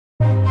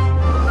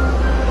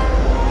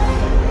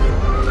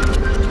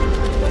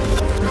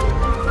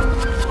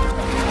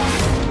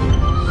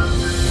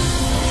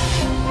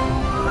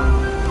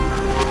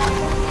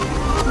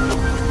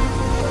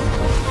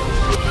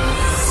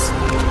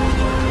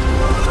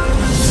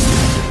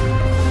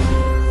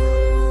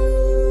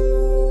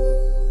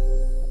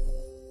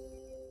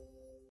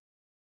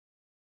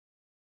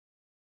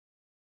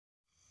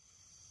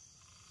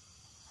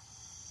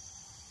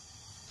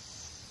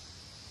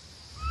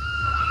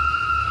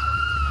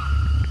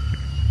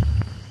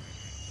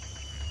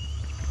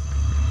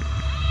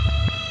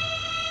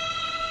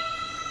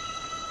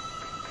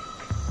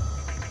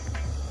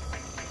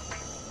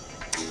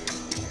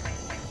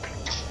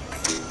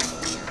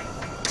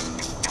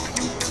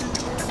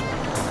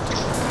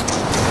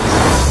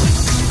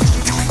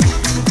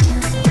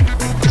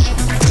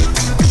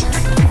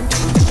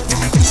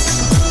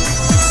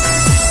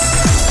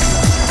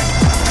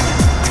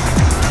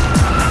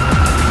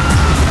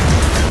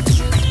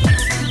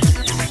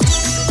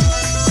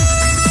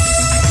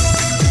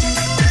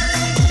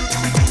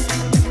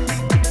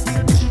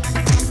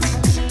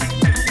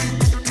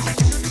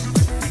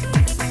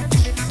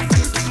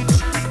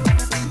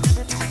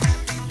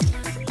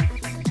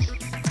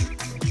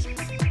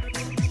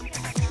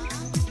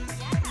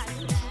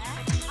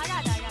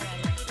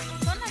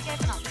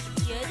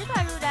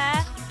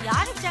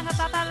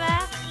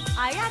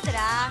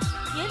அழாதடா.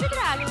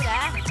 எதுக்குடா அழுகுற?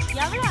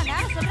 எவ்வளவு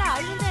நேரம் சொல்ற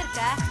அழுதுட்டே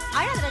இருக்க?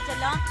 அழாதடா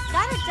செல்லம்.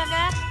 யார் அடிச்சாங்க?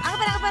 அங்க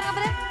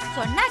பாரு.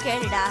 சொன்னா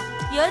கேளுடா.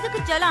 எதுக்கு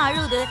செல்லம்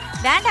அழுகுது?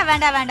 வேண்டாம்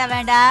வேண்டாம் வேண்டாம்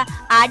வேண்டாம்.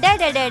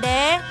 அடடடடே,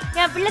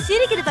 என் பிள்ளை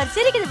சிரிக்குது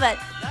பாரு.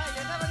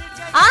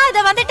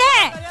 இத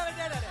வந்துட்டேன்.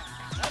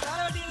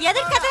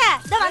 எதுக்கு கதை?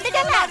 இத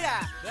வந்துட்டேன்ல.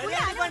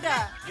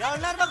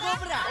 எவ்வளவு நேரமா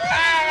கூப்பிடுற?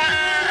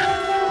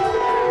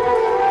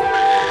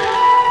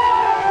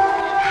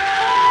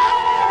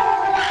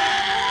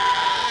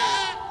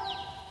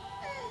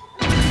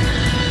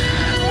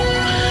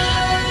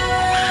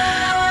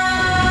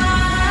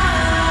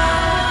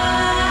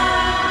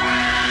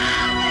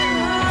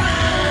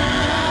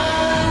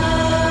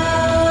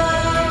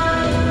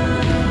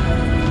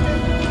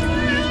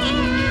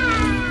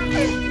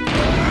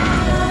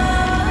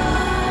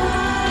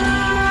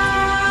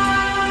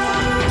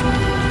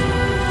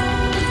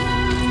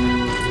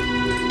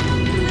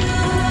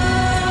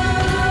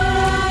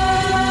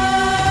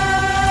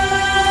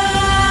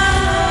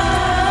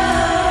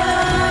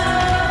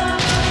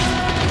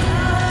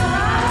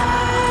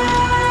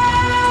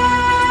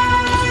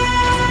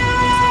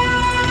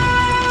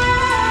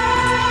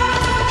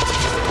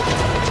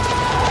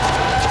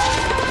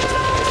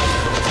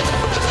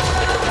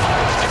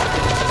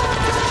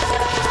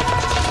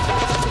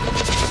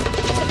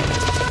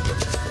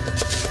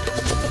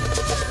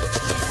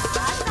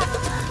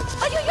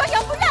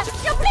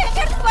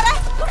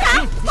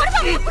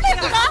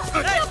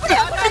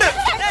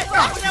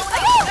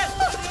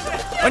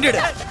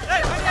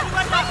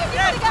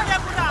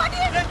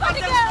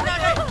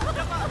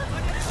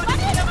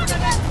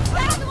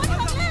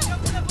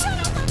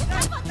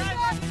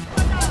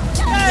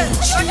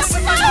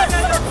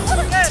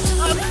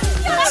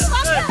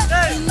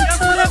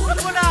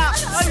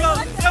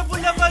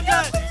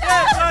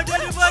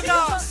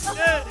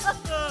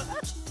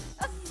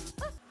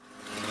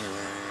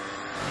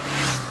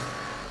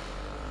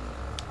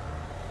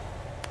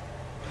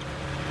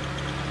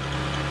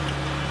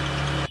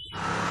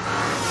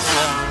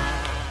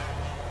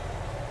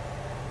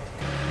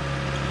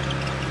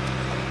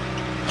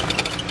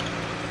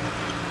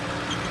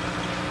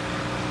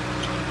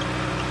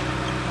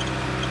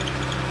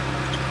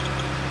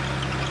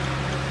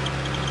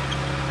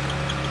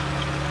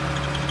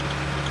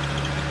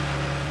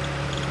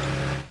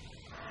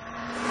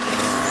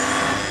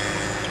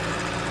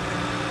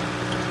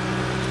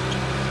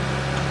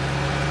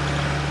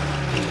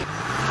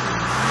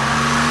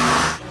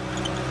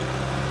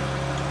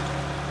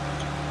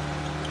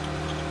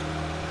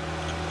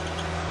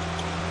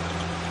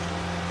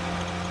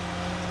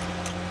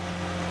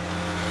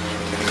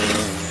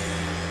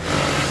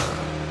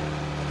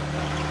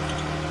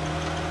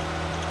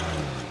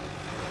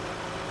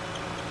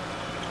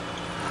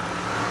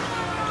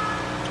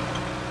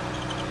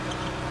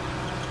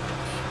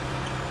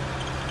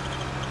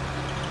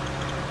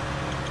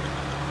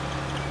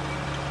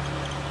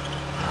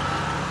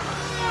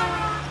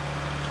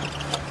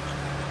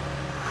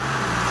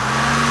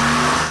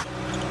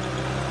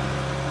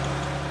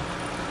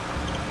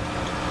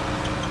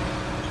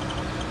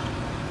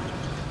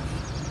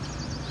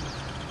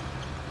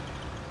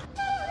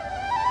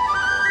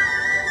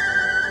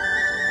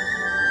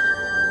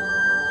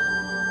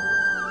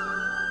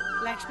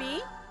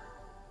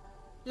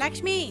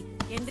 லக்ஷ்மி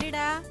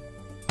எந்திரிடா.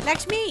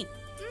 லக்ஷ்மி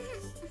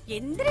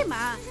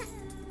எந்திரிமா.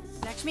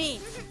 லக்ஷ்மி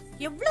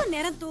எவ்வளவு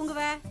நேரம்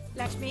தூங்குவ?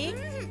 லக்ஷ்மி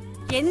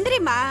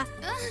எந்திரிமா.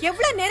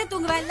 எவ்வளவு நேரம்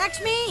தூங்குவ?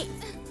 லக்ஷ்மி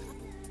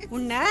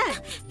உன்ன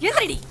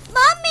எந்திரிடி.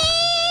 Mummy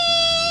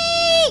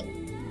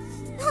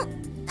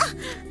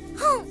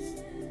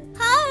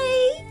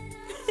hi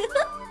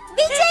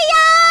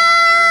Vijaya.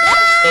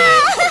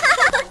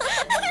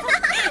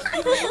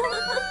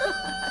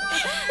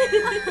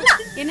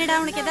 என்னடா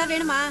உனக்கு ஏதாவது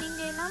வேணுமா?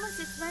 நீங்க இல்லாம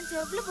 6 months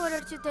எவ்வளவு போர்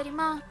அடிச்சு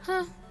தெரியுமா?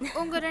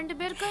 உங்க ரெண்டு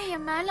பேருக்கும்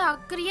என் மேல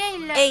அக்கறையே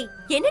இல்ல. ஏய்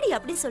என்னடி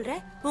அப்படி சொல்ற?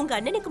 உங்க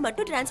அண்ணனுக்கு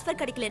மட்டும் ட்ரான்ஸ்ஃபர்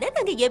கிடைக்கலனா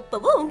நாங்க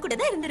எப்பவும் உன் கூட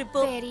தான்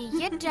இருந்திருப்போம்.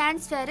 பெரிய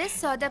ட்ரான்ஸ்ஃபர்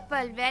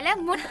சொதப்பல் வேலை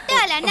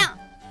முட்டாளனா.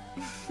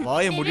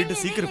 வாயை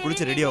மூடிட்டு சீக்கிரம்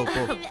குளிச்சு ரெடி ஆகு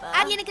போ.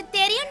 அது எனக்கு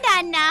தெரியும்டா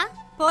அண்ணா.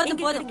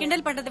 போதும்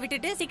கிண்டல் பண்றத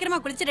விட்டுட்டு சீக்கிரமா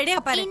குளிச்சு ரெடி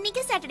ஆப்பாரு.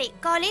 இன்னைக்கு சாட்டர்டே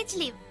காலேஜ்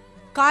லீவ்.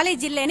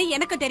 காலேஜ் இல்லன்னு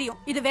எனக்கு தெரியும்.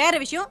 இது வேற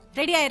விஷயம்.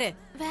 ரெடி ஆயிரு.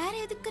 வேற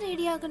எதுக்கு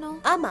ரெடி ஆகணும்?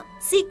 ஆமா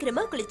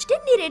சீக்கிரமா குளிச்சிட்டு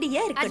நீ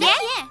ரெடியா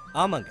இருக்கணும்.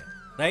 ஆமாங்க.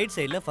 ரைட்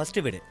சைடுல ஃபர்ஸ்ட்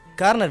வீடு,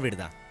 கார்னர் வீடு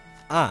தான்.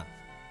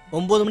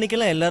 9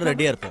 மணிக்கெல்லாம் எல்லாரும்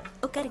ரெடியா இருப்போம்.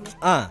 உட்காருங்க.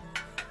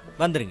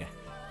 வந்துருங்க.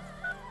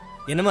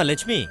 என்னம்மா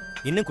லட்சுமி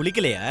இன்னும்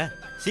குளிக்கலையா?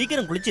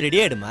 சீக்கிரம் குளிச்சு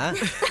ரெடி ஆயிடுமா.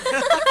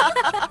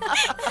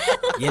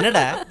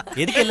 என்னடா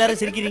எதுக்கு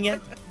எல்லாரும் சிரிக்கிறீங்க?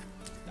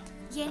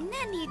 என்ன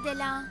நீ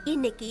இதெல்லாம்?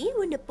 இன்னைக்கு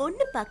உன்னை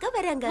பொண்ணு பார்க்க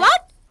வராங்க.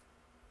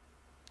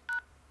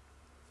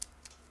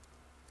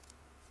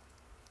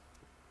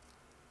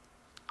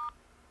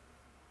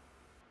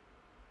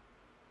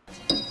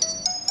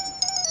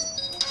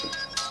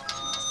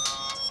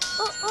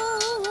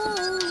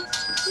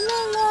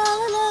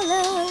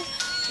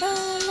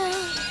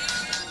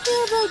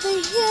 Be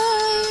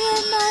here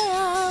in my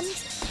arms,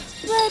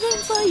 waiting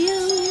for you.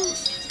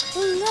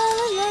 La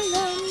la la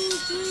la.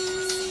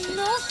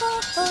 No,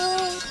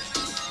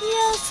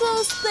 you're so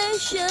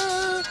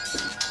special.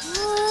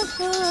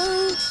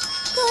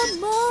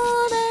 Come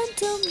on and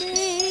to me.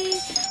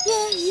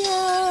 Yeah,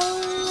 yeah,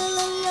 la,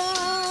 la, la.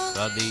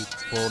 Rathi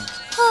phone.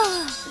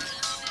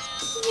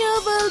 You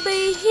will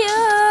be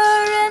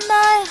here in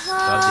my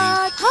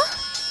heart.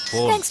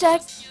 Phone. Thanks,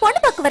 Dad.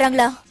 பொண்ணு பார்க்க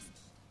வராங்களா?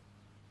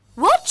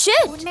 What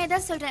shit?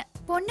 உன்னைதான் சொல்றேன்.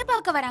 பொண்ணு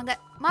பார்க்க வராங்க.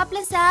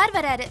 மாப்பிள்ள sir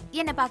வராரு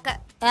என்ன பார்க்க.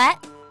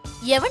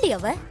 எவடி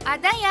அவ?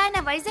 அதான்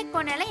நான் வைசாக்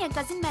போனேல என்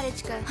கசின்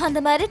மேரேஜ்க்கு. அந்த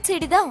மேரேஜ்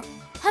சீடி தான்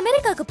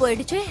அமெரிக்காக்கு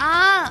போயிடுச்சு.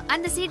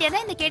 அந்த சீடியா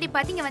தான் இந்த கேடி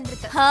பாத்தீங்க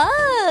வந்திருக்கு.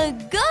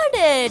 Got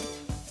it.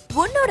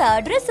 உன்னோட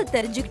அட்ரஸ்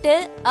தெரிஞ்சுக்கிட்டு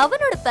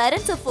அவனோட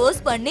பேரண்ட்ஸ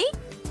ஃபோர்ஸ் பண்ணி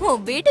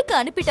உன் வீட்டுக்கு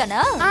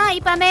அனுப்பிட்டானா?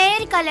 இப்ப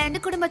அமெரிக்கால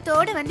இருந்து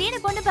குடும்பத்தோட வந்து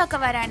என்ன பொண்ணு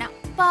பார்க்க வரானா.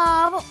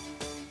 பாவம்.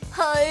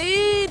 हाय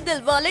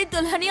दिलवाले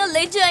दुल्हनिया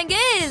ले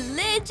जाएंगे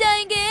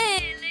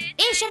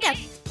ஏய் ஷட்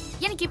அப்.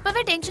 எனக்கு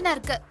இப்பவே டென்ஷனா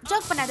இருக்கு.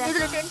 ஜோக் பண்ணாத.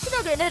 இதுல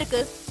டென்ஷனாக என்ன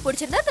இருக்கு?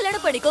 பிடிச்சிருந்தா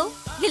கல்யாணம் பண்ணிக்கோ,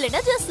 இல்லனா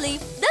just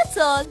leave. That's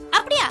all.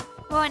 அப்படியா?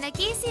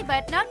 உனக்கு ஈஸி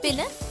பட் நாட்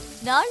பின்ன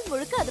நாள்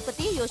முழுக்க அத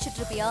பத்தி யோசிச்சிட்டு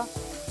இருப்பியா?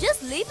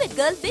 Just leave it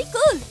girl, be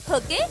cool,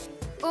 okay?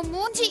 ஓ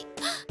மூஞ்சி.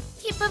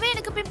 இப்பவே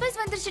எனக்கு பிம்பிள்ஸ்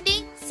வந்துருச்சுடி.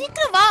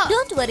 சீக்கிரம் வா.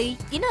 Don't worry.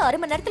 இன்னும் 1/2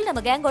 மணி நேரத்துல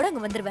நம்ம கேங்கோட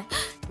அங்க வந்துருவேன்.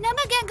 நம்ம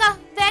கேங்கா?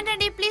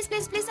 வேண்டாண்டி ப்ளீஸ்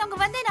ப்ளீஸ் ப்ளீஸ் அவங்க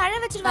வந்து என்ன அழ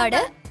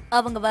வச்சிருவாங்க.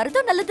 அவங்க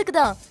வரதும் நல்லதுக்கு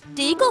தான்.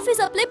 டீ காபி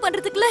சப்ளை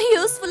பண்றதுக்குலாம்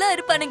யூஸ்ஃபுல்லா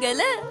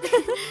இருப்பானுங்கல.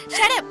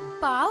 Shut up.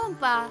 பாவம்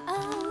பா.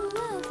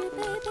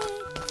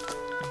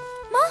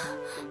 மா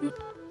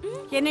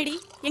என்னடி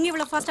எங்க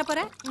இவ்வளவு ஃபாஸ்டா போற?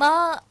 மா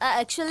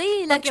एक्चुअली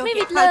லட்சுமி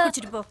வீட்ல பால்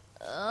குடிச்சிட்டு போ.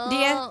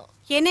 டியர்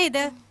என்ன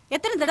இது?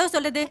 எத்தனை தடவை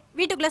சொல்லுது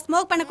வீட்டுக்குள்ள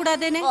ஸ்மோக் பண்ண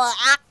கூடாதுன்னு?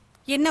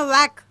 என்ன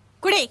வாக்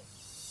குடி.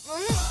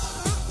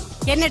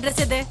 என்ன Dress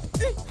இது?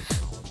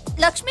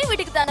 லட்சுமி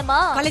வீட்டுக்கு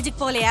தானமா?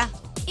 காலேஜுக்கு போகலையா?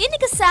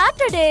 இன்னைக்கு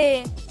சாட்டர்டே.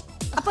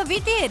 அப்ப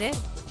வீட்லயே இரு.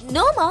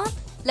 நோமா,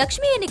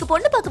 லட்சுமி இன்னைக்கு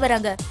பொண்ணு பார்க்க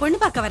வராங்க. பொண்ணு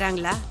பார்க்க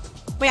வராங்களா?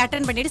 போய்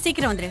அட்டெண்ட் பண்ணிட்டு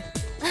சீக்கிரம் வந்துரு.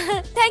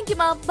 Thank you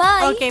மா,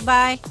 bye. Okay,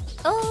 bye.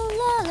 Oh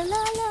la la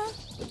la la.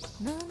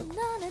 Na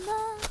na na na.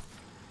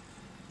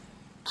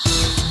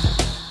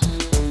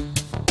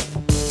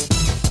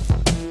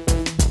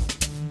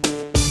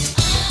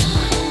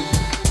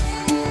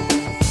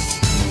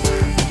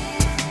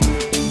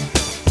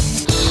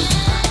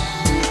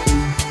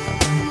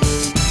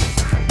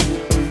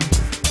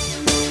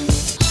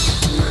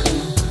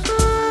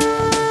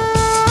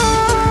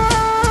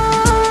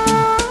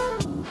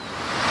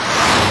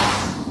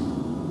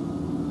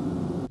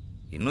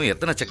 இன்னும்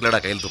எத்தனை செக்லடா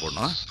கையெழுத்து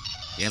போடணும்?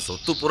 என்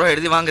சொத்து பூரா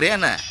எழுதி வாங்குறியா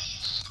என்ன?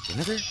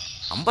 என்னது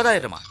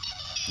 50,000?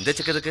 இந்த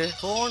செக் எதுக்கு?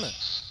 போன்.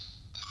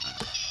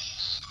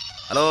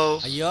 ஹலோ.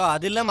 ஐயோ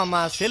அது இல்ல மாமா,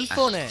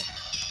 செல்போனு.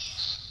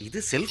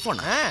 இது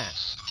செல்போனா?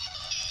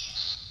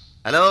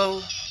 ஹலோ.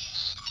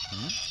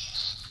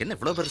 என்ன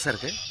இவ்வளவு பெருசா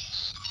இருக்கு?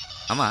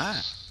 ஆமா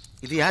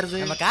இது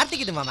யாருது? நம்ம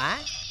கார்த்திக் இது மாமா.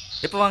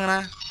 எப்ப வாங்கினா?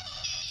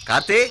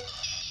 கார்த்தி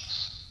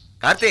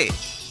கார்த்தி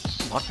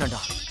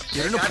மாட்டடா.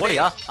 இரண்டு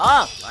போலையா?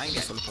 வாங்க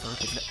சொல்ல போறதா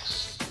தெரியல.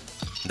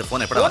 இந்த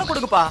போன் எப்படா போன்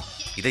கொடுங்கப்பா.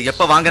 இதை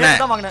எப்ப வாங்குன?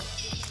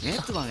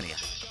 நேத்து வாங்குனியா?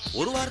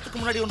 ஒரு வாரத்துக்கு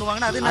முன்னாடி ஒன்னு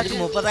வாங்குனா அது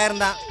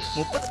 30,000 தான்.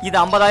 30 இது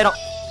 50,000.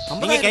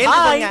 நீங்க கையில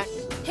போங்க.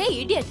 Hey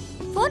idiot.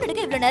 போன் எடுக்க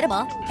இவ்வளவு நேரமா?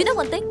 இது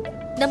one thing.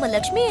 நம்ம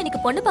லட்சுமி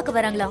இன்னைக்கு பொண்ணு பார்க்க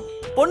வராங்களா?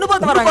 பொண்ணு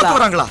பார்க்க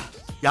வராங்களா?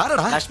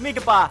 யாரடா?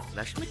 லட்சுமிக்குப்பா.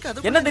 லட்சுமிக்கு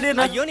அது என்ன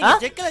திடீர்னு? ஐயோ நீங்க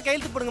செக்ல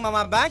கையெழுத்து போடுங்க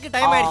மாமா, பேங்க்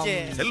டைம் ஆயிடுச்சு.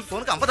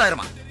 செல்போனுக்கு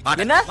 50,000மா?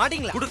 என்ன?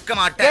 மாட்டீங்களா? கொடுக்க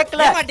மாட்டேன்.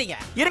 கேக்கல மாட்டீங்க.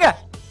 இருங்க.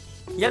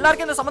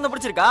 எல்லாருக்கும் இந்த சம்பந்தம்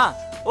பிடிச்சிருக்கா?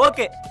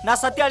 ஓகே, நான்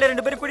சத்யால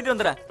 2 பேரும் கூட்டிட்டு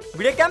வந்துறேன்.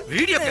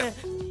 Video game.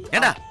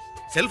 ஏண்டா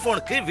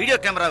செல்போனுக்கு வீடியோ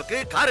கேமராவுக்கு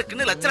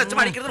காருக்குன்னு லட்சம்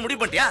அடிக்கிறது முடிவு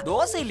பண்ணிட்டியா?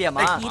 தோசை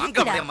இல்லையாமா? வாங்க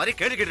அப்படியே மாதிரி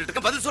கேள்வி கேட்டுட்டு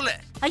இருக்க, பதில் சொல்லு.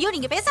 ஐயோ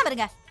நீங்க பேசாம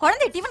இருங்க.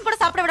 குழந்தை டிஃபன் கூட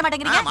சாப்பிட விட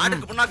மாட்டேங்கிறீங்க.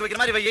 மாட்டுக்கு புண்ணாக்கு வைக்கிற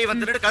மாதிரி வையை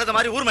வந்துட்டு கழுத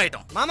மாதிரி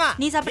ஊர்மாயிட்டோம். மாமா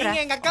நீ சாப்பிடுற.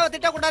 நீங்க எங்க அக்காவை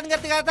திட்ட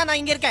கூடாதுங்கிறதுக்காக தான்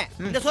நான் இங்க இருக்கேன்.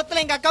 இந்த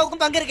சொத்துல எங்க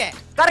அக்காவுக்கும் பங்கு இருக்கு.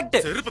 கரெக்ட்.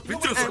 செருப்பு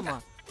பிஞ்சு சொல்லுமா.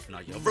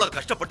 நான் எவ்வளவு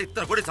கஷ்டப்பட்டு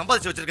இத்தனை கோடி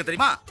சம்பாதிச்சு வச்சிருக்கேன்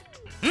தெரியுமா?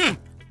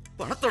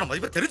 பணத்தோட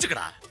மதிப்பை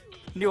தெரிஞ்சுக்கடா.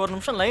 நீ ஒரு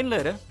நிமிஷம்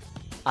லைன்ல இரு.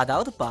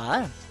 அதாவதுப்பா,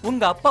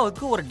 உங்க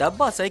அப்பாவுக்கு ஒரு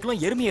டப்பா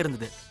சைக்கிளும் எருமையும்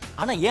இருந்தது.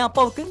 ஆனா என்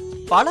அப்பாவுக்கு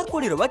பல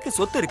கோடி ரூபாய்க்கு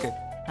சொத்து இருக்கு.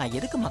 நான்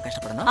எதுக்குமா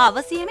கஷ்டப்படணும்?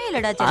 அவசியமே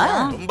இல்லடா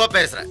செல்லம். ரொம்ப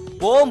பேசுற.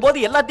 போகும்போது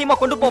எல்லாத்தையுமா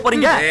கொண்டு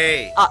போறீங்க?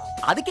 ஏய்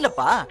அதுக்கு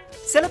இல்லப்பா.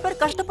 சில பேர்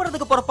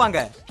கஷ்டப்படுறதுக்கு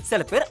பொறுப்பாங்க,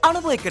 சில பேர்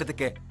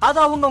அனுபவிக்கிறதுக்கு.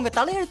 அது அவங்க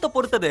தலையெழுத்த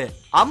பொறுத்தது.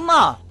 அம்மா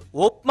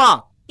ஒப்மா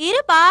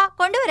இருப்பா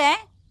கொண்டு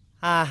வரேன்.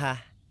 ஆஹா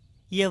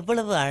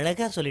எவ்வளவு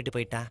அழகா சொல்லிட்டு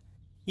போயிட்டான்.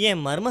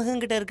 என்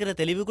மருமகன்கிட்ட இருக்கிற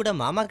தெளிவு கூட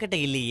மாமா கிட்ட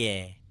இல்லையே.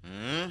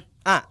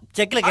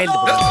 செக்ல கையெழுத்து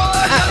போடு.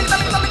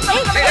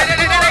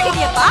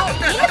 ஏய்ப்பா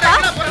இல்லப்பா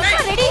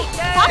ரெடி.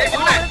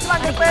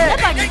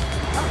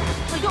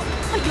 ஐயோ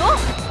ஐயோ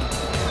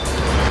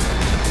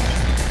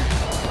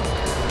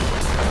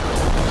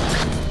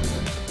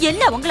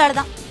எல்லாம்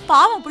உங்களாலதான்.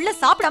 பாவம் புள்ள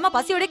சாப்பிடாம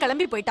பசியோட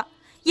கிளம்பி போயிட்டான்.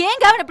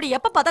 ஏங்க அவன் இப்படி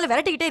எப்ப பார்த்தாலும்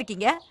விரட்டிக்கிட்டே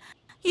இருக்கீங்க?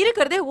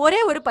 இருக்கிறதே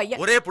ஒரே ஒரு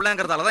பையன். ஒரே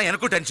புள்ளங்கிறதாலதான்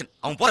எனக்கும் டென்ஷன்.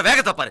 அவன் போற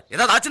வேகத்தை பாரு.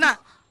 ஏதாவது ஆச்சுனா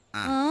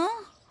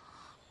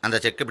அந்த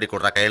செக் இப்படி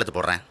கொடுறா, கையெழுத்து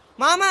போடுறேன்.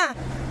 மாமா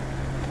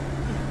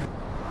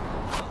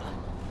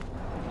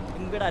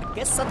எங்கடா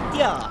இருக்க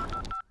சத்யா?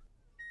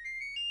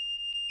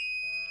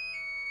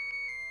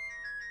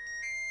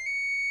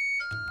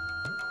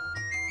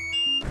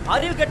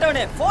 அறிவு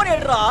கெட்டவனே, போன்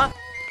எடுறா.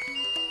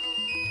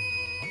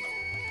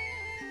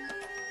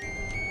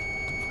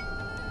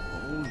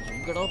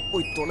 எங்கடா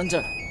போய் தொலைஞ்ச?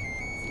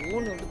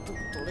 போன் எடுத்து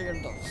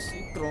தொலையண்டா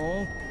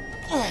சீக்கிரம்.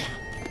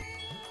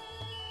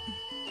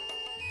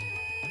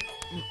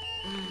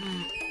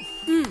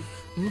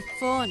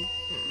 போன்.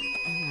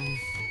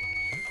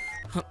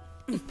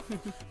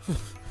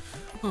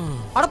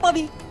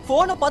 அடப்பாவி,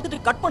 போனை பார்த்துட்டு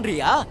கட்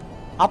பண்றியா?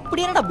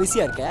 அப்படி என்னடா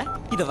பிஸியா இருக்க?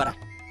 இத வர.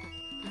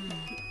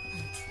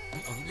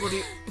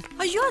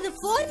 ஐயோ, அது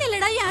போன்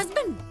இல்லடா, என்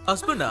ஹஸ்பண்ட்.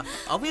 ஹஸ்பண்டா?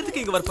 அவன்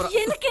எதுக்கு இங்க வரப்போறான்?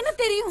 எனக்கு என்ன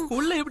தெரியும்?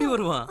 உள்ள எப்படி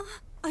வருவான்?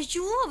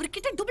 ஐயோ,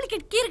 அவர்கிட்ட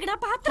டூப்ளிகேட் கீ இருக்குடா,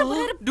 பாத்து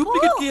பாரு.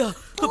 டூப்ளிகேட் கீயா?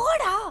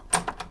 போடா.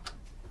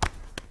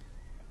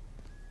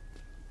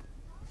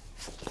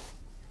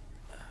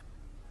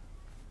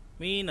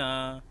 Meena,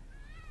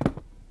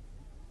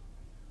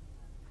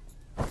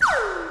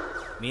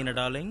 Meena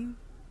darling.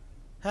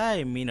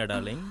 Hi Meena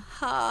darling.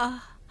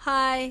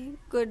 Hi,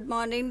 good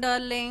morning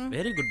darling.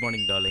 Very good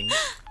morning darling.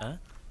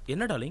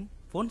 என்ன டார்லிங்,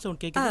 போன் சவுண்ட்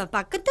கேக்குது?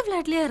 பக்கத்து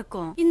ஃபிளாட்லயே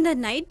இருக்கும். இந்த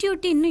நைட்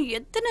டியூட்டி இன்னும்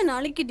எத்தனை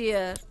நாளைக்கு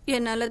டியர்?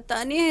 என்னால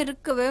தனியா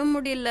இருக்கவே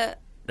முடியல.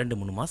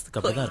 2-3 மாசத்துக்கு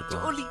அப்படிதான்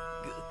இருக்கும்.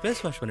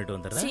 ஃபேஸ் வாஷ் பண்ணிட்டு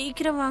வந்துடுறேன்.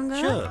 சீக்கிரம் வாங்க.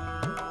 Sure.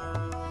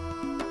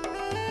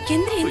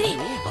 எந்திரி.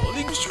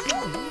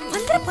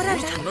 வந்துற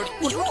போறாடா.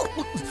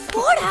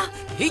 போடா.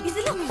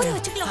 இதெல்லாம் அப்படியே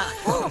வச்சுக்கலாம்.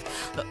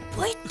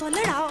 போய்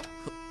தொலைடா.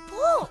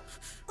 போ.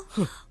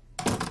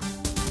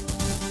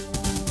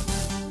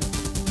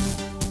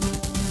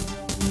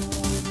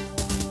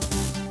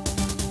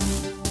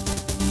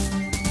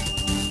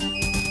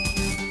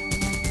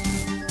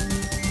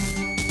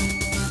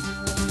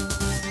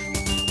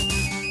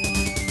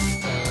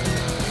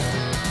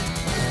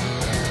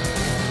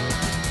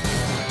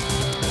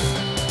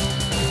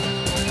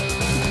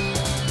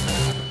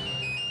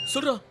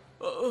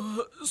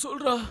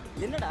 சொல்றா.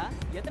 என்னடா,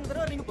 எத்தனை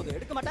தடவை ரிங் போகுது?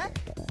 எடுக்க மாட்டே?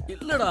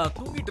 இல்லடா,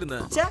 தூங்கிட்டு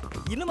இருந்தேன். ச்சே,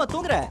 இன்னுமா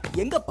தூங்குற?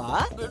 எங்கப்பா?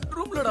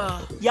 பெட்ரூம்லடா.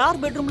 யார்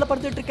பெட்ரூம்ல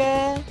படுத்துட்டு இருக்க?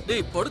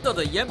 டேய்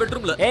படுத்தாத, ஏன்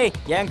பெட்ரூம்ல? ஏய்,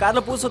 என்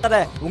கார்ல பூ சுத்தாத.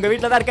 உங்க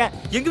வீட்ல தான் இருக்கேன்.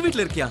 எங்க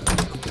வீட்ல இருக்கியா?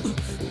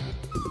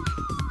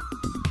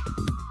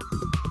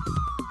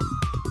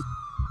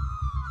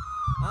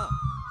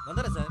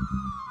 வந்துறேன் சார்.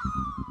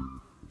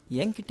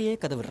 என்கிட்டயே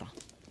கதை விடுறான்.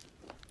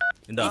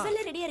 இந்தா,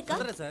 ரெடியா இருக்கா?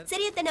 சார்.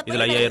 சரி, எத்தனை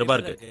இதுல 5000 ரூபாய்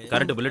இருக்கு.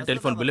 Current bill,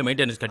 telephone bill,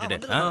 maintenance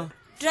கட்டிட்டேன்.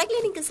 ட்ரை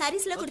கிளீனிங்க்கு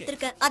சாரீஸ்ல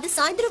கொடுத்திருக்கேன். அது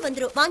சாயந்தரம்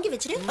வந்துரும். வாங்கி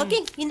வச்சிரு. ஓகே,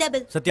 இந்த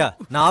பில். சத்யா,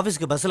 நான்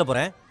ஆபீஸ்க்கு பஸ்ல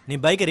போறேன். நீ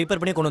பைக்கை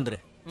ரிப்பேர் பண்ணி கொண்டு வந்துரு.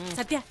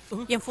 சத்யா,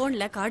 என்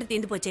போன்ல கார்டு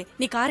தீந்து போச்சு.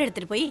 நீ கார்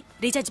எடுத்துட்டு போய்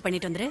ரீசார்ஜ்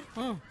பண்ணிட்டு வந்துரு.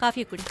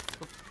 காஃபி குடி.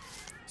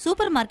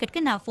 சூப்பர்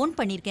மார்க்கெட்க்கு நான் ஃபோன்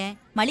பண்ணிருக்கேன்.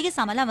 மளிகை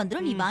சாமான்லாம்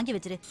வந்துரும், நீ வாங்கி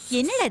வச்சிரு.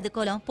 என்னடா இது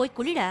கோலம்? போய்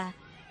குளிடா.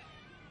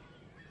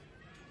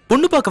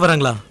 பொண்ணு பார்க்க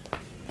வராங்களா?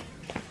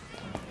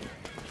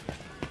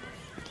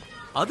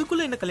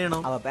 அதுக்குள்ள என்ன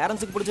கல்யாணம்? அவ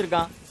பேரண்ட்ஸ்க்கு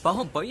பிடிச்சிருக்கான்.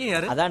 பாவம், பையன்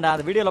யாரு? அதான்டா,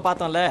 அந்த வீடியோல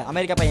பார்த்தோம்ல,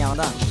 அமெரிக்கா பையன்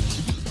அவன் தான்.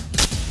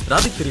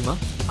 ராதிக் தெரியுமா?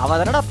 அவ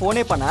தானடா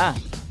போனே பண்ணா.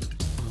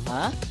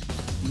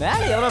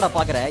 மேல எவ்வளோடா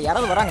பாக்குற?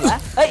 யாராவது வராங்களா?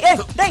 ஏய்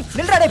ஏய் டேய்,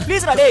 நில்றா டேய்,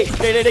 ப்ளீஸ் டா டேய்.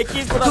 டேய் டேய்,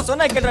 கீஸ் போடா,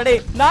 சொன்னா கேளுடா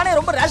டேய். நானே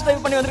ரொம்ப ரேஷ்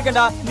டிரைவ் பண்ணி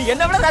வந்திருக்கேன்டா. நீ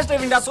என்ன விட ரேஷ்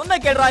டிரைவிங்டா, சொன்னா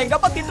கேளுடா. எங்க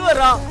அப்பா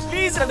திட்டுவாரா.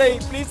 ப்ளீஸ் டா டேய்,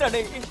 ப்ளீஸ் டா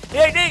டேய்.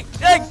 டேய் டேய்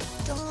டேய்.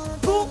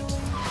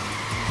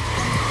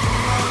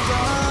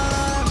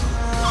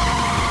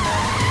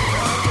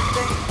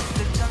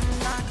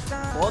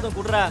 போதும்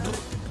குடுறா.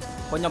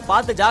 கொஞ்சம்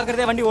பார்த்து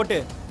ஜாக்கிரதையா வண்டி ஓட்டு.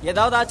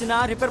 ஏதாவது ஆச்சுன்னா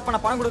ரிப்பேர் பண்ண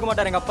பணம் கொடுக்க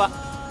மாட்டாரு எங்க அப்பா.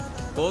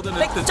 போதும்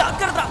நிறுத்து.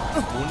 ஜாக்கிரதா.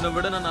 உன்னை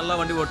விட நான் நல்லா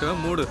வண்டி ஓட்டுவேன்.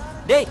 மூடு.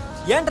 டேய்,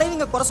 ஏன்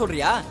டிரைவிங்க குறை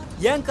சொல்றியா?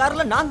 என்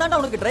கார்ல நான் தான்டா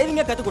உனக்கு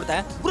டிரைவிங்க கத்து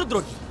கொடுத்தேன்.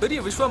 குருத்ரோட்டி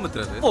பெரிய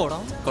விஸ்வாமித்ரர். போடா.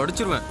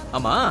 கடிச்சிருவேன்.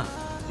 ஆமா,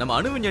 நம்ம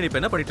அணுவிஞ்ஞானி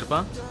இப்ப என்ன பண்ணிட்டு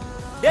இருப்பான்?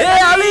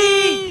 டேய் அலி.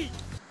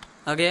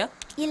 ஆகையா?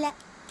 இல்ல.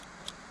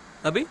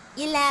 அபி?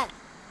 இல்ல.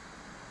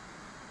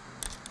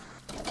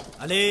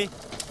 அலி.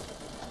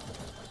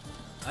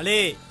 அலி.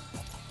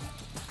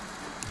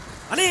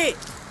 அலி.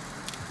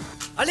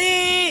 அலி.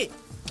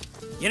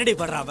 என்னடி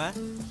பண்றா அவன்?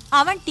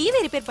 அவன் டிவி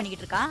ரிப்பேர்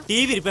பண்ணிக்கிட்டு இருக்கான்.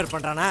 டிவி ரிப்பேர்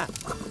பண்றானா?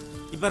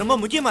 இப்ப ரொம்ப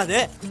முக்கியமா அது.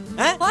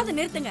 போது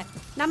நிறுத்துங்க.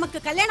 நமக்கு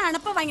கல்யாணம்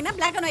அனுப்ப வாங்கினா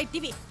பிளாக் அண்ட் ஒயிட்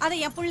டிவி. அதை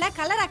என் புள்ள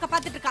கலராக்க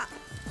பாத்துட்டு இருக்கான்.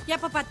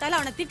 எப்ப பார்த்தாலும்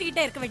அவனை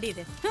திட்டிக்கிட்டே இருக்க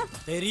வேண்டியது.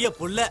 பெரிய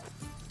புள்ள.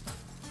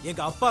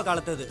 எங்க அப்பா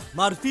காலத்தது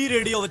மர்ஃபி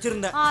ரேடியோ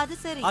வச்சிருந்தேன். அது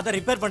சரி. அதை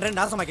ரிப்பேர்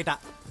பண்றேன்னு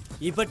நாசமாக்கிட்டான்.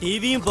 இப்ப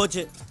டிவியும்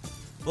போச்சு.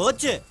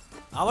 போச்சு,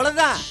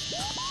 அவ்வளவுதான்.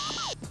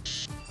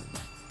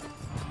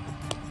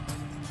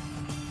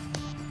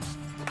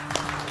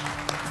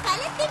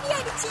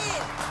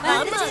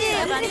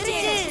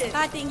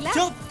 பாத்தீங்களா?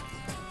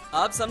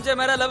 आप समझे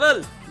मेरा level?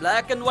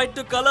 Black and white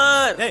to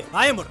colour. ஏய்,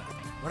 வாயை மூடு.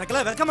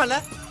 உனக்கெல்லாம் வெக்கமா இல்ல?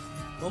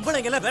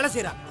 பொம்பளைங்க எல்லாம் வேலை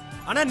செய்யறா.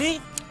 ஆனா நீ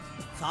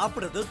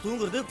சாப்பிடுறது,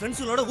 தூங்குறது,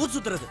 ஃப்ரெண்ட்ஸுங்களோட ஊர்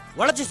சுத்துறது,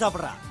 உழைச்சி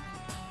சாப்பிடுறா.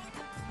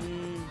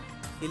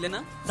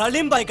 இல்லனா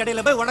சலீம் பாய்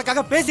கடையில போய்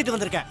உனக்காக பேசிட்டு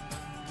வந்திருக்கேன்.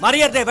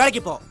 மரியாதை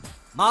வேலைக்கு போ.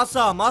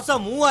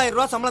 மாசம் 3000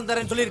 ரூபாய் சம்பளம்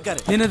தரேன்னு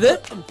சொல்லியிருக்காரு. என்னது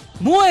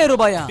 3000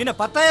 ரூபாயா? பின்ன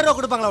 10000 ரூபாய்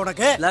கொடுப்பாங்களா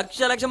உனக்கு?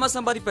 லட்சமா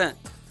சம்பாதிப்பேன்.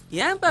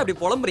 ஏன்பா அப்படி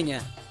புலம்புறீங்க?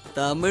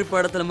 தமிழ்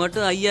படத்துல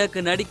மட்டும் ஐயாக்கு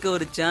நடிக்க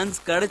ஒரு சான்ஸ்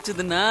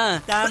கிடைச்சதுன்னா.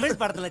 தமிழ்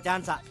படத்துல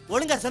சான்ஸா?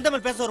 ஒழுங்கா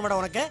செந்தமிழ் பேச வர மாட்டா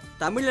உனக்கு?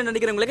 தமிழ்ல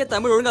நடிக்கிறவங்களுக்கே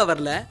தமிழ் ஒழுங்கா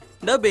வரல.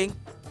 டப்பிங்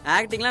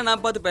ஆக்டிங்லாம்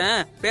நான் பாத்துப்பேன்,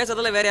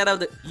 பேசுறதுல வேற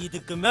யாராவது.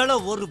 இதுக்கு மேல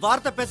ஒரு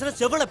வார்த்தை பேசுற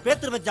செவல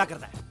பேத்துருவேன்,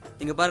 ஜாக்கிரதை.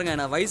 இங்க பாருங்க,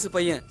 நான் வயசு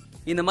பையன்.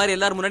 இந்த மாதிரி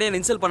எல்லாரும் முன்னாடி என்ன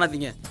இன்சல்ட்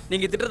பண்ணாதீங்க.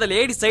 நீங்க திட்டுறத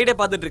லேடி சைடே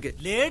பாத்துட்டு இருக்கு.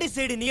 லேடி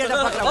சைடு நீ என்ன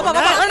பாக்குற? பாப்பா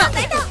பாப்பா வேணாம்.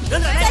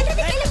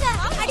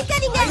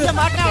 அடிக்காதீங்க. இந்த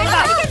மாட்டா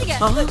அடிக்காதீங்க.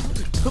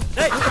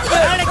 டேய்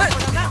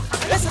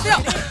ஏய் சத்யா.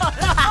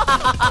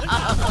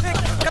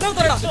 கதவு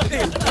தரடா.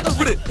 கதவு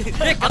மூடு.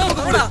 ஏய் கதவு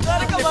மூடுடா.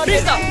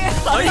 ப்ளீஸ் டா.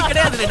 வழி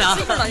கிடையாதுடா.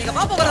 எங்க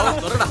பாப்பா வரடா.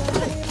 வரடா.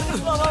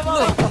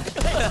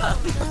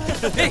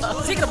 ஏய்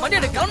சீக்கிரம் மண்டி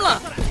எடு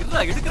கிளம்பலாம்.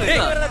 இருடா எடுக்குறேன்.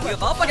 எங்க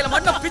பாப்பா கிட்ட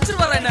மண்ண பிச்சிரு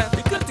வரேன் என்ன.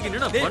 நிக்கிறதுக்கு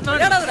என்னடா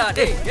பண்ணாடா.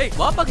 டேய் ஏய்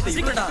பாப்பா கிட்ட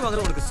சீக்கிரம்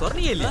வாங்குற உனக்கு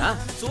சொர்ணியே இல்லையா?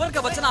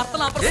 சுவர்க்க வச்சன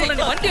அர்த்தம் அப்புறம் சொல்ல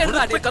நீ வண்டி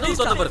எடுடா. டேய் கதவு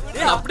சொன்ன பாரு.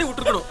 நான் அப்படியே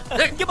விட்டுறணும்.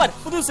 டேய் இங்க பாரு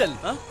புது செல்.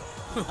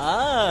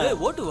 ஏய்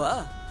ஓட்டுவா.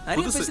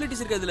 நிறைய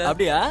ஃபெசிலிட்டிஸ் இருக்கு அதுல.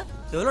 அப்படியே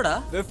எவ்வளோடா?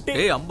 50.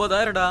 ஏய்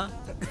 50000டா.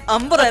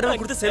 50000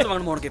 கொடுத்து சேல்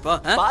வாங்கணும் உனக்கு இப்ப.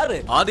 பாரு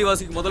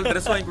ஆதிவாசிக்கு முதல்ல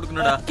Dress வாங்கி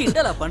கொடுக்கணும்டா.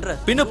 கிண்டலா பண்ற.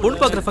 பின்ன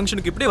பொண்ணு பாக்குற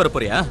ஃபங்க்ஷனுக்கு இப்படியே வர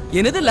போறியா?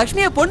 என்னது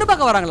லட்சுமியை பொண்ணு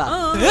பார்க்க வராங்களா?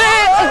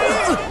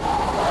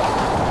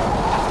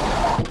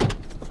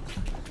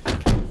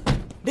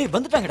 டேய்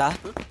வந்துட்டாங்கடா.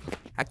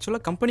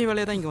 ஆக்சுவலா கம்பெனி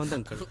வேலையா தான் இங்க வந்தேன்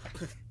அங்கிள்.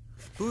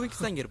 2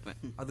 வீக்ஸ் தான் இங்க இருப்பேன்.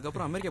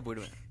 அதுக்கப்புறம் அமெரிக்கா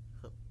போயிடுவேன்.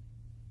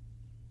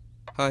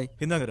 ஹாய்.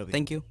 இந்தாங்க ரவி.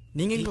 Thank you.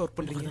 நீங்க எங்க வர்க்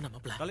பண்றீங்க?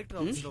 கலெக்டர்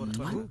ஆபீஸ்ல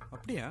வர்க் பண்றேன்.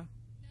 அப்படியா?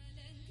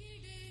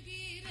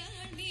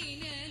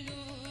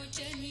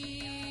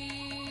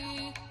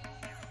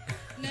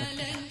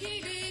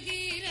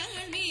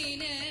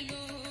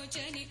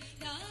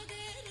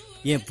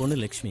 என் பொண்ணு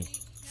லக்ஷ்மி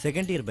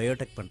செகண்ட் இயர்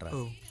பயோடெக் பண்றா.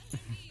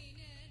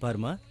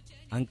 பாருமா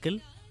அங்கிள்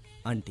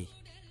ஆண்டி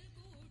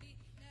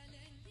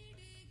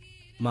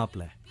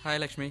மாப்ள. ஹாய்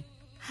லக்ஷ்மி.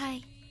 ஹாய்.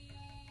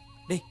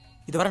 டேய்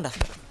இது வரேன்டா.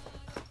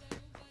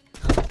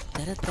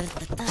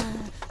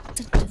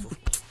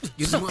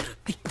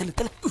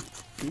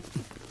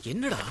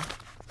 என்னடா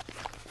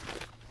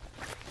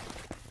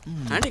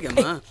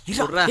ஆண்டிகம்மா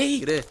சொல்றா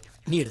இரு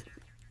நீ எடு.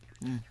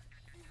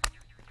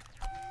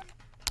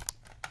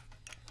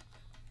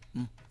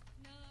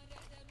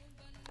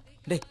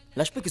 டேய்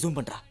லட்சுமிக்கு ஜூம்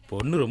பண்றா.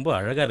 பொண்ணு ரொம்ப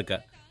அழகா இருக்கா.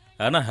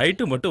 ஆனா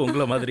ஹைட் மட்டும்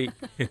உங்கள மாதிரி.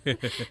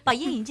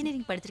 பையன்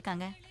இன்ஜினியரிங்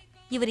படிச்சிருக்காங்க.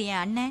 இவர்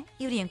என் அண்ணன்,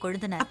 இவர் என்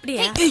கொழுந்தனார்.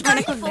 அப்படியே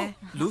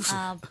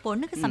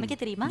பொண்ணுக்கு சமைக்க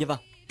தெரியுமா?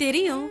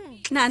 தெரியும்.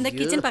 நான் அந்த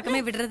கிச்சன் பக்கமே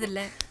விடுறது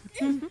இல்ல.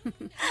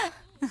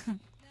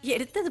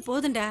 எடுத்தது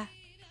போதுண்டா.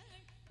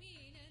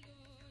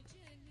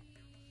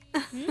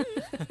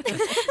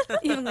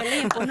 இவங்க எல்லாம்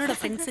என் பொண்ணோட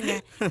ஃப்ரெண்ட்ஸுங்க.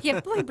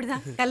 எப்போ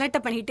இப்படிதான்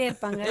கலாட்டா பண்ணிட்டே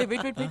இருப்பாங்க.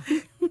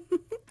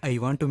 I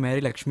want to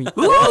marry Lakshmi.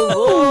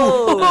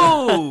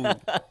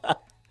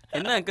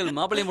 என்ன அங்கிள்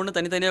மாப்பிள்ளையும் பொண்ணு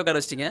தனித்தனியா உட்கார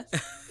வச்சிட்டீங்க?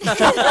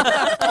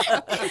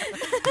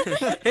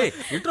 ஏய்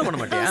இன்ட்ரோ பண்ண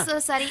மாட்டியா? So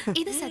sorry.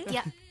 இது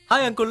சத்யா.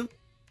 Hi uncle.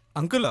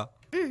 அங்கிளா?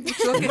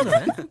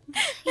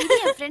 இது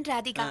என் ஃப்ரெண்ட்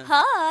ராதிகா.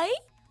 ஹாய்.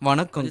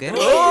 வணக்கங்க.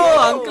 ஓ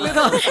அங்கிள்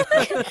தான்.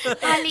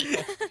 அலி.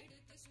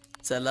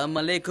 சலாம்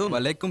அலைக்கும்.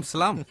 வலைக்கும்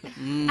சலாம்.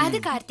 அது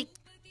கார்த்திக்.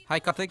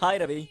 ஹாய் கார்த்திக்.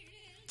 ஹாய் ரவி.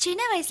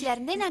 சின்ன வயசுல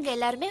இருந்தே நாங்க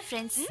எல்லாரும்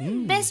ஃப்ரெண்ட்ஸ்.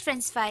 Best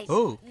friends 5. ஓ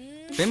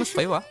ஃபேமஸ்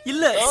 5வா?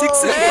 இல்ல 6.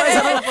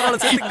 பரவாயில்ல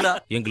சேர்த்துங்களா?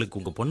 எங்களுக்கு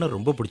உங்க பொண்ண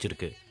ரொம்ப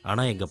பிடிச்சிருக்கு.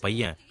 ஆனா எங்க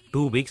பையன்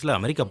 2 வீக்ஸ்ல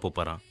அமெரிக்கா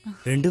போறான்.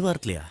 2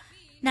 வாரத்துலயா?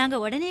 நாங்க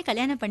உடனே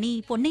கல்யாணம் பண்ணி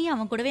பொண்ணையும்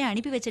அவன் கூடவே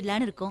அனுப்பி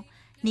வச்சிடலான்னு இருக்கோம்.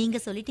 நீங்க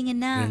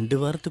சொல்லிட்டீங்கன்னா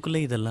 2 வாரத்துக்குள்ள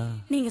இதெல்லாம்.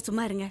 நீங்க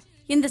சும்மா இருங்க.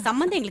 இந்த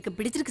சம்பந்தம் எங்களுக்கு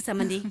பிடிச்சிருக்கு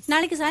சம்பந்தி.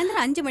 நாளைக்கு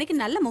சாயந்தரம் 5 மணிக்கு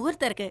நல்ல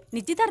முகூர்த்தம் இருக்கு.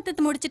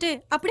 நிச்சயதார்த்தத்தை முடிச்சிட்டு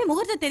அப்படியே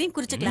முகூர்த்தத்தையும்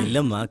குறிச்சுக்கலாம்.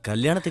 இல்லம்மா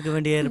கல்யாணத்துக்கு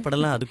வேண்டிய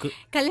ஏற்பாடெல்லாம் அதுக்கு.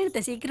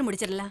 கல்யாணத்தை சீக்கிரம்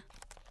முடிச்சிடலாம்.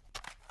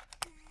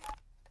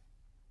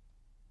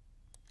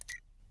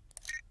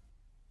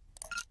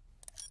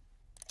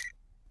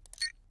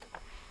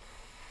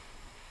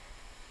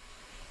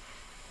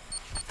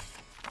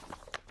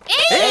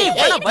 ஏய்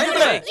வேணா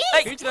பயப்பட.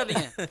 ஏய்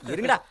கிழிச்சிராதீங்க.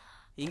 இருங்கடா.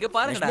 இங்க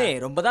பாருங்கடா.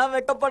 லட்சுமி ரொம்ப தான்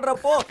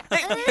வெக்கப்படுறப்போ.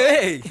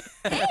 ஏய்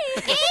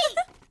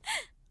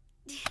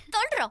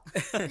சொல்றோம்.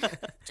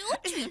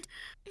 சூச்சி.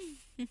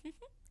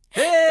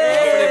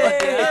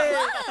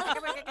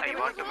 I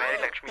want to marry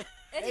Lakshmi.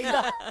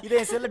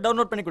 இதை செல்ல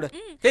டவுன்லோட் பண்ணி கொடு.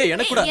 ஏய்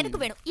எனக்கு கூட.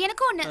 எனக்கு வேணும்.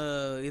 எனக்கு ஒண்ணு.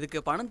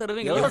 இதுக்கு பணம்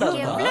தருவீங்க?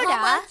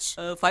 எவ்வளவுடா?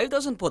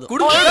 5000 போதும்.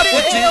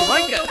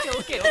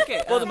 ஓகே ஓகே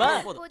போதுமா?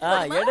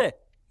 எடு.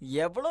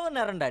 எவ்வளவு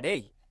நேரம்டா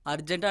டேய்?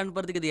 அர்ஜென்ட்டா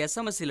அனுப்புறதுக்கு இது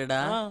SMS இல்லடா,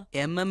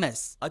 MMS.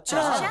 அச்சா.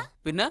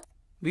 பின்ன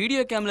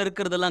வீடியோ கேம்ல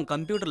இருக்கிறதெல்லாம்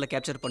கம்ப்யூட்டர்ல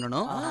கேப்சர்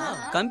பண்ணனும்.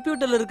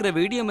 கம்ப்யூட்டர்ல இருக்கிற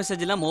வீடியோ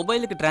மெசேஜ் எல்லாம்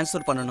மொபைலுக்கு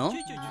ட்ரான்ஸ்ஃபர் பண்ணனும்.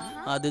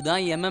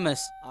 அதுதான்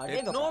MMS.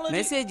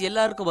 மெசேஜ்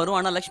எல்லாருக்கும் வரும்,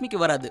 ஆனா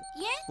லட்சுமிக்கு வராது.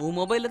 உன்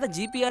மொபைல்ல தான்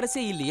GPRS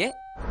இல்லையே.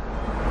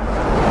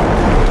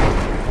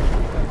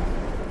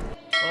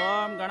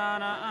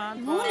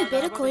 மூணு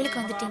பேரும்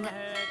கோயிலுக்கு வந்துட்டீங்க.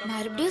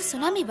 மறுபடியும்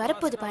சுனாமி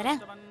வரப்போகுது பாரு.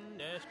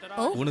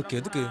 உனக்கு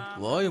எதுக்கு?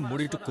 வாயை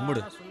மூடிட்டு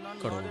கும்பிடு.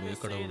 கடவுளே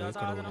கடவுளே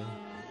கடவுளே.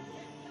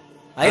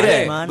 ஐரே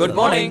குட்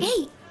மார்னிங்.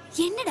 ஏய்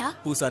என்னடா?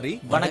 பூசாரி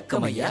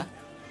வணக்கம் ஐயா.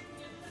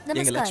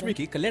 எங்க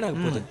லட்சுமிக்கு கல்யாணம் ஆக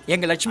போகுது.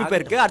 எங்க லட்சுமி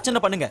பேருக்கு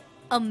அர்ச்சனை பண்ணுங்க.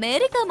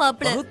 அமெரிக்கா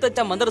மாப்பிள்ள.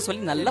 பகுத்தச்சா மந்திரம்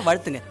சொல்லி நல்லா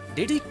வாழ்த்துங்க.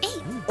 டேடி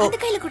ஏய் அந்த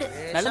கையில கொடு.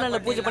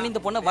 நல்ல பூஜை பண்ணி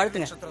இந்த பொண்ணை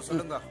வாழ்த்துங்க.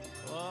 சொல்லுங்க.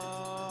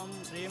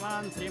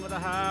 श्रीमान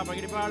श्रीमतः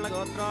भगिरिपाल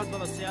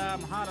गोत्रोद्भवस्य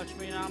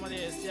महालक्ष्मी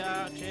नामधेयस्य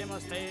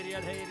क्षेमस्थैर्य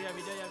धैर्य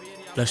विजय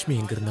वीर्य. லட்சுமி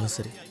எங்க இருந்தாலும்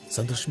சரி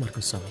சந்தோஷமா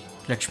இருக்கணும் சாமி.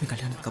 லட்சுமி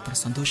கல்யாணத்துக்கு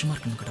அப்புறம் சந்தோஷமா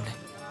இருக்கணும் கடவுளே.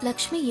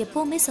 லக்ஷ்மி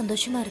எப்பவுமே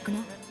சந்தோஷமா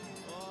இருக்கணும்.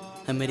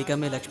 अमेरिका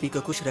में लक्ष्मी को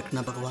खुश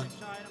रखना भगवान.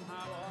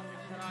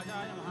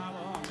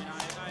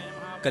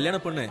 கல்யாண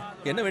பொண்ணு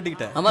என்ன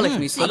வேண்டிக்கிட்ட? ஆமா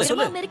லட்சுமி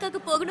சீக்கிரமா அமெரிக்காக்கு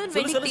போகணும்னு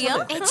வேண்டிட்டியா?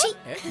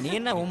 நீ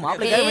என்ன உன்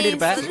மாப்பிள்ளைக்காக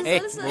வேண்டியிருப்ப?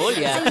 ஏய்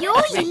போலியா? ஐயோ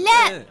இல்ல,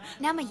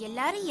 நாம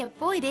எல்லாரும்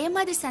எப்போ இதே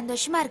மாதிரி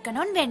சந்தோஷமா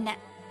இருக்கணும்னு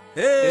வேண்டேன்.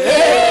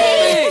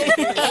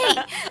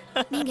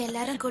 நீங்க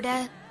எல்லாரும் கூட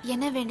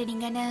என்ன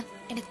வேண்டினீங்கன்னு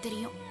எனக்கு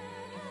தெரியும்.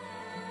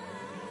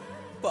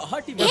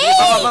 பாட்டி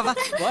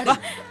வா.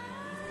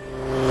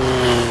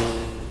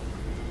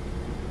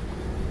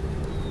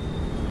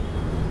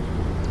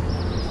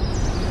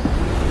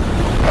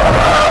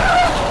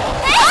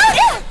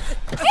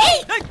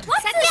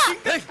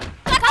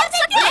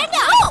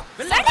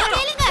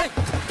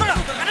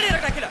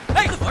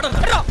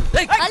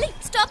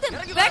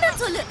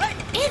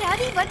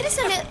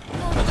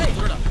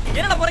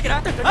 என்னடா போறீங்க?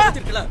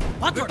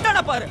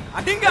 விட்டாடா பாரு.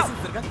 அடிங்க.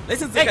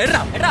 லைசென்ஸ்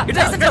எடுடா.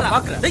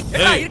 பாக்குறேன்.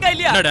 இருக்கா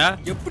இல்லையா? என்னடா?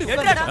 எப்படி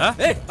எடுடா?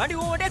 ஏய் வண்டி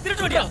ஓவரே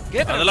திருட்டு வண்டியா?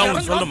 அதெல்லாம்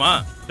உங்களுக்கு சொல்லுமா?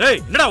 டேய்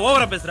என்னடா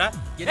ஓவரா பேசுற?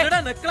 என்னடா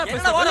நக்கலா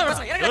பேசுற?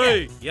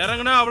 ஏய்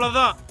இறங்குனா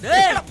அவ்வளவுதான்.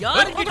 டேய்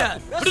யார் கிட்ட?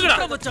 விடுடா.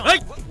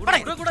 ஏய்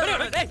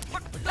டேய்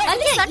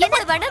அலி சண்டை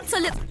போட வேண்டாம்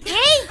சொல்லு.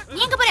 ஏய்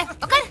நீ எங்க போற?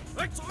 உட்கார்.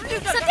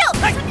 சத்யா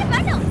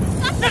வேண்டாம்.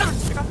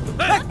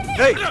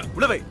 ஏய்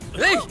உள்ள வை.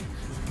 ஏய்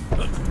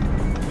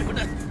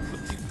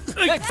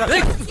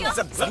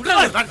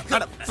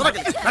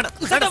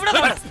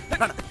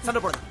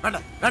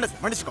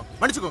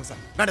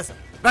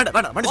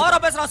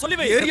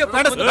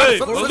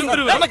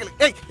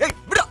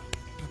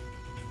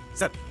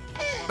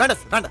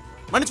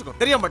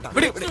தெரிய மாட்டான்.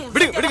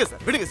 விடுங்க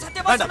சார், விடுங்க சார்.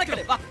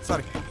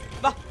 சாரி.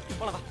 வா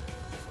போலாம் வா.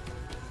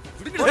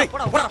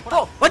 போடா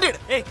வண்டி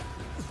எடு. ஏய்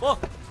போ.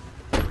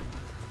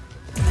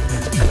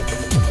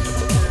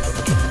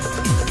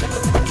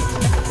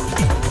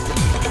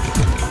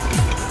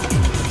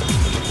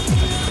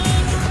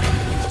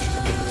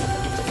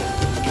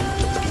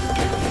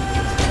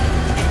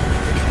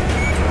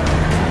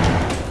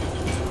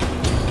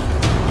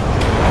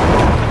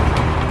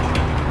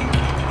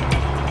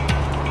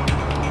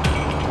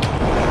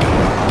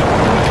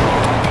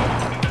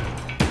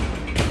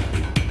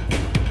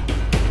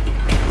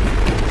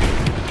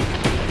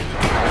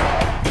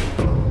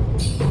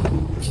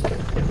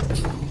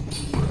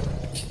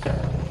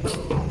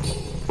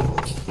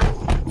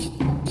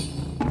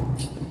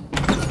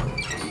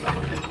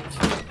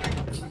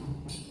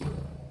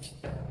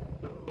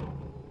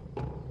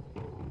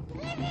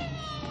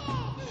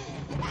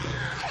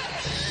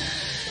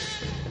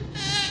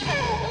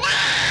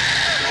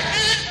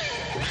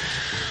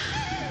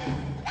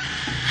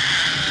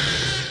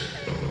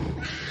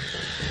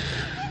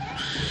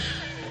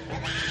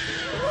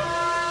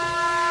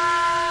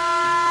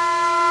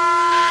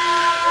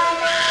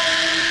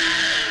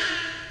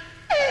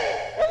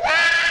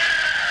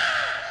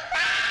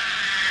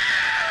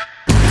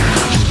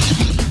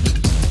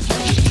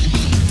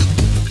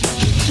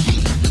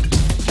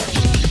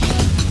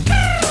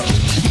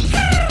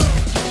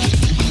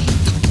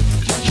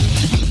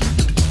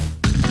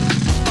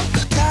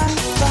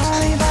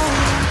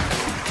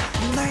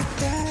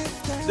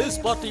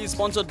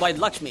 Sponsored by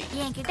Lakshmi.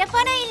 என்கிட்ட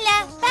பணம் இல்ல.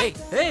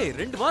 ஏய்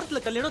 2 வாரத்துல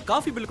கல்யாணம்,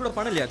 காபி பில் கூட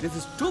பண்ணலையா? This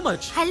is too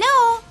much. Hello,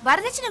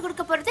 வரதட்சணை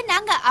கொடுக்க போறது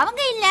நாங்க,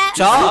 அவங்க இல்ல.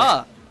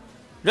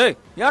 டேய்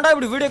ஏன்டா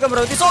இப்படி வீடியோ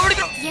கேமரா வச்சு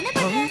சோடிக்கிறோம்? என்ன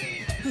பண்ற?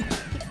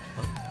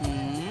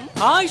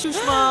 Hi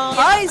Sushma.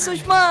 Hi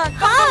Sushma.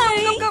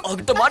 Hi.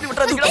 அகிட்ட மாட்டி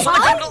விட்டறதுக்கு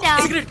சொன்னா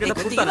சிகரெட் கேட்ட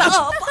கொடுத்தானே.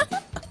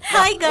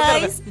 Hi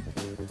guys.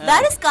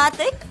 That is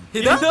Karthik.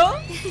 இதோ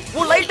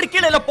உன் லைட்டர்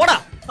கீழ இல்ல போடா.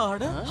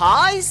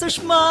 ஹாய்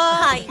சுஷ்மா.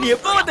 நீ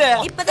எப்ப வந்த?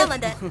 இப்பதான்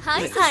வந்தேன்.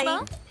 ஹாய் சுஷ்மா.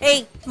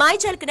 ஏய்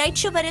மாய்ச்சாலுக்கு நைட்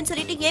ஷோ வரேன்னு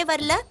சொல்லிட்டு ஏன்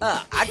வரல?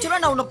 ஆக்சுவலா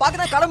நான் உன்னை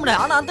பார்க்க தான் கிளம்புனேன்.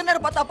 ஆனா அந்த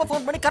நேரம் பார்த்து அப்பா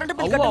ஃபோன் பண்ணி கரண்ட்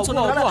பில் கட்டன்னு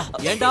சொன்னாங்க.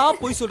 ஏன்டா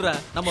போய் சொல்ற?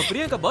 நம்ம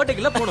பிரியங்கா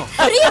பர்த்டேக்குல போணும்.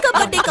 பிரியங்கா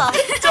பர்த்டேக்கா?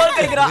 சோல்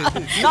கேக்குறா.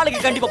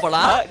 நாளைக்கு கண்டிப்பா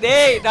போலாம்.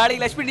 டேய்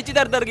நாளைக்கு லட்சுமி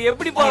நிச்சயதார்த்தம் இருக்கு.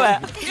 எப்படி போவ?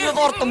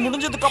 நிச்சயதார்த்தம்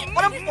முடிஞ்சதுக்கு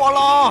அப்புறம்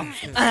போலாம்.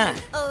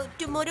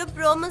 Tomorrow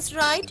promise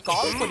right?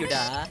 Call for you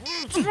da.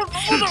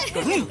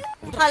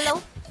 Hello.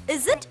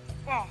 Is it?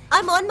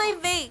 I'm on my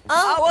way.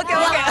 Okay.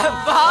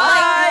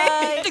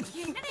 Bye.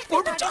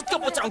 பொண்ணு சாஸ்தியா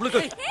போச்சு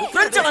உங்களுக்கு.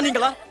 ஃப்ரெண்ட்ஸ் எல்லாம்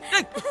நீங்களா?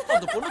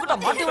 அந்த பொண்ணுகிட்ட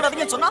மாட்டி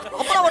விடாதீங்கன்னு சொன்னா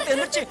அப்புறம் அவட்ட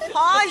எந்திரச்சு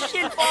ஹாய்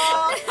ஷில்பா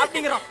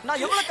அப்படிங்கறான்.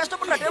 நான் எவ்வளவு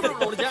கஷ்டப்பட்டு டேபிள்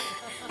உள்ள ஒளிஞ்சேன்.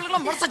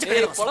 உங்களுக்கு மனசாச்சு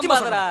கிடையாது.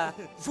 பொலம்பாதடா.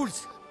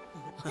 ஃபூல்ஸ்.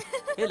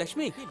 ஏய்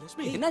லட்சுமி,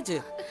 என்னாச்சு?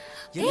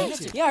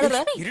 ஏன்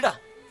அழற? இருடா.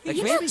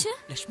 லட்சுமி.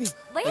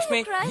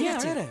 ஏன்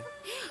அழற?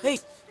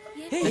 ஏய்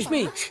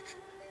லட்சுமி.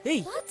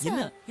 ஏய்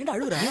என்ன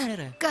அழுற?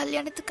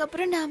 கல்யாணத்துக்கு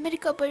அப்புறம் நான்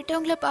அமெரிக்கா போயிட்டு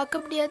உங்களை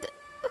பார்க்க முடியாது.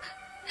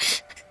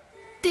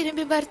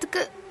 திரும்பி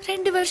வரதுக்கு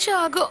 2 வருஷம்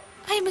ஆகும்.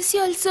 I miss you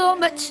all so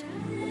much.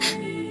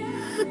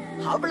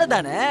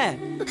 அவ்வளவுதானே.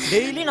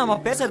 டெய்லி நாம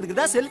பேசுறதுக்கு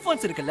தான்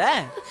செல்போன்ஸ் இருக்குல்ல.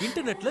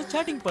 இன்டர்நெட்ல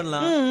சாட்டிங்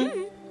பண்ணலாம்.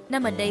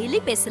 நம்ம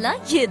டெய்லி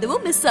பேசலாம்,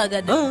 எதுவும் மிஸ்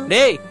ஆகாது.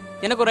 டேய்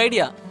எனக்கு ஒரு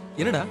ஐடியா.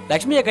 என்னடா?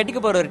 லட்சுமியை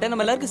கட்டிக்க போறவர்கிட்ட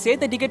நம்ம எல்லாருக்கும்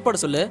சேர்த்து டிக்கெட் போட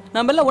சொல்லு.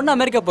 நம்ம எல்லாம் ஒண்ணா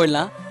அமெரிக்கா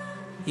போயிடலாம்.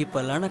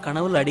 இப்பெல்லாம் நான்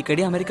கனவுல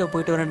அடிக்கடி அமெரிக்கா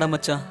போயிட்டு வரேன்டா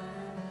மச்சான்.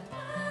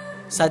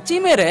 सच्ची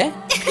में रे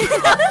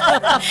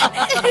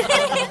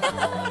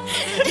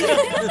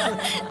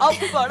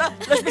அப்பாடா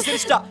லட்சுமி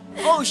சிரிச்சிட்டா.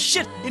 ஓ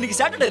ஷிட், இன்னைக்கு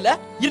சாட்டர்டே இல்ல?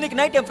 இன்னைக்கு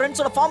நைட் என்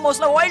ஃப்ரெண்ட்ஸோட ஃபார்ம்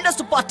ஹவுஸ்ல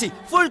wildest party,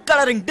 full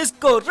colouring,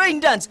 disco,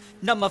 rain dance.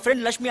 நம்ம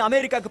ஃப்ரெண்ட் லட்சுமி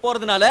அமெரிக்காக்கு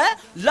போறதுனால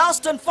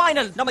லாஸ்ட் அண்ட்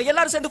ஃபைனல் நம்ம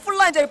எல்லாரும் சேர்ந்து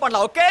ஃபுல்லா என்ஜாய்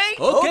பண்ணலாம். Okay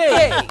okay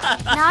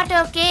not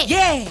okay.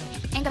 ஏ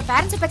எங்க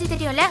பேரண்ட்ஸ் பத்தி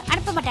தெரியும்ல,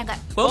 அனுப்ப மாட்டாங்க.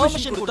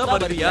 பெர்மிஷன் கொடுத்தா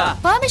வருவியா?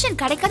 பெர்மிஷன்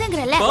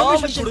கிடைக்காதுங்கறல.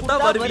 பெர்மிஷன் கொடுத்தா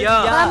வருவியா?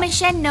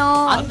 Permission no.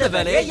 அந்த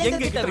வேலையை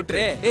எங்க கிட்ட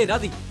விட்டுரு. ஏய்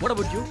Rathi, what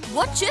about you?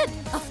 Watch it.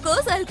 Of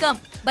course I'll come.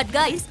 But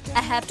guys,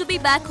 I have to be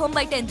back home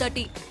by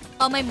 10:30.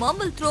 Or my mom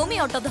will throw me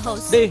out of the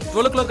house. டேய்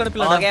 12 o'clock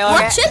அனுப்பலடா. Okay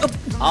Watch it.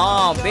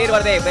 பேர்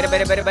வருதே,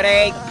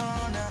 பேர்.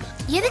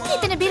 எதுக்கு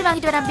இத்தனை beer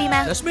வாங்கிட்டு வர Bima?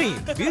 Lakshmi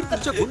beer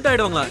குடிச்சா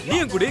குண்டாயிடுவாங்களா?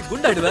 நீயும் குடி,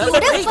 குண்டாயிடுவ.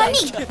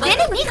 ஃபன்னி.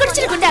 என்ன நீ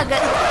குடிச்சிட்டு குண்டாக?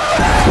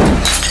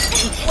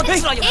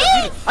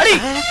 அடி.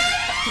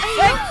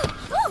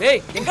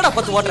 ஏய் எங்கடா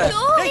பத்து ஓட்ற?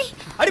 ஏய்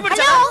அடி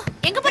பிடிச்சா.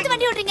 எங்க பத்து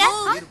வண்டி ஓட்றீங்க?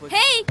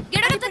 Hey,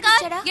 get out of the car.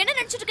 என்ன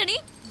நினைச்சிட்டு இருக்க நீ?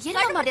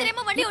 என்ன மாதிரி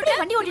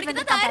வண்டி ஓட்டிட்டு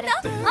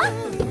வந்திருக்காங்க?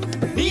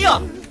 நீயா?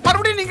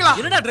 மறுபடியும் நீங்களா?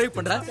 என்னடா டிரைவ்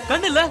பண்ற?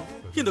 கண்ணு இல்ல?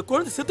 இந்த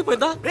குழந்தை செத்து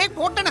போய்தா? Break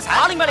போட்டேனே sir.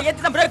 ஆளுங்க மேல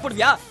ஏத்தி தான் பிரேக்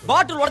போடுவியா?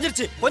 பாட்டில்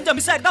உடைஞ்சிருச்சு. கொஞ்சம்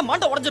மிஸ் ஆயிட்டா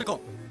மண்டை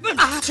உடைஞ்சிருக்கும்.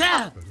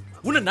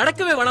 உன்னை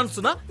நடக்கவே வேணாம்னு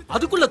சொன்னா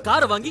அதுக்குள்ள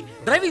காரை வாங்கி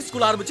டிரைவிங்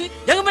ஸ்கூல் ஆரம்பிச்சு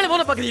எங்க மேல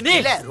போன பாக்குறீங்க நீ?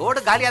 இல்ல ரோடு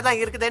காலியா தான்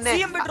இருக்குதுன்னு.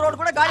 சிஎம் ரோட்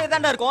கூட காலியா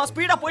தான் இருக்கும்.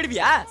 ஸ்பீடா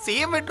போயிடுவியா?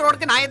 சிஎம்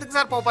ரோடுக்கு நான் எதுக்கு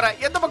சார் போறேன்?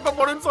 எந்த பக்கம்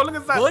போறேன்னு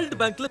சொல்லுங்க சார். வேர்ல்ட்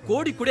பேங்க்ல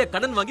கோடி கோடியா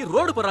கடன் வாங்கி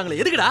ரோடு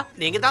போறாங்களே எதுக்குடா?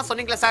 நீங்க தான்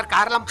சொன்னீங்களே சார்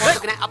கார்லாம்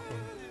போட்டுக்கிறேன்.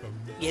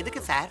 எதுக்கு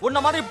சார்? உன்ன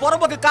மாதிரி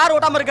புறம்போக்கு கார்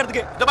ஓட்டாம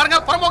இருக்கிறதுக்கு. இந்த பாருங்க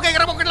புறம்போக்கு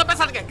கிரம்போக்குல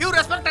பேசாதீங்க. Give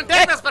respect and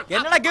take respect.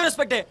 என்னடா கிவ்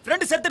ரெஸ்பெக்ட்?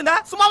 ஃப்ரெண்ட் செத்து இருந்தா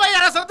சும்மாவே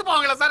யாரா செத்து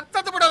போவாங்களா சார்?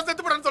 செத்து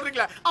போறன்னு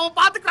சொல்றீங்களா? அவன்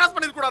பார்த்து கிராஸ்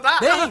பண்ணிர கூடாதா?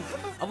 டேய்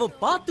அவன்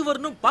பார்த்து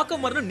வரணும் பார்க்க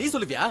வரணும் நீ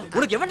சொல்லுவியா?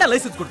 உனக்கு எவன்டா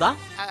லைசென்ஸ் கொடுத்தா?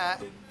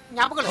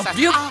 ஞாபகம் இல்ல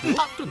சார்.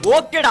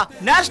 ஓகேடா,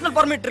 நேஷனல்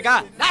பர்மிட் இருக்கா?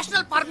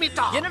 நேஷனல்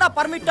பர்மிட்டா? என்னடா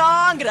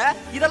பர்மிட்டாங்கற?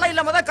 இதெல்லாம்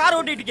இல்லாம தான் கார்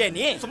ஓட்டிட்டு இருக்கே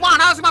நீ. சும்மா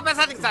அனாவசியமா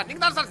பேசாதீங்க சார்.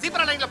 நீங்க தான் சார்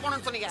ஜீப்ரா லைன்ல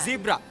போணும்னு சொன்னீங்க.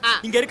 ஜீப்ரா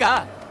இங்க இருக்கா?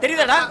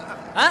 தெரியுதாடா?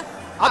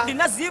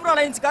 அப்படினா ஜீப்ரா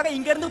லைன்ஸ்க்காக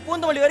இங்க இருந்து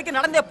பூந்தமல்லி வரைக்கும்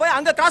நடந்தே போய்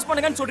அங்க கிராஸ்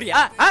பண்ணுங்கன்னு சொல்றியா?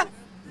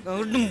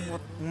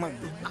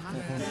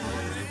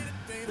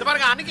 இந்த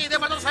பாருங்க அன்னைக்கு இதே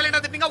மாதிரி சைலண்டா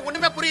திட்டீங்க,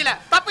 ஒண்ணுமே புரியல.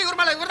 தப்பு இவர்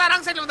மேல, இவர் தான்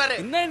ராங் சைடுல வந்தாரு.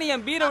 என்ன நீ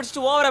என் பீரை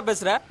வச்சிட்டு ஓவரா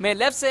பேசுற? मैं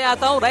लेफ्ट से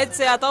आता हूं, राइट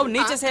से आता हूं,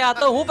 नीचे से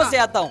आता हूं, ऊपर से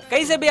आता हूं,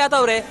 कहीं से भी आता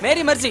हूं रे,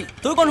 मेरी मर्जी.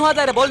 तू कौन हुआ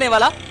तेरे बोलने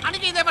वाला?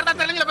 அன்னைக்கு இதே மாதிரி தான்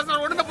தெலுங்குல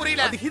பேசுற, ஒண்ணுமே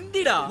புரியல. அது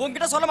ஹிந்திடா.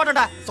 உன்கிட்ட சொல்ல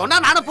மாட்டேன்டா. சொன்னா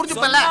நானும்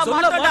புரிஞ்சுப்பேன்ல.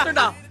 சொல்ல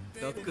மாட்டேன்டா.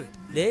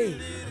 டேய்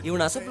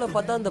இவன் அசப்ல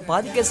பார்த்தா அந்த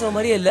பாதி கேசவ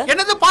மாதிரியே இல்ல?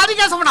 என்னது பாதி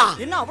கேசவனா?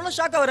 என்ன அவ்வளவு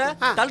ஷாக் ஆவற?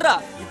 தல்றா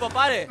இப்ப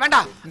பாரு.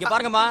 வேண்டாம். இங்க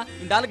பாருங்கம்மா,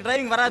 இந்த ஆளுக்கு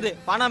டிரைவிங் வராது.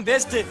 பணம்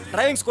வேஸ்ட்.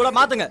 டிரைவிங் ஸ்கூல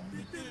மாத்துங்க.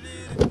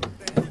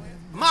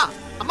 அம்மா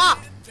அம்மா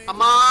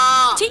அம்மா.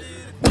 சி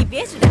நீ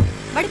வேஸ்டடா.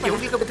 மடி பண்ணு.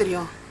 உங்களுக்கு எப்படி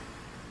தெரியும்?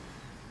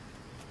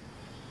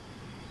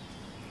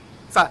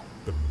 சார்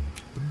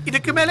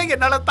இதுக்கு மேல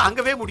என்னால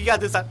தாங்கவே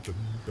முடியாது சார்.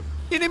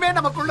 இனிமே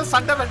நமக்குள்ள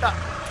சண்டை வேண்டாம்.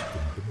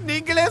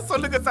 நீங்களே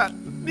சொல்லுங்க சார்.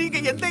 நீங்க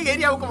எந்த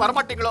ஏரியாவுக்கு வர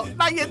மாட்டீங்களோ,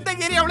 நான் எந்த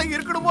ஏரியாவுல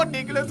இருக்கணுமோ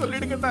நீங்களே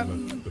சொல்லிடுங்க சார்.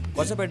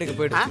 கொசப்பேட்டைக்கு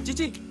போய்டு.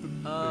 சிச்சி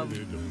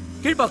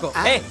கீழ்பாக்கம்.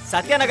 ஏய்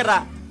சத்யா நகர்டா.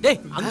 டேய்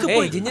அங்க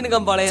போய் ஜிஞ்சின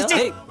கம்பாளையம்.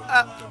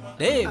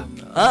 டேய்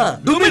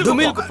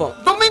துமில் குப்பம்.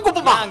 துமில்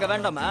குப்பமா? அங்க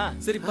வேண்டாமா?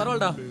 சரி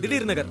பரவாயில்லடா.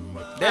 திடீர் நகர்.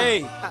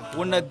 டேய்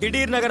உன்னை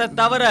திடீர் நகரை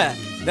தவிர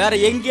வேற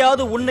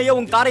எங்கேயாவது உன்னையும்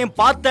உன் காரையும்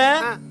பார்த்தேன்.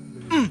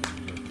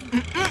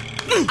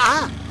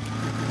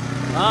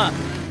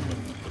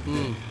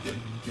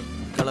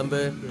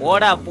 கிளம்பு.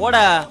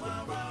 போடா.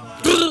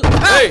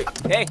 ஏய்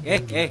ஏய்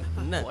ஏய்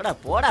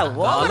போடா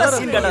ஓவரா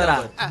சீன் கட்டறா.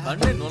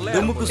 கண்ணே நொல்லையா.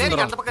 துமுக்கு சரி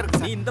சுந்தரம். அந்த பக்கம் இருக்கு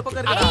நீ சார். இந்த பக்கம்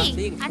இருக்கடா.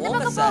 ஏய் அந்த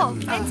பக்கம் போ.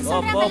 ஃப்ரெண்ட்ஸ்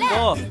சொல்றாங்கல.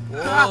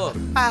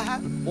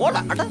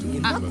 போடா அட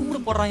என்ன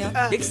கும்பிடு போறாயா?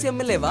 எக்ஸ்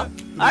எம்எல்ஏ வா.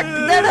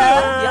 அடடா.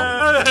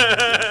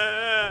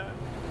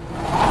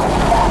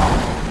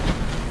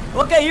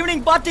 ஓகே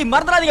ஈவினிங் பார்ட்டி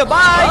மறந்துடாதீங்க.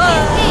 By.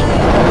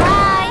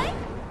 By.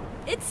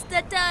 It's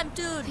the time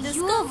to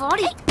ஐயோ disco.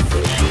 வாடி.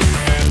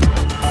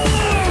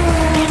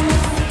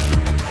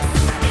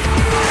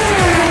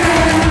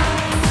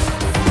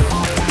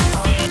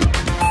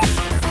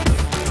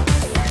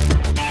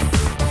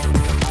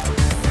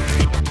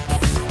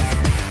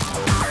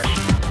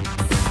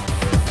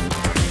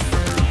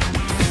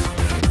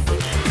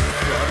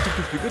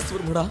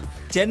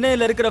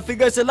 சென்னையில இருக்கிற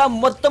ஃபிகர்ஸ் எல்லாம்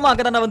மொத்தமா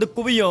அங்கதான வந்து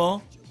குவியும்.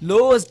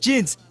 Lowest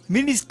jeans,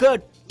 mini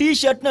skirt,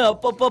 டி-ஷர்ட்னு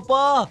அப்பப்பப்பா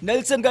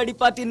Nelson காடி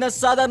பாத்தீங்கன்னா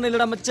சாதாரண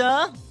இல்லடா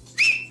மச்சான்.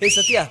 ஏய்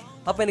சத்யா,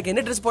 அப்ப எனக்கு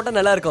என்ன Dress போட்டா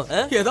நல்லா இருக்கும்?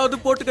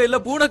 ஏதாவது போட்டுக்க இல்ல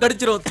பூனை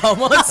கடிச்சிரும்.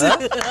 தமாஸ்.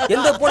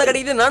 எந்த பூனை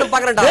கடிக்குது நானும்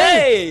பாக்குறேன்டா.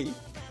 ஏய்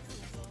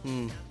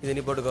இத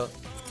நீ போட்டுக்கோ.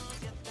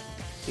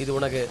 இது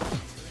உனக்கு.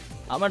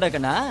 ஆமாடா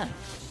கண்ணா.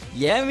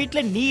 என்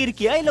வீட்ல நீ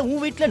இருக்கியா இல்ல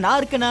உன் வீட்ல நான்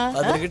இருக்கனா?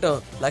 அது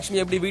இருக்கட்டும்.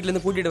 லட்சுமி எப்படி வீட்ல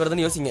இருந்து கூட்டிட்டு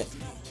வரதுன்னு யோசிங்க.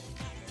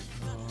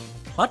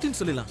 பார்ட்டின்னு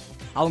சொல்லலாம்.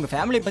 அவங்க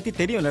ஃபேமிலி பத்தி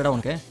தெரியும்லடா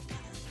உனக்கு.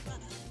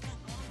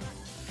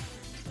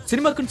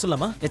 சினிமாக்குன்னு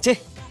சொல்லலாமா? ஏச்சே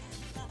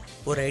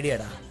ஒரு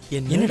ஐடியாடா.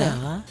 என்னடா?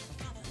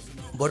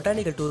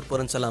 பொட்டானிக்கல் டூர்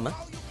போறேன்னு சொல்லாமா?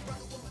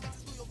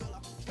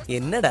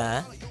 என்னடா?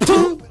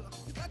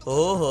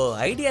 ஓஹோ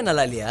ஐடியா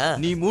நல்லா இல்லையா?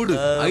 நீ மூடு.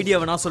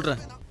 ஐடியாவை நான்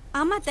சொல்றேன்.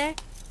 ஆமாத்த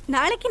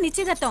நாளைக்கு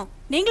நிச்சயதார்த்தம்.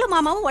 நீங்களும்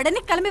மாமாவும்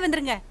உடனே கிளம்பி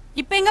வந்துருங்க.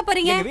 இப்ப எங்க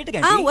போறீங்க? எங்க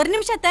வீட்டுக்கு ஆண்டி. ஒரு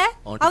நிமிஷத்தை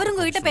அவர்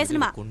உங்ககிட்ட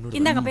பேசணுமா?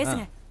 இந்தாங்க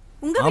பேசுங்க.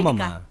 உங்க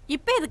வீட்டுக்கா?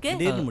 இப்ப எதுக்கு?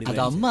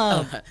 அது அம்மா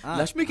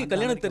லட்சுமிக்கு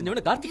கல்யாணம்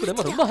தெரிஞ்சவன கார்த்திக்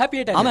கூட ரொம்ப ஹாப்பி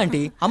ஆயிட்டாங்க. ஆமா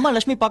ஆண்டி, அம்மா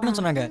லட்சுமி பார்க்கணும்னு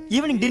சொன்னாங்க.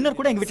 ஈவினிங் டின்னர்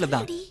கூட எங்க வீட்ல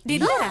தான்.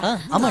 டின்னரா?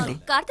 ஆமா ஆண்டி.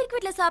 கார்த்திக்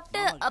வீட்ல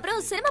சாப்பிட்டு அப்புறம்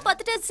சினிமா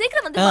பார்த்துட்டு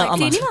சீக்கிரம் வந்து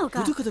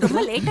சினிமாவுக்கா?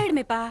 ரொம்ப லேட்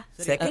ஆயிடுமேப்பா.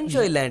 செகண்ட்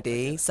ஷோ இல்ல ஆண்டி,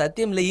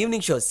 சத்தியம்ல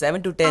ஈவினிங் ஷோ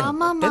 7 to 10.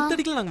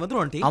 10:30க்கு நாங்க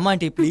வந்துருவோம் ஆண்டி. ஆமா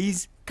ஆண்டி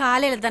ப்ளீஸ்.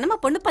 காலையில தானமா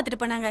பொண்ணு பாத்துட்டு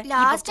போனாங்க.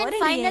 லாஸ்ட் அண்ட்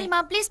ஃபைனல் மா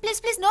ப்ளீஸ்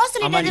ப்ளீஸ் ப்ளீஸ் நோ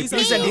சொல்லிடாதீங்க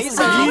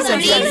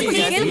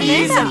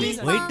ப்ளீஸ்.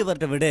 வெயிட்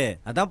வரட்ட விடு.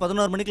 அதான்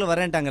 11 மணிக்குள்ள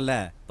வரேன்ட்டாங்கல்ல.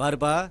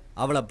 பாருப்பா,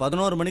 அவளை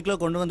 11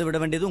 மணிக்குள்ள கொண்டு வந்து விட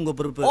வேண்டியது உங்க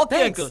பொறுப்பு.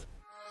 Okay uncle.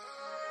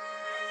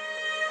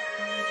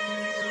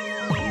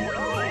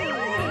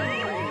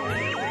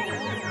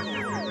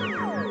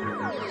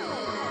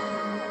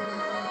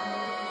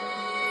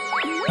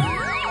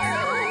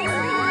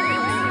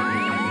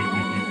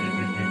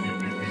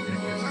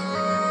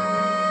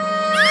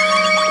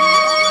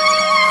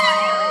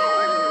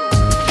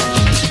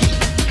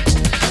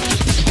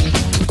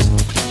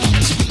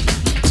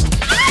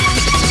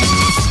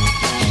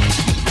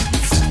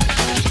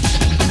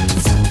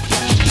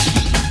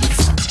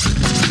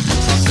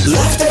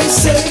 Life they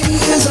say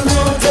is an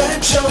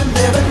adventure,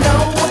 never know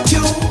what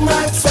you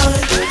might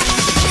find.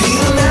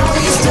 Here now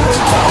is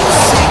time for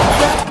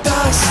secret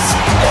dust.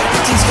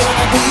 Everything's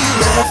gonna be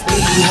left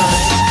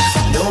behind.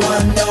 No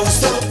one knows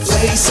the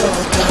place or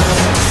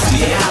time.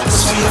 The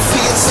atmosphere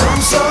feels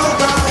so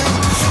right.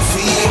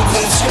 Fear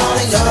keeps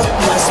calling up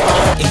my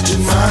spine, into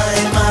my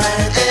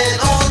mind and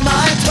all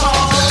my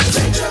thoughts.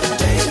 Danger,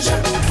 danger,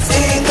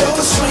 ain't no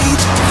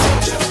street.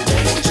 Danger,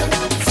 danger,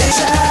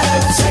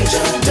 shadows.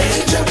 Danger,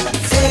 danger.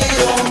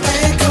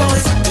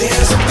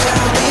 There's a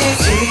pounding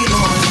in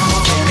my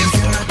heart.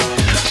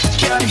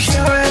 Can you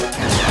hear it?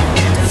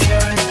 Can you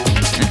hear it?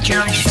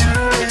 Can you hear it? Can you hear it?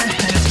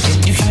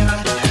 Can you hear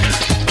it?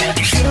 Can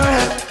you hear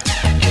it?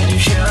 Can you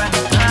hear it?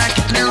 I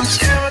can lose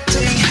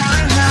everything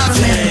I have.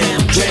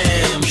 Jam,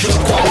 jam,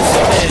 you're calling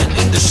for man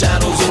in the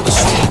shadows of the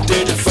street.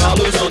 Danger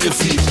follows on your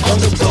feet. On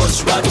the bus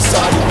right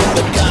beside you when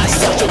the guy's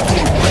such a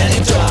creep. When he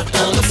talked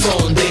on the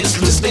phone, they're just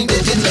listening,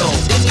 did you know?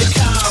 In your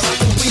car at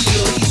the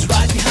wheel, he's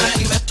right behind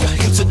you at your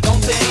hips. So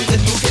don't think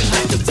that you can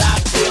hide the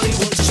that really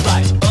wants to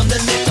strike. On the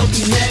net of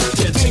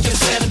connected, think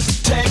it's set and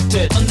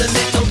protected. On the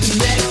net of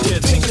connected,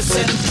 think it's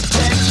set and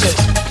protected.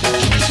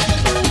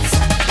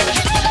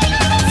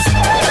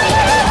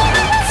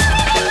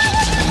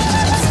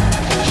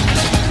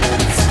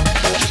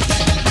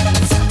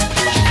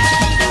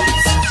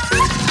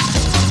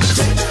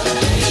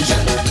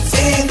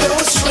 Ain't no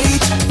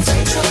street,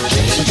 danger,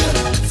 danger,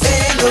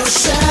 ain't no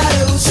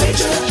shadows,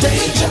 danger,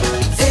 danger,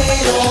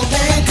 ain't all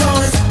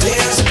mankind.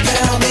 There's a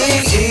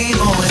pounding in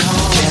my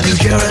heart. Can you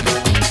hear it?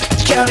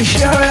 Can you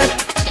hear it?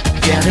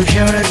 Can you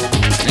hear it?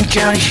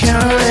 Can you hear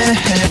it?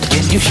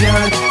 Can you hear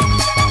it?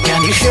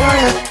 Can you hear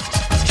it?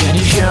 Can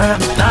you hear it?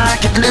 I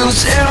could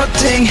lose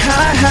everything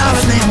I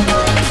have in me.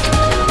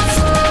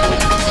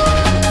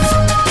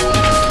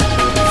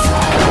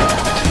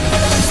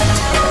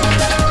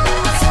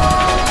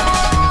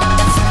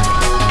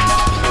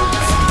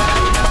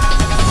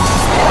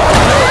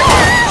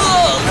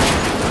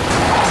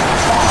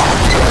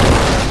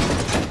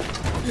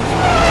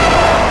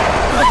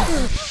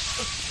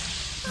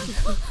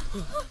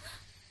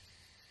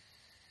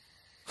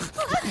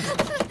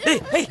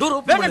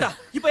 வேண்டாம்டா,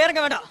 இப்ப இறங்க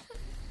வேண்டாம்.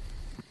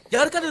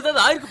 யாருக்காவது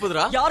ஏதாவது ஆயிருக்கு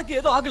போதுரா? யாருக்கு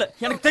ஏதோ ஆகல,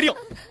 எனக்கு தெரியும்.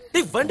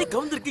 டேய் வண்டி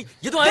கவுந்திருக்கு,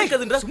 ஏதோ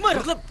ஆயிருக்காதுன்றா. சும்மா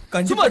இருக்க.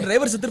 கண்டிப்பா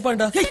டிரைவர்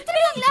செத்துப்பான்டா.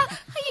 செத்துறீங்களா?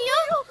 ஐயோ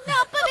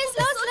நான் அப்பவே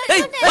ஸ்லோ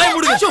டேய் வாய்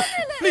மூடுங்க ஷோ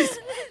ப்ளீஸ்.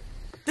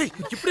 டேய்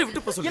இப்படி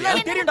விட்டு போ சொல்லு.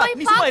 எனக்கு தெரியும்டா,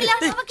 நீ சும்மா இரு.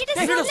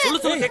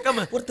 டேய் சொல்ல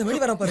கேட்காம ஒருத்த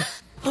வெளிய வரான் பாரு.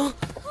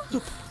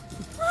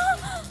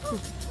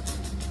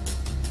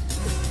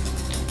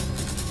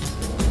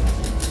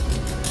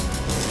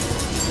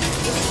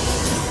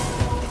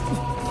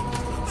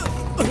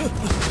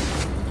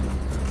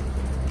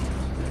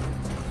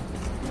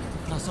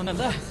 நான்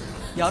சொன்னேன்ல,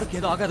 யாருக்கு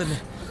ஏதோ ஆகாதுன்னு.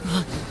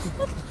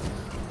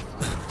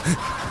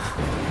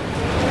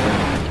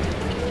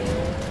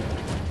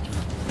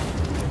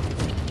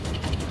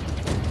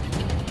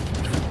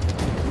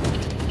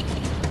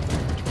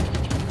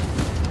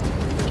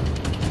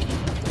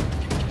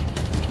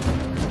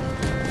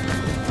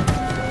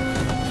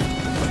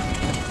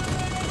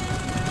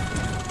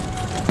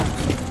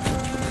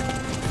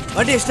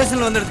 வண்டி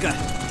ஸ்டேஷன்ல வந்துருக்க.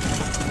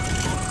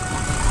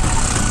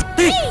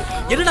 டேய்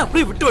என்னடா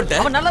அப்படியே விட்டு வந்துட்ட?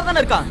 அவன் நல்லா தானே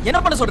இருக்கான், என்ன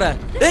பண்ண சொல்ற?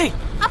 டேய்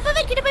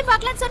அப்பவே கிட்ட போய்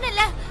பார்க்கலாம்னு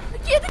சொன்னேன்ல.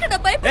 எதுக்கு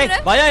நான்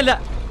பயப்படுறேன்? பயம் இல்ல.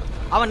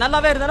 அவன்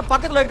நல்லாவே இருந்தா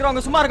பக்கத்துல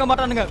இருக்கிறவங்க சும்மா இருக்க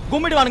மாட்டானுங்க,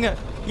 கும்பிடுவானுங்க.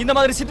 இந்த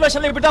மாதிரி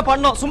சிச்சுவேஷன்ல இப்படிதான்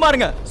பண்ணணும். சும்மா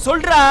இருங்க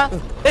சொல்றா.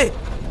 டேய்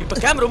இப்ப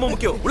கேம் ரொம்ப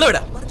முக்கியம், உள்ள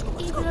விட.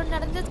 இவ்வளவு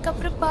நடந்ததுக்கு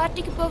அப்புறம்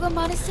பார்ட்டிக்கு போக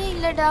மனசே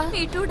இல்லடா.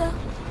 மீட்டுடா,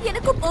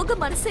 எனக்கும் போக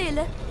மனசே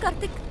இல்ல.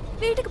 கார்த்திக்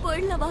வீட்டுக்கு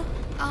போயிடலாம் வா.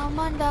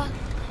 ஆமாண்டா.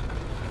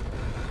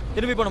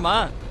 திரும்பி போணுமா?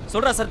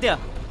 சொல்றா சத்யா.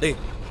 டேய்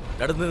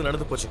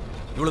நடந்து போச்சு.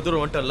 இவ்வளவு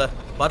தூரம் வந்துட்டல்ல,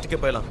 பார்ட்டிக்கே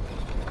போயலாம்.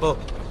 போ.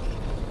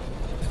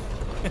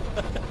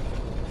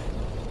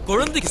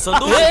 குழந்தைக்கு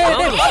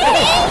சந்தோஷம்.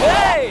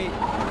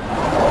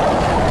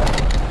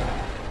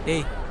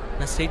 டேய்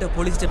நான் ஸ்ட்ரைட்டா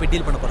போலீஸ்ட்ட போய்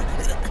டீல் பண்ண போறேன்.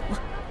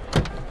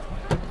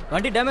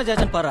 வண்டி டேமேஜ்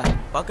ஆச்சுன்னு பாரு.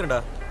 பாக்குறேன்டா.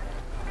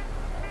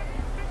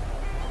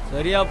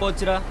 சரியா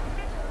போச்சுடா,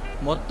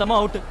 மொத்தமா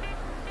அவுட்டு.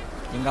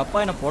 எங்க அப்பா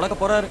என்ன பொழக்க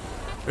போறாரு.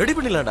 ரெடி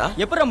பண்ணிடலாம்டா.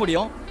 எப்படா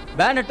முடியும்?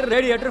 பேனட்டர்,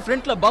 ரேடியேட்டர்,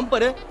 ஃப்ரண்ட்ல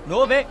பம்பர்,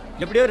 நோவே.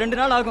 எப்படியோ 2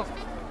 நாள் ஆகும்.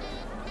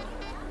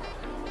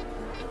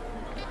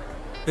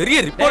 பெரிய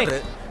ரிப்போர்ட்.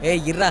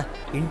 ஏய் இருடா,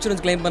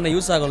 இன்சூரன்ஸ் கிளைம் பண்ண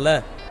யூஸ் ஆகும்ல.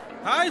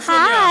 Hi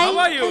Sonia, how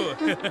are you?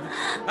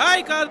 Hi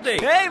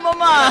Karthik. Hey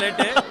mama.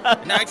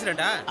 என்ன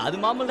ஆக்சிடென்ட்டா? அது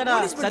மாமூல் தானா.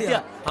 Sathya.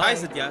 Hi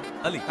Satya.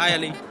 Ali. Hi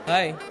Ali.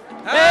 Hi.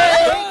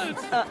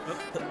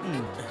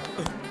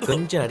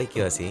 கொஞ்சம் அடக்கி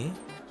வாசி,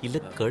 இல்ல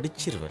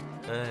கடிச்சிருவேன்.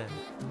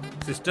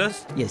 Sisters?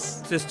 Yes.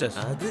 Sisters.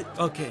 அது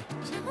okay.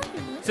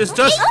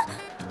 Sisters?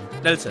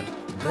 Nelson.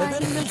 Brother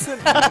Nelson.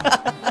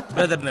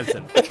 Brother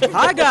Nelson.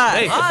 Hi guys.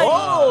 Hey.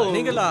 Oh.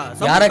 நீங்களா?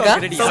 யாரக்கா?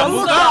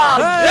 சமுகா.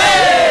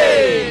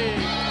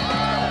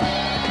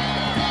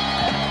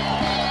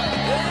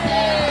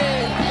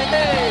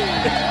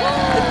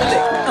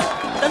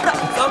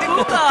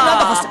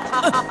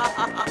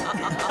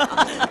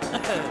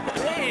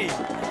 Hey,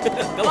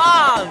 come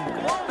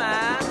on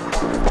man.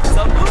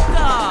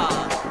 Sambuca.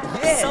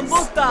 Yes.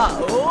 Sambuca.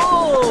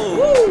 Oh.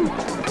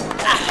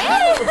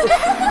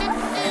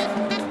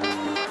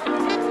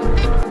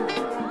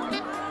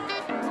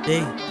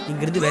 டேய்,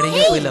 இங்க இருந்து வேற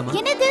எங்கேயும் போயிடலாமா?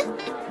 என்னது?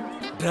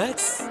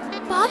 ட்ரக்ஸ்.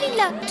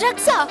 பாவீங்களா?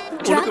 ட்ரக்ஸா?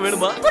 உனக்கு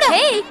வேணுமா?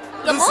 Hey,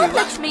 come on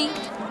Lakshmi.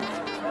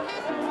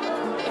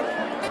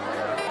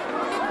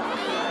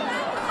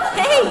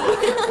 Hey.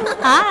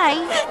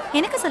 Hi.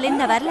 எனக்கு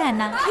சொல்லிருந்த வரல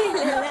அண்ணா.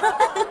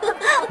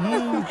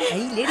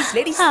 ஐ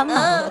லேடிஸ்.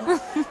 ஆமா.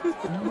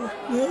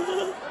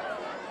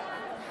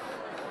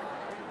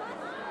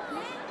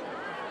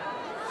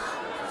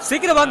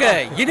 சீக்கிரம் வாங்க,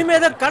 இனிமே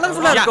தான்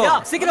கலர்ஃபுல்லா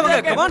இருக்கும். சீக்கிரம்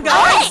வாங்க, come on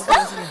guys.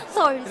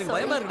 Sorry.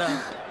 பயமா இருக்குடா.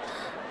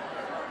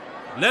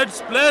 Let's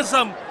play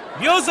some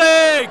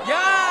music.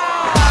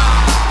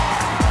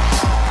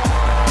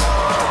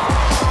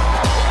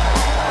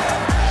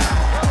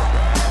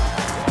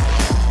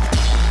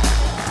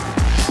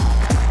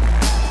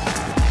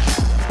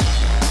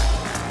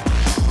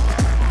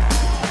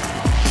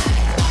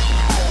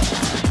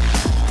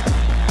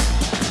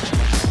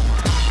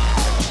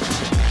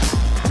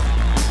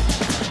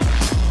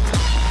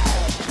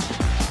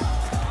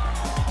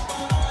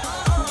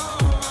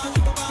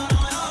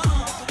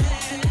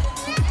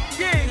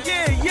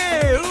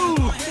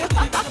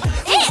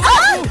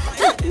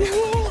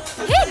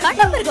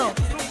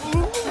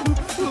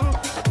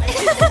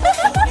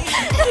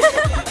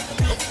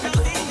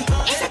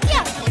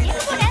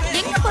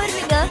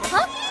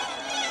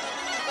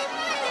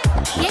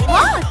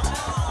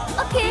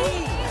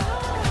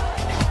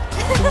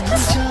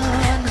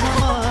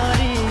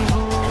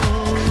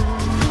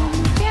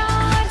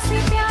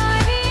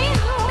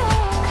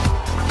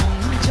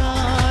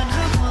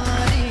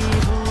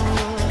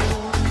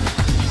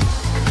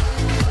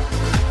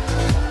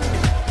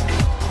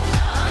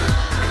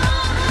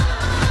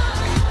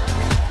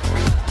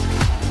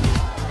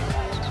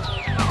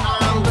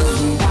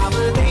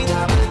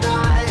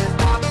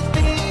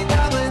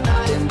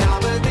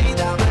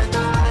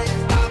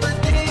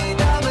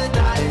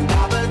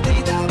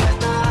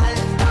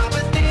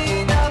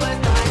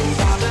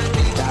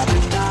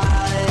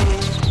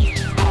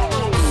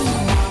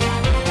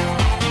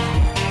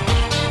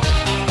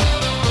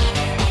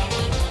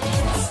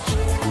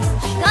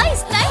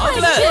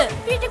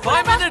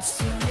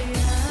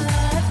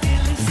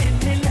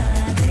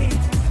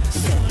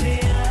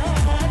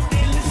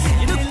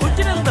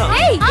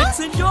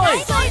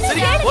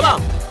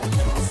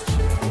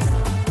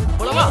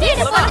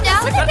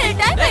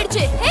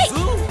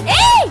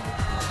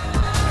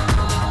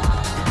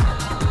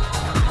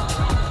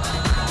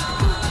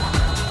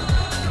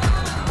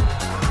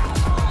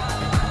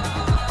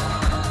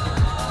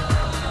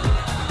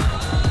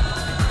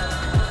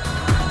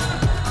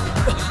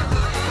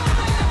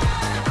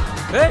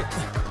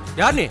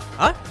 யார் நீ?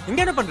 இங்க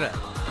என்ன பண்ற?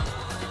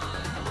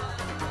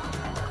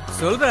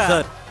 சொல்ற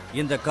சார்,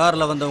 இந்த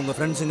கார்ல வந்த உங்க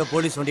ஃப்ரெண்ட்ஸுங்க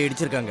போலீஸ் வண்டி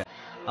இடிச்சிருக்காங்க.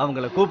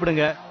 அவங்கள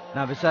கூப்பிடுங்க,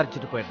 நான்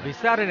விசாரிச்சுட்டு போயிடுறேன்.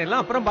 விசாரணை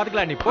எல்லாம் அப்புறம்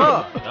பாத்துக்கலாம், நீ போ.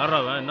 யாரா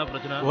அவன்? என்ன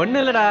பிரச்சனை? ஒண்ணு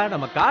இல்லடா,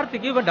 நம்ம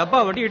கார்த்திக் இவன்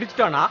டப்பா வண்டி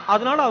இடிச்சிட்டானா,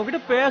 அதனால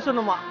அவங்கிட்ட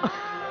பேசணுமா.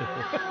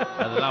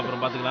 அதெல்லாம்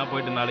அப்புறம் பாத்துக்கலாம்,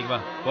 போயிட்டு நாளைக்கு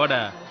வா.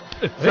 போட.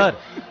 சார்,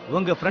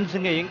 உங்க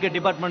ஃப்ரெண்ட்ஸுங்க எங்க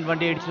டிபார்ட்மெண்ட்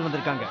வண்டி இடிச்சு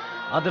வந்திருக்காங்க.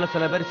 அதுல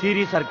சில பேர்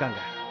சீரியஸா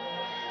இருக்காங்க.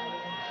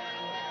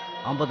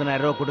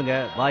 50,000 ரூபாய் கொடுங்க,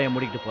 வாயை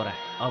முடிக்கிட்டு போறேன்.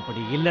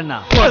 அப்படி இல்லன்னா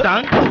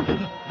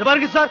இந்த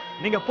பாருங்க சார்,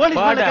 நீங்க போலீஸ்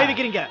மேல கை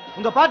வைக்கிறீங்க.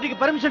 உங்க பார்ட்டிக்கு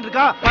பர்மிஷன்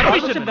இருக்கா?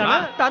 பர்மிஷன் தானா?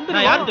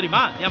 நான் யார்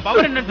தெரியுமா? என்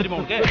பவர் என்னன்னு தெரியுமா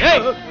உனக்கு?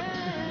 ஏய்,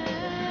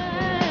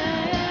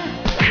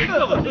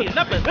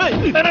 என்ன பேசுற?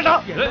 என்னடா?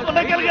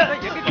 சொன்னா கேளுங்க.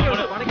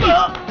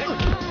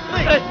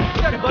 ஏய்,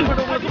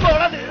 டிபார்ட்மெண்ட் உங்களுக்கு சும்மா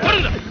வராது.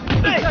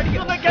 ஏய்,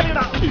 சொன்னா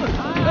கேளுங்கடா.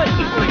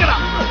 கேளுங்கடா.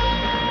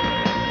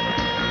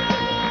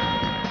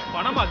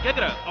 பணமா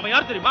கேக்குற? அவன்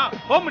யார் தெரியுமா?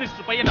 ஹோம்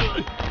மினிஸ்டர் பையனா?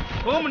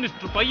 ஹோம்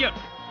மினிஸ்டர் பையன்.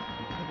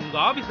 உங்க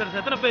ஆபீசர்ஸ்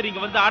எத்தனை பேர் இங்க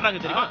வந்து ஆடாங்க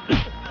தெரியுமா?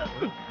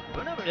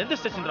 எந்த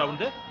ஸ்டேஷன்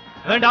ரவுண்ட்?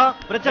 வேண்டாம்,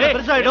 பிரச்சனை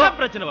பெருசாயிடும்.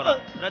 பிரச்சனை வரும்.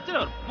 பிரச்சனை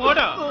வரும்.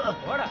 போடா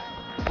போடா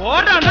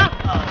போடானா.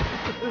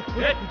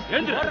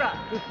 எழுந்துடா.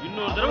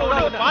 இன்னொரு தடவை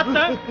உன்னை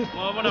பார்த்தேன்.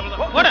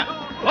 ஓட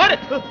ஓடு.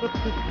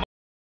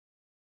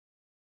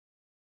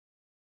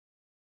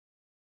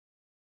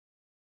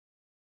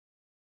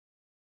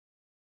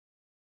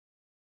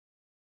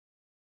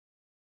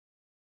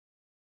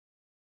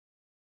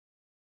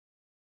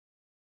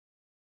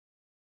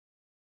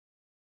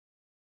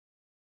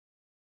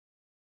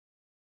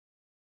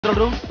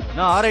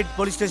 நான் R8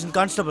 போலீஸ் ஸ்டேஷன்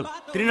கான்ஸ்டபிள்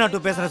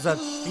 302 பேசுறேன் சார்.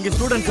 இங்க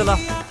ஸ்டூடெண்ட்ஸ்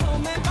எல்லாம்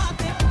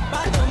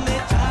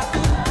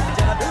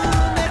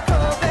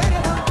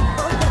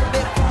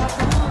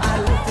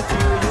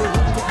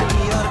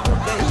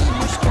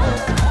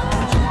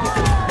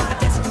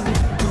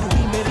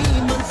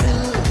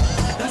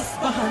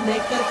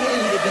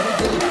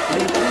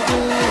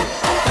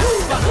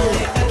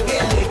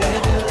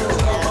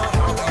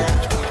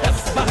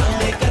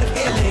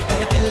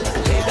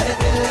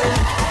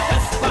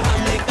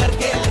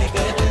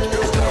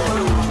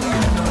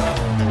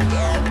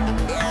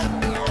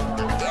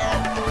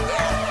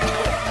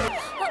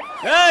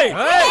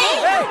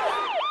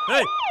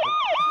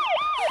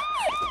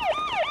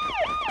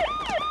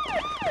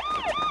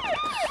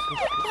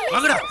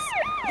வாங்கடா.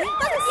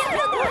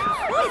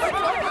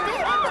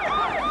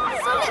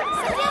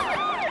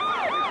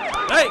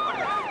 ஏய்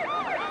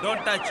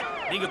டோன்ட் டச்.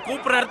 நீங்க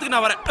கூப்பிடுற இடத்துக்கு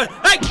நான் வரேன்.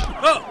 ஏய்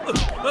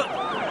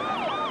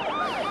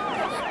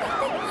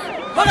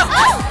வாடா.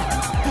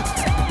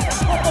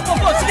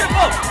 போ சீக்கிரம்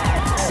போ.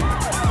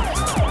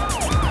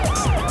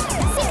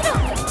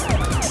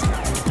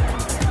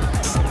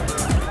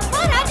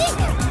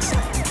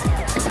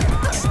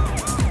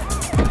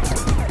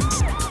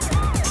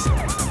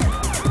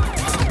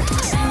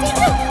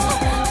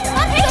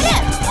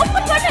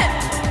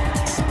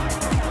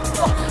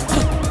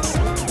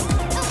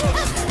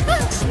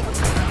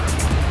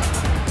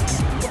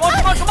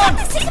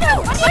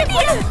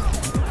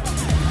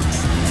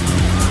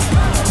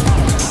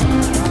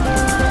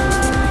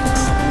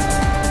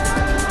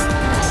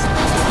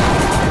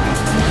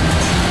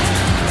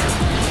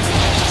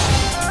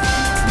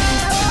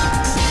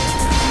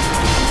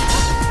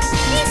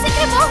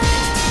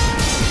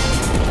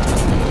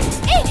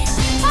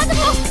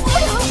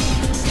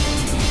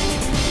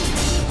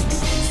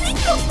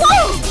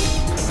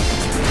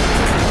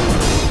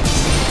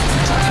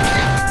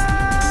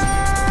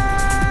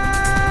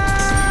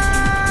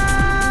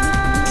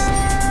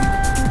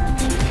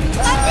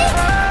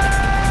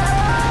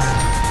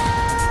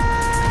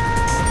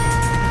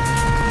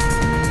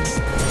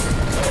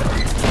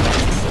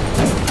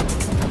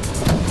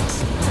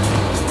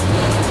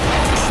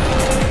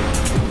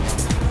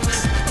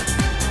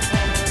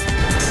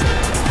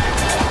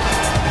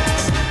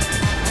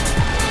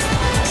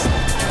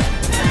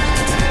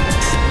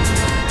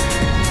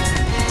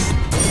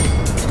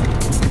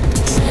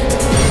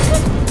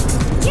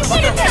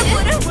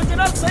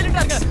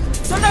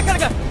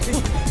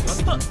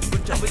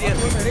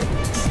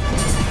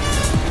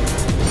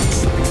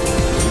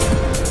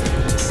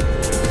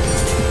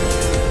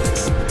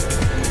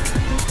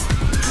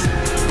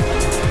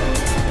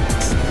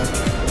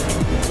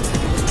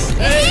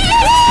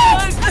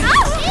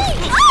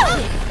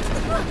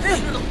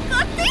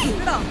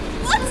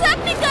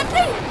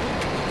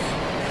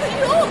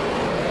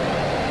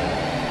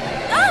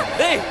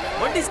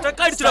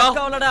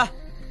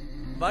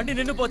 வண்டி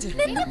நின்னு போச்சு.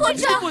 நின்னு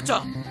போச்சா?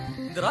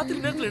 இந்த ராத்திரி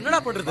நேரத்துல என்னடா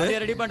பண்றது?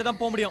 ரெடி பண்ணிட்டு தான்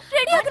போக முடியும்.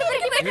 ரெடி ஆகுறது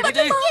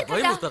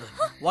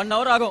 1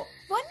 hour ஆகும்.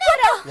 1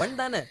 hour? 1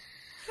 தானே.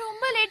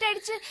 ரொம்ப லேட்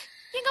ஆயிடுச்சு.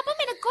 எங்க அப்பா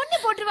என்ன கொன்னு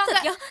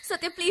போட்டுருவாங்க.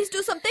 Sathya please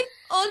to something.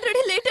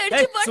 Already late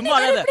ஆயிடுச்சு. சும்மா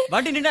அழாத.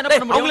 வண்டி நின்னா என்ன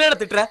பண்ண முடியும்? அவங்களே என்ன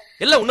திட்ற?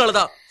 எல்லாம்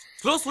உன்னாலதான்.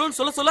 ஸ்லோ ஸ்லோன்னு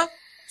சொல்ல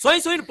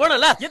சோய்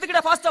போனல.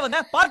 எதுக்குடா ஃபாஸ்டா வந்த?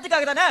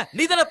 பார்ட்டிக்காக தானே.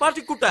 நீ தானே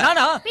பார்ட்டி கூப்பிட்ட.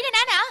 நானா?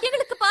 நானா?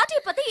 எங்களுக்கு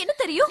பார்ட்டியை பத்தி என்ன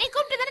தெரியும்? நீ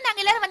கூப்பிட்டு தானே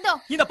நாங்க எல்லாரும் வந்தோம்.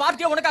 இந்த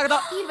பார்ட்டியே உனக்காக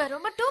தான். இவ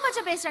ரொம்ப டூ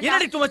மச்சா பேசுறா.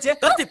 என்னடி டூ மச்சா?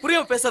 கத்தி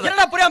புரியாம பேசாத.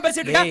 என்னடா புரியாம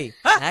பேசிட்டு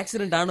இருக்க?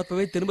 ஆக்சிடென்ட்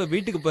ஆனப்பவே திரும்ப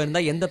வீட்டுக்கு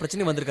போயிருந்தா எந்த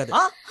பிரச்சனையும் வந்திருக்காது.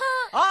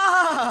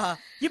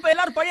 இப்ப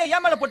எல்லாரும் பழைய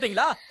ஏன் மேல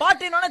போட்டீங்களா?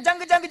 பார்ட்டினோட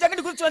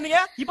ஜங்கு குதிச்சு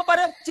வந்தீங்க. இப்ப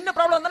பாரு சின்ன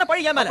ப்ராப்ளம் தானே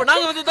பழைய ஏன் மேல.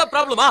 நாங்க வந்தது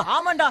ப்ராப்ளமா?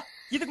 ஆமாண்டா.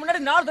 இதுக்கு முன்னாடி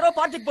 4 தடவை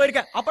பார்ட்டிக்கு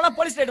போயிருக்கேன். அப்பலாம்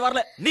போலீஸ் ரைட்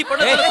வரல. நீ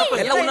பண்ணது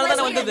எல்லாம் உன்னால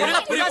தான வந்தது.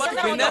 புரிய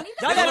பார்ட்டி என்ன?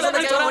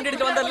 வண்டி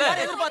எடுத்து வந்தல்ல.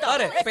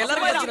 பாரு இப்ப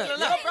எல்லாரும் பிரச்சனை.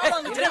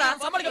 என்னடா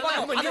சமாளிக்க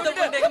பாக்க. இந்த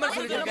வண்டி எங்க மேல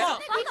சொல்லிட்டு இருக்க?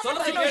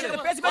 சொல்றது கேளு.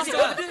 பேசி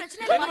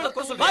பெண்களை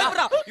கொலை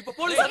சொல்றா. இப்ப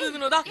போலீஸ்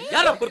அதுதுனோடா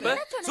யாரா பொறுப்பு?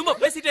 சும்மா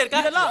பேசிட்டே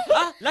இருக்க. இதெல்லாம்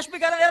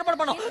லட்சுமிக்காரன்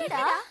ஏற்பாடு பண்ணோம்.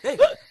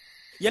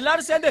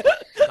 எல்லாரும் சேர்ந்து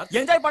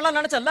என்ஜாய் பண்ணலாம்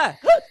நினைச்சல்ல.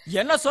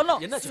 என்ன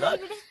சொல்லும்? என்ன சொல்ற?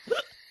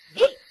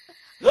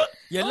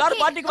 எல்லாரும்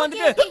பார்ட்டிக்கு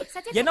வந்துட்டு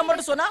என்ன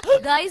மட்டும் சொன்னா?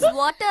 Guys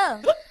water.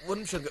 ஒரு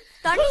நிமிஷம்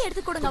தண்ணி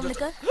எடுத்து கொடுங்க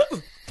அவனுக்கு.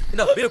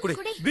 இந்த பீர குடி.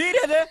 பீர்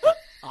எது?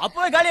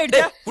 அப்பவே காலி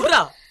ஆயிடுச்சு.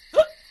 குடுடா.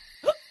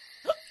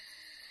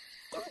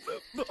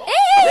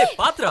 ஏய்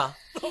பாத்ரா.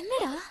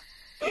 என்னடா?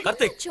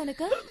 கார்த்திக்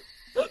உனக்கு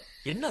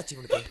என்னாச்சு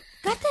உனக்கு?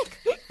 கார்த்திக்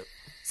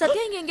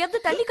சத்யா இங்க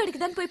எங்கயாவது தண்ணி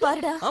கிடைக்குதான்னு போய்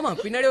பாருடா. ஆமா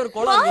பின்னாடி ஒரு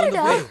குளம்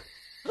வந்து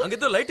அங்க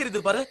ஏதோ லைட்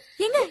எரியுது பாரு.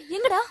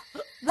 எங்கடா?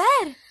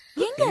 வேர்?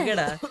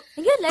 எங்கடா?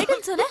 எங்க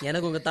லைட்னு சொன்ன?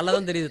 எனக்கு உங்க தலை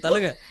தான் தெரியுது.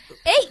 தள்ளுங்க.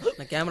 ஏய்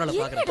நான் கேமரால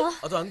பாக்குறேன்.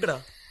 அது அங்கடா.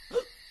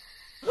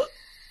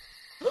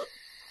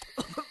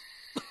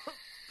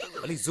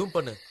 அலி ஜூம்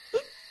பண்ணு.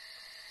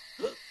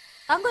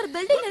 அங்க ஒரு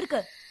பில்டிங்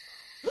இருக்கு.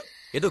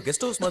 ஏதோ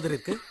கெஸ்ட் ஹவுஸ் மாதிரி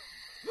இருக்கு.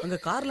 அங்க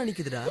கார்ல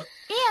நிக்குதுடா.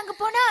 ஏய் அங்க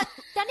போனா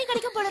தண்ணி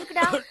கிடைக்கும் போல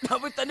இருக்குடா.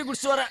 நான் போய் தண்ணி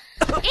குடிச்சிட்டு வரேன்.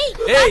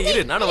 ஏய்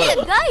இரு நானும்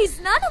வரேன். गाइस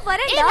நானும்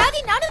வரேன். ஏய்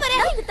ராதி நானும்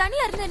வரேன். இங்க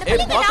தனியா இருந்தா என்ன ஏய்,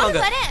 பண்ணுங்க? பாப்பாங்க.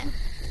 நானும் வரேன்.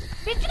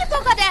 விட்டுட்டு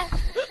போகாத.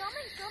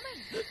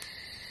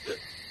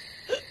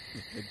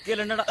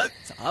 வெக்கையில என்னடா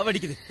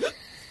சாவடிக்குது.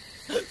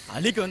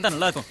 அலிக்கு வந்தா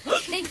நல்லா இருக்கும்.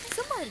 டேய்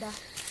சும்மா இருடா.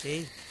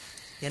 டேய்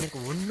எனக்கு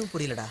ஒண்ணும்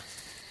புரியலடா.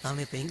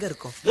 நாம இப்ப எங்க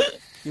இருக்கோம்?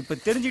 இப்ப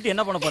தெரிஞ்சிட்டு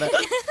என்ன பண்ண போற?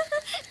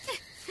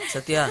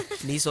 சத்யா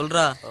நீ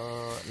சொல்றா.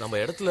 நம்ம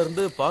இடத்துல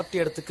இருந்து பார்ட்டி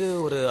இடத்துக்கு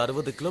ஒரு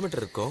 60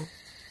 கிலோமீட்டர் இருக்கும்.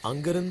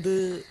 அங்கிருந்து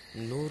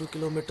 100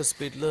 கிலோமீட்டர்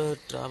ஸ்பீட்ல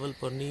டிராவல்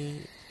பண்ணி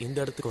இந்த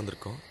இடத்துக்கு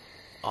வந்திருக்கோம்.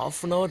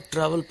 ½ an hour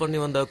டிராவல் பண்ணி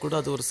வந்தா கூட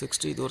அது ஒரு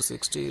 60, இது ஒரு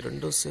 60,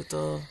 ரெண்டும்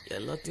சேர்த்தா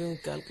எல்லாத்தையும்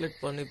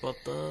கால்குலேட் பண்ணி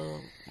பார்த்தா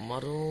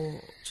மரம்,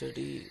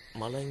 செடி,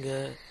 மலைங்க.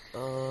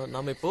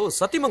 நாம இப்போ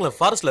சத்தியமங்கலம்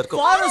ஃபாரஸ்ட்ல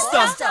இருக்கோம்.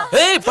 ஃபாரஸ்டா?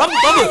 ஏய்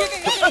பாம்பு.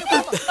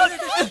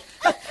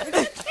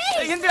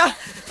 எங்கடா?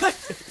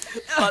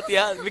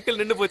 பாத்தியா விக்கல்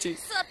நின்னு போச்சு.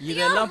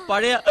 இதெல்லாம்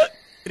பழைய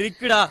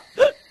ட்ரிக்குடா.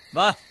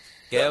 வா.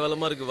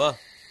 கேவலமா இருக்கு வா.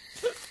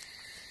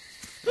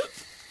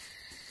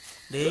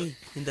 டேய்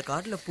இந்த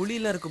காட்டுல புலி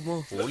எல்லாம் இருக்குமோ?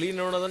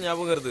 புலினோட தான்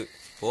ஞாபகம் வருது.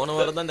 போன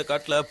வாரம் தான் இந்த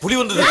காட்டுல புலி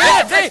வந்தது.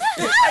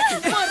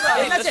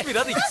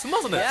 சும்மா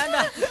சொன்னேன்.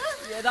 ஏண்டா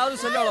ஏதாவது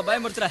சொல்லி அவளை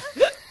பயமுறுத்துற.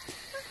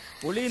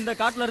 புலி இந்த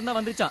காட்டுல இருந்தா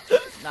வந்துச்சான்.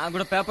 நான்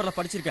கூட பேப்பர்ல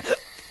படிச்சிருக்கேன்.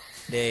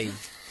 டேய்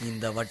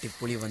இந்த வாட்டி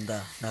புலி வந்தா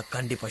நான்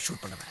கண்டிப்பா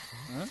ஷூட் பண்ணுவேன்.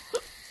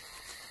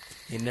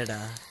 என்னடா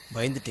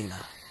பயந்துட்டீங்களா?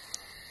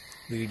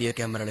 வீடியோ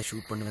கேமரால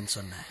ஷூட் பண்ணுவேன்னு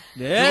சொன்னேன்.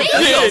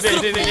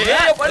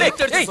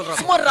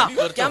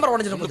 கேமரா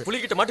உடைஞ்சிரும். புலி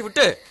கிட்ட மாட்டி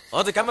விட்டு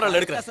அது கேமரால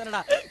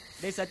எடுக்கிறேன்.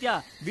 டேய் சத்யா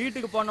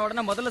வீட்டுக்கு போன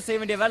உடனே முதல்ல செய்ய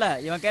வேண்டிய வேலை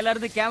இவன் கையில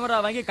இருந்து கேமரா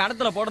வாங்கி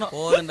கணத்துல போடணும்.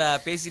 போறேன்டா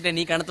பேசிட்டே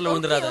நீ கணத்துல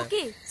விழுந்துறாத.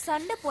 ஓகே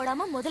சண்டை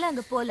போடாம முதல்ல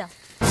அங்க போலாம்.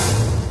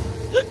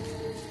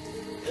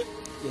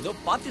 ஏதோ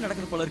பார்ட்டி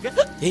நடக்குது போல இருக்கு.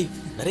 ஏய்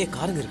நிறைய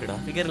காருங்க இருக்குடா.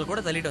 ஃபிகர்ல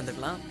கூட தள்ளிட்டு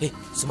வந்துக்கலாம். ஏய்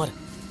சுமார்.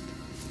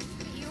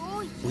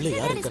 உள்ள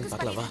யார் இருக்கான்னு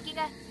பார்க்கலாம் வா.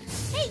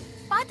 ஏய்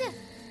பாத்து.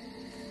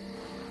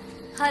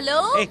 ஹலோ.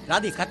 ஏய்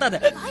ராதி கத்தாத.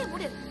 வாயை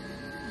மூடு.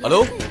 ஹலோ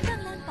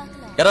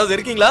யாராவது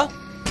இருக்கீங்களா?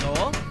 Hello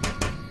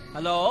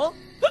hello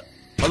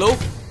hello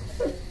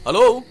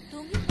hello.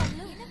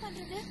 என்ன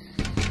பண்றது?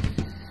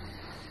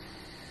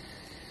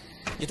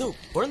 ஏதோ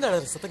குழந்தை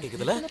அழற சத்தம்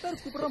கேக்குதுல. என்ன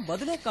பேர் கூப்பிடுறோம்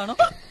பதிலே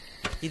காணோம்.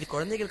 இது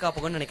குழந்தைகள்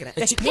காப்பகம்னு நினைக்கிறேன்.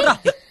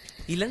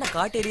 இல்லன்னா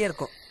காட்டேரியா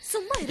இருக்கும்.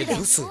 சும்மா இருடா.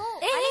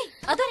 ஏய்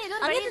அதான் ஏதோ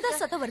அங்க இருந்து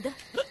தான் சத்தம் வருது.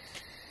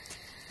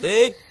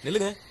 ஏய்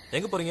நில்லுங்க.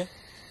 எங்க போறீங்க?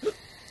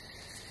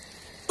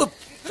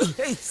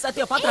 ஏய்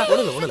சத்யா பாத்ரா.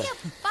 ஒண்ணுல.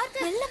 பாத்து.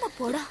 மெல்லமா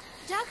போடா.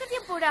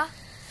 ஜாக்கிரதையா போடா.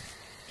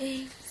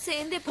 ஏய்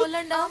சேர்ந்தே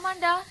போலண்டா.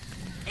 ஆமாண்டா.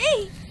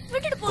 ஏய்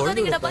விட்டுட்டு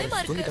போகாதீங்கடா பயமா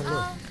இருக்கு.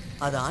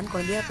 அது ஆண்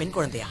குழந்தையா பெண்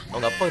குழந்தையா?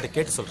 அவங்க அப்பா கிட்ட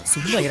கேட்டு சொல்றேன்.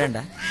 சும்மா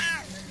இரண்டா.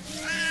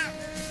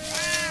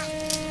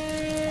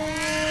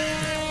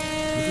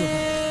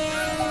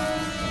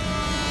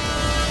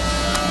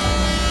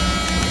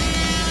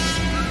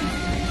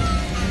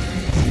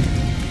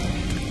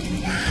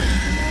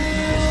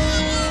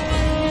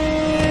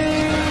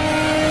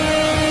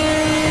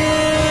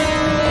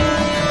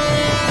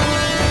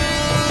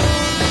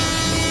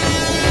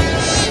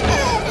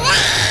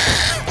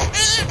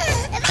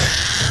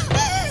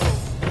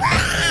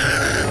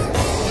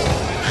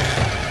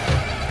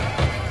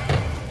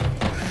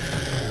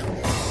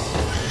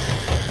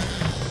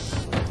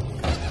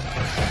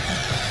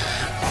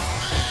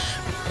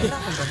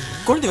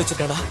 குழந்தை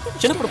வச்சிருக்காடா.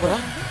 என்ன பண்ண போறா?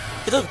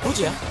 ஏதாவது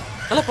பூஜையா?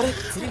 நல்லா பாரு.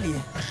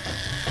 புரியலையே.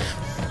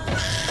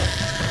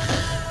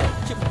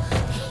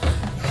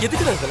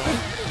 எதுக்குடா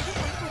இதெல்லாம்?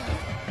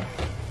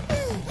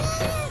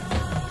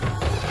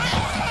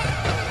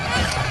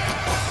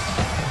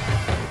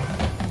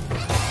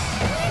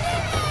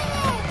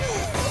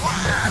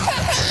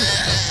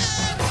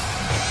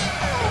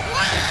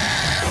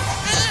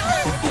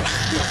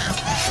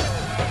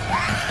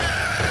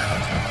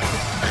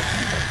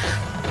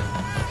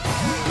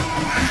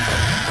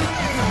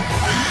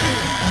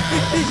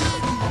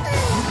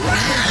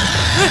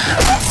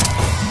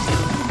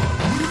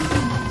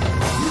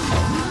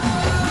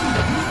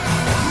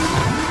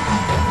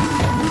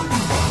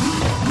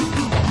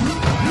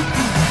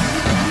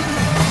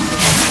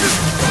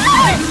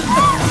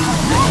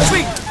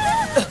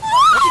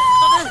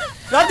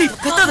 ராதி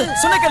கத்தாத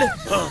சொன்ன கேளு.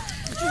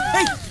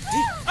 ஏய்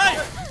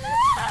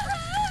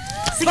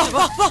சீக்கிரம்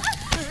வா வா.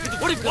 இது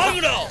ஓடி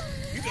வாங்கடா.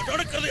 இங்க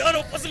நடக்கிறது யாரோ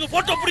பசங்க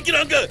போட்டோ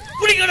பிடிக்கறாங்க.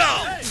 பிடிங்கடா.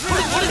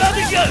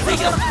 ஓடாதீங்க.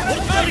 சீக்கிரம்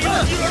ஓடாதீங்க.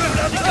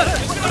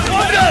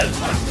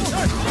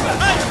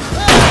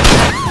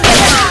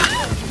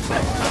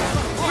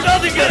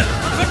 ஓடாதீங்க.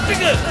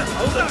 வெட்டுங்க.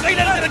 அவங்க கையில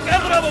இருக்கிற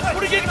கேமராவை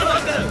பிடிக்கிட்டு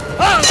வாங்க.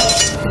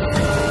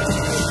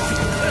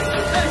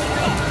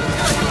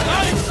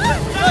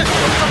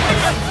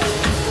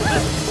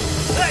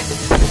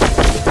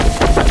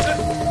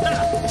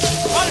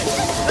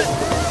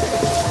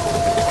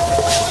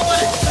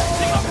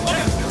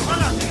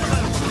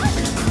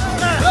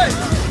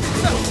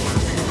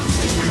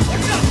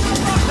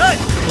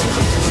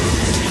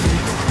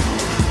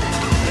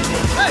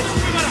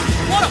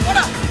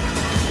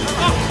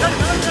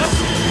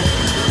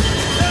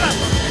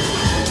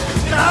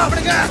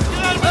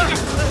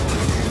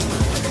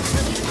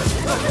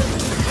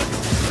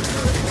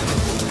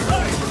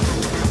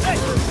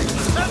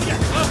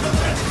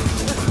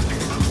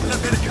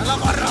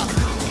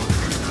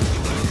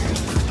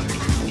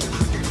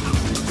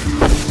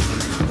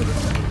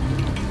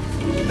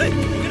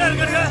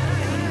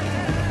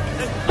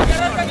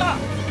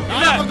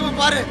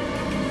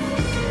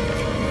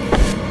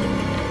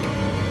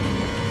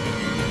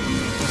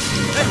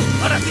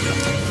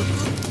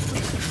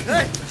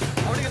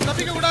 அவனுக்கு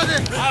தப்பிக்க கூடாது.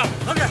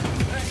 ஓகே.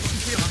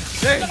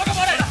 ஏய்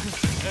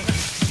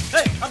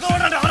அங்க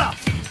ஓடுடா வரா.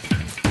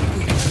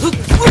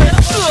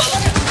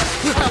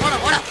 வாடா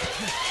வாடா.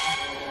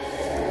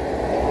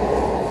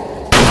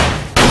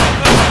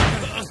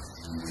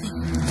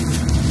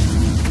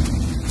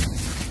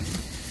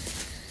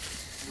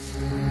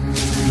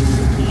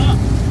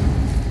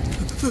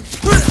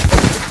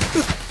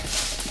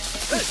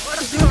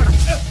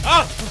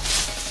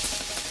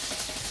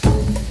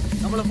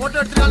 நம்மள போட்டோ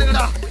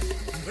எடுத்துறானுங்கடா.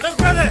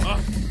 விடக்கூடாது.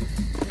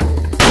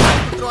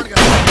 எடுத்துறானுங்க.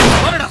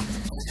 வாடா.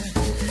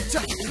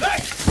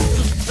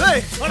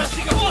 ஏய், வாடா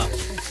சீக்கிரம் வா.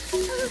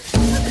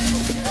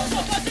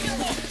 வாடா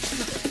சீக்கிரம் வா.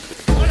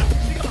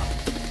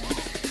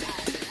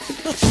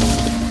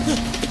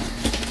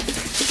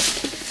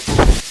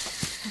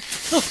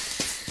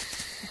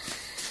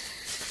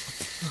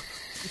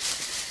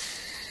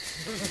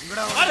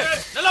 பாரு,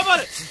 நல்லா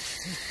பாரு.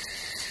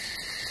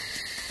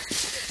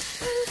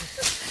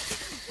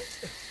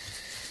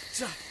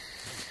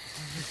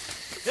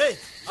 ஏய்,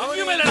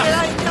 அவனுக்கு மேலடா.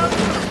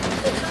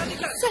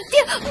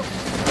 சத்யா.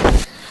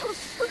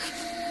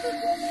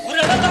 ஒரு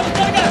இடத்துல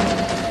உட்காருங்க.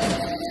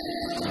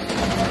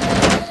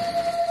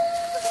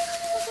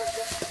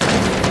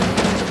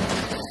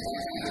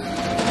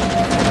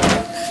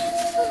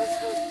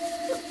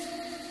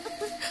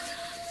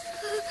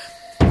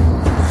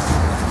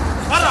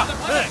 பாரா.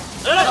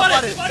 நல்லா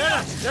பாரு.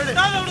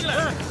 தாங்க விடுங்க.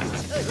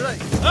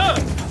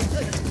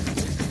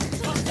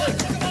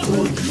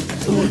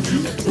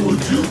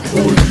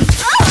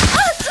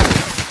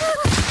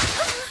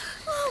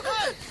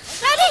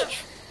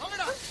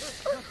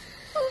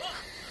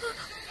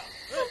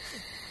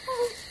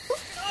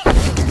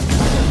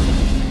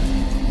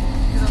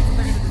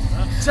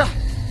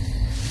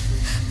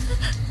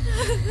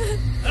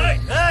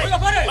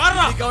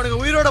 அவனுக்கு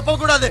உயிரோட போக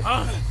கூடாது.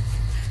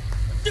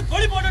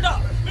 கொலை போட்டுடா.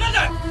 விடாத.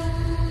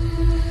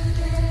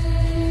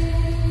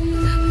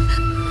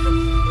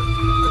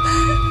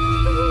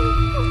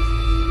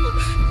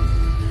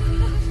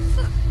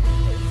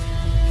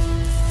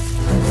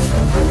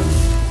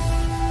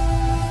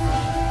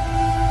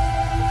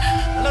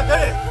 நல்லா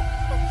கேளு.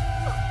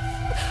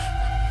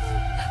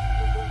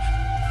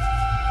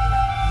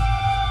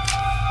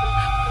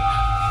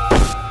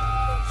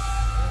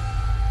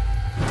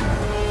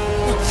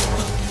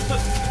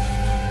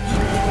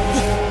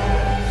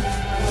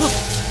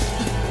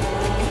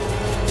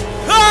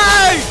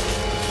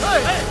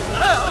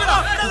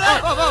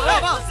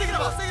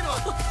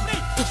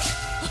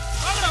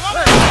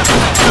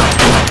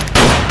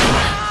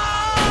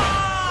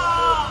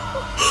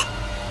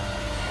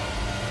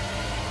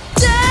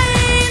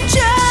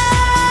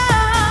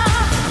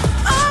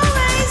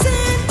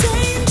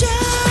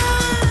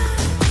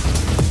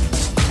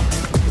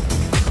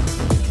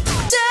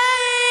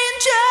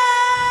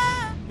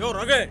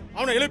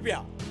 அவனை எழுப்பியா?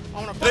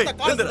 அவனை பார்த்தா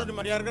கால் சுரண்டி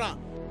மாதிரியா இருக்கான்.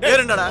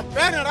 பேர் என்னடா?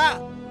 பேர் என்னடா?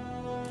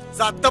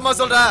 சத்தமா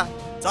சொல்றா.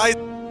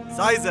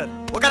 சாய் சார்.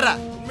 உட்கார்றா.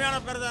 உண்மையான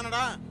பேர்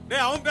தானடா?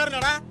 டேய் அவன் பேர்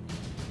என்னடா?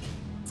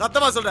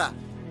 சத்தமா சொல்றா.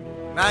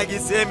 மேகி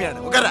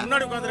சேமியானு. உட்கார்றா.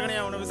 முன்னாடி உட்கார்ந்திருக்கனே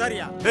அவனை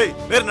விசாரியா. டேய்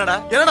பேர் என்னடா?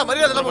 என்னடா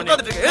மரியாதை இல்லாம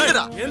உட்கார்ந்திட்டு இருக்க?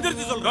 எழுந்துடா.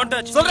 எந்திரச்சு சொல்றா. Don't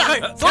touch. சொல்றா.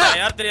 சொல்றா.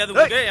 யார் தெரியாது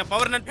உங்களுக்கு? என்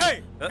பவர் நட்.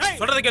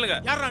 சொல்றத கேளுங்க.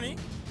 யாரா நீ?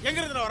 எங்க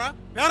இருந்து வரா?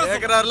 யார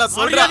கேக்குறாருல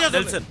சொல்றா.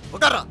 டெல்சன்.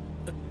 உட்கார்றா.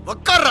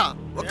 உட்கார்றா.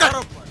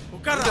 உட்கார்றா.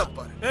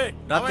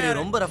 ராத்திரி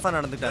ரொம்ப ரஃபா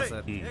நடந்துட்டா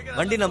சார்.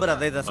 வண்டி நம்பர்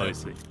அதே தான் சார்.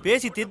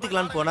 பேசி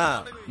தீர்த்துக்கலான்னு போனா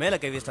மேல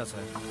கை வீசிட்டா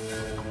சார்.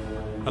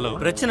 ஹலோ,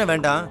 பிரச்சனை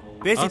வேண்டாம்,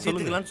 பேசி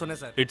தீர்த்துக்கலான்னு சொன்னேன்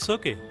சார். It's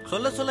okay.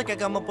 சொல்ல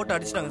கேட்காம போட்டு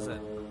அடிச்சிட்டாங்க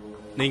சார்.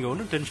 நீங்க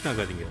ஒன்றும் டென்ஷன்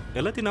ஆகாதீங்க,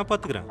 எல்லாத்தையும் நான்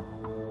பாத்துக்கிறேன்.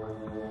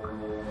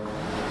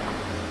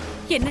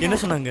 என்ன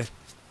சொன்னாங்க?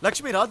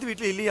 லட்சுமி ராதி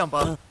வீட்ல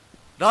இல்லையாம்பா.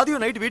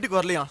 ராதியும் நைட் வீட்டுக்கு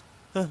வரலையா.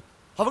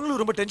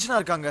 அவங்களும் ரொம்ப டென்ஷனா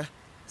இருக்காங்க.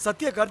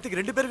 சத்யா கார்த்திக்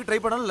ரெண்டு பேருக்கு ட்ரை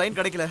பண்ணாலும் லைன்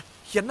கிடைக்கல.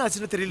 என்ன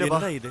ஆச்சுன்னு தெரியலப்பா.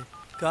 என்ன இது?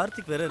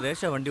 கார்த்திக் வேற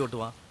ரேஷா வண்டி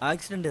ஓட்டுவான்.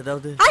 ஆக்சிடென்ட்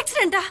ஏதாவது?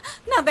 ஆக்சிடென்ட்டா?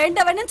 நான்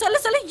வேண்டாம்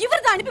சொல்ல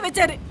இவர் தான் அனுப்பி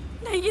வச்சாரு.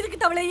 நான் இதுக்கு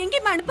தவளை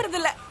எங்கேயும் அனுப்புறது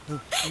இல்ல.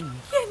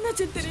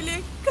 என்னாச்சு தெரியல.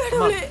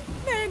 கடவுளே,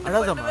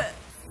 அழாதம்மா.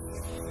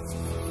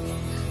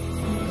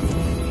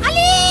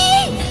 அலி!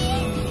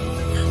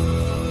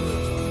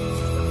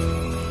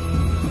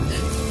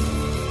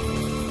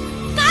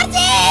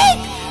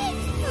 கார்த்திக்!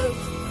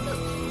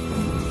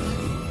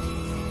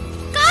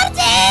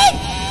 கார்த்திக்!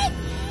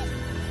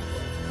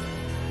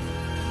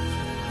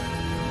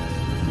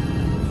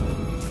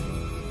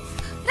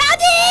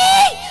 ராதி!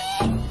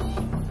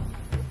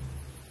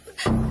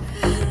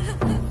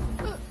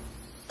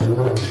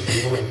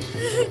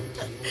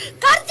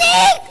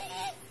 கார்த்திக்!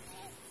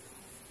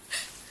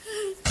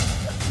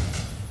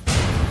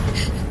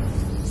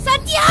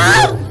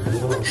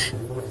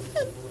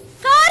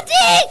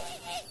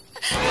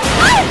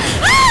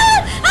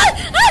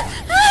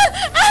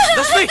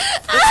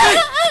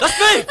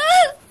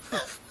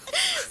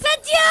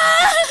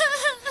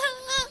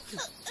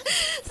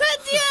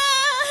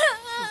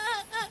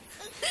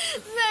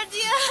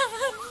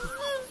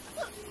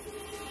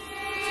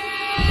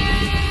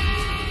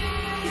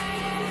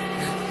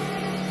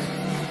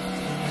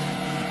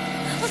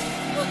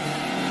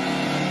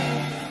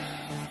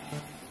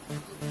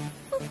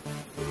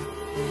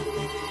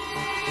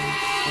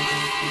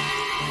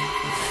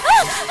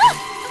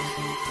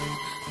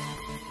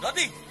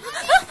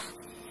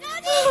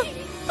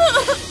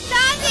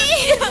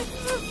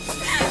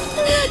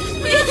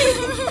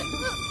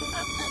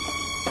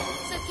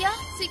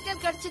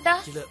 கிடைச்சதா?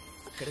 இல்ல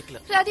கிடைக்கல.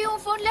 ராதி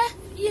உன் போன்ல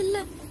இல்ல,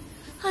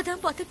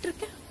 அதான் பாத்துட்டு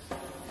இருக்கேன்.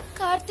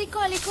 கார்த்திக்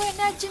அலிக்கும்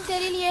என்ன ஆச்சுன்னு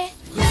தெரியலையே.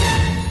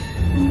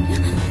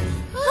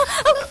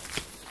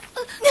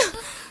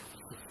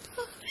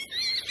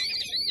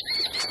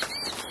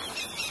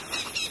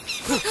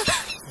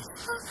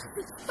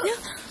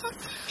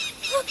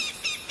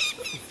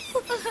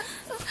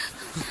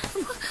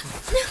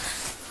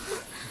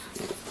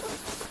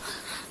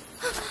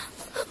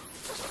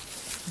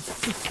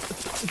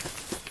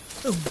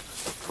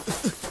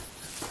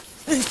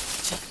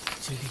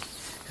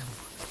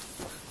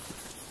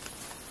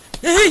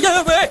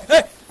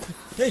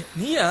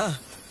 நீயா?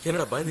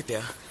 என்னடா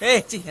பயந்துட்டியா?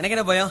 எனக்கு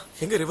என்ன பயம்?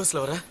 எங்க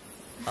ரிவர்ஸ்ல வர?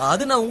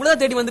 அது நான் உங்களா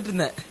தேடி வந்துட்டு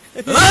இருந்தேன்.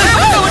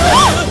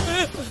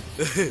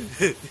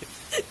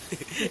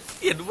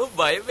 என்னமோ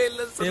பயமே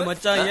இல்ல.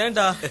 மச்சான்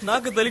ஏன்டா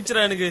நாக்கு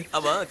தெளிச்சுறா எனக்கு.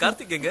 ஆமா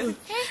கார்த்திக் எங்க?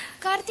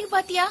 கார்த்திக்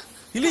பாத்தியா?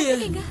 இல்லையே,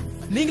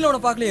 நீங்களும்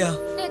அவனை பாக்கலையா?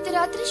 நேத்து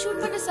ராத்திரி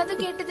ஷூட் பண்ண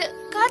சத்தம் கேட்டது.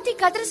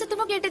 கார்த்திக் கதற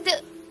சத்தமும் கேட்டது.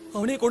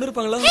 அவனே கொண்டு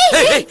இருப்பாங்களா?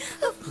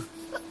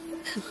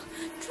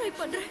 ட்ரை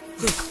பண்றேன்.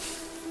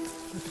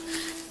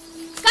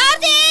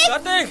 கார்த்திக்!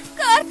 கார்த்திக்!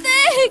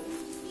 கார்த்திக்!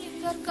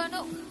 எங்க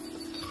இருக்கானோ?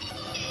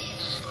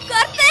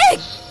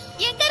 கார்த்திக்!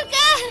 எங்க இருக்க?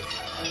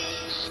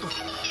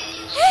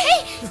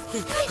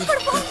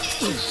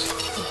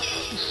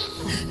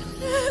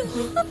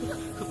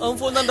 அவன்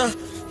போன் தான்டா.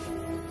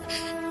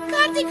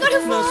 கார்த்திக்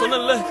நான்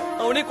சொன்னேன்ல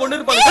அவனே கொண்டு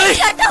இருப்பாங்க.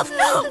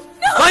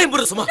 பாயம்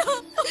போடு சும்மா.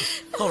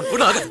 அவன்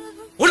ஒண்ணு ஆகாது,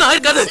 ஒண்ணு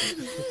ஆயிருக்காது.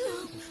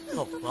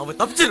 அவன்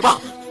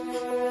தப்பிச்சிருப்பான்.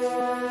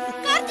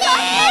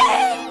 கார்த்திக்!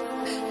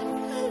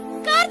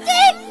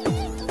 கார்த்திக்!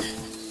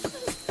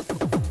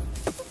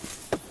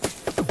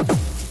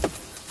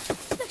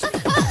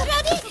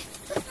 ராதி!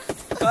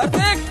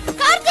 கார்த்திக்!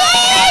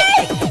 கார்த்திக்!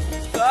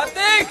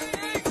 கார்த்திக்!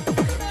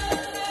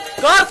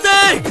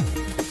 கார்த்திக்!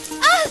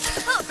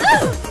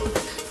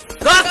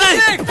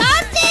 கார்த்திக்!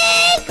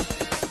 கார்த்திக்!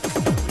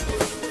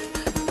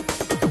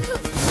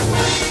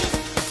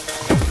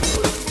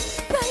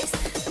 Guys,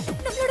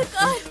 நம்மளோட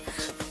கார்.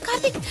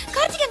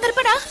 கார்த்திக் எங்க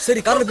இருப்படா?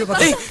 சரி கார்ல போய்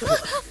பாத்து.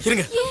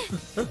 இருங்க.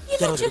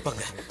 யாராவது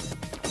இருப்பாங்க.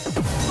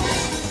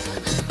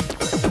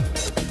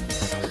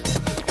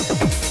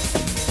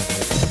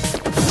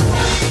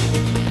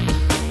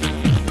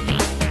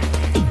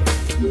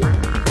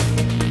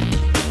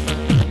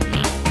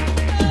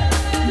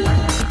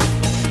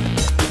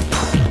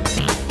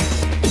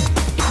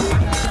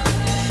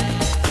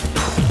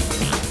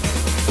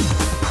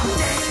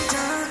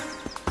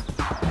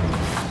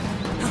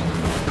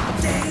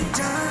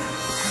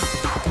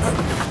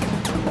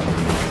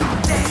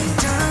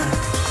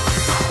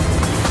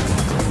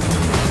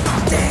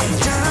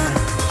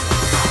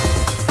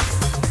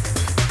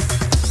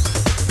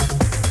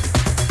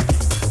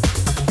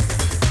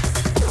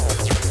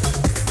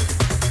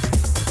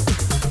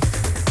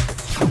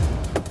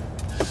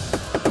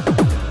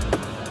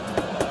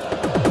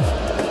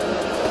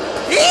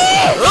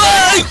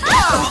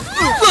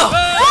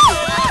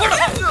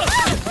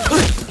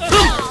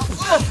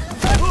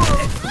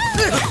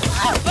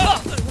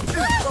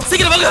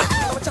 சீக்கிரம் வாங்க.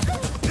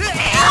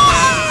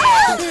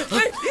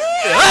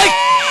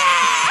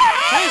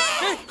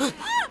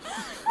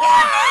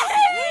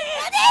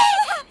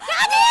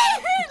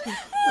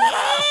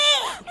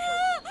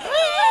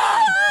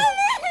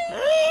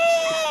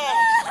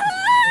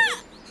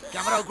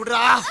 கேமரா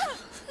குடுறா.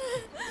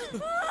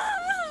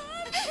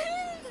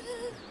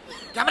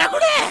 கேமரா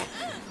குடு.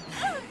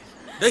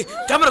 டேய்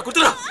கேமரா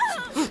குடுறா.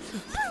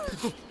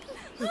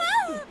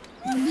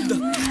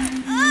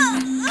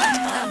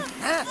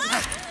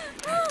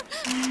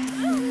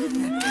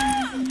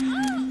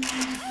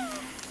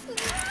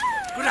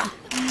 குடுறா.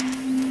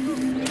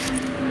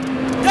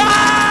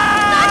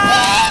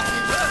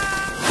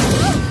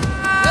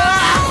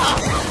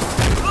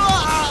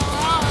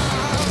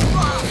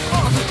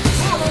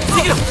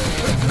 சீக்கிரம்.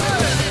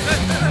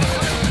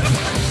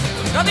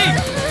 ராதி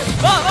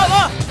வா வா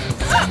வா.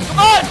 Come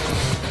on.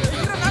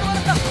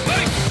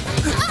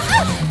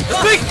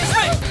 Quick.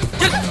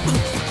 Get.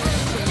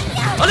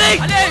 Ali.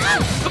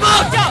 Come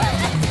on.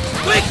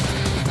 Quick.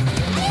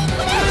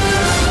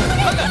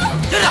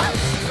 Get up.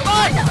 Come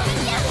on.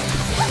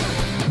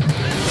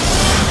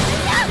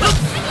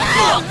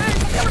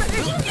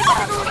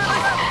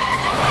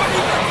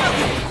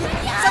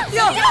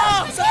 Sathya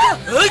Sathya.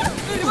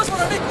 Reverse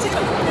போடா டேய்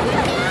சீக்கிரம்.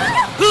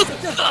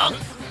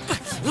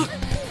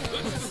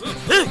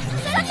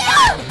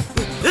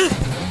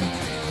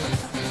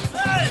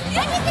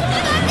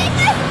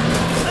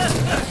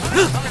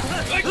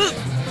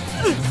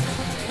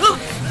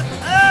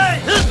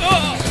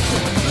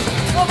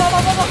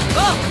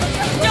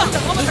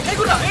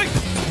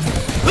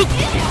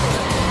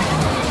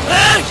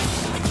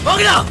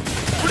 வாங்கடா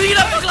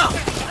புடிங்கடா பார்க்கலாம்.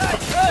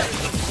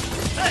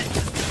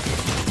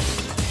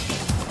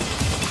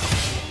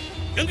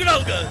 எங்கடா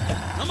அவங்க?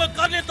 நம்ம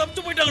கார்லயே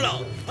தப்பிச்சு போயிட்டாங்களா?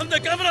 அந்த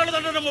கேமரால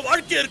தான் நம்ம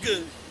வாழ்க்கை இருக்கு.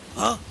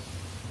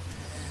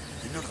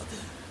 என்னடா அது?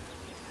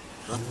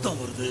 ரத்தம்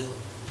வருது.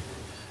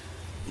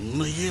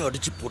 உண்மையே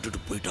அடிச்சு போட்டுட்டு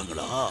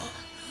போயிட்டாங்களா?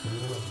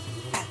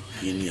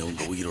 இனி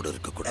அவங்க உயிரோட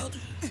இருக்க கூடாது.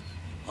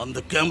 அந்த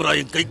கேமரா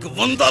என் கைக்கு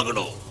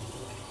வந்தாகணும்.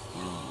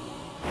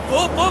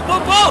 போ போ போ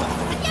போ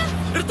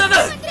நிறுத்தாத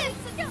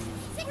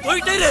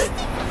போயிட்டே இரு.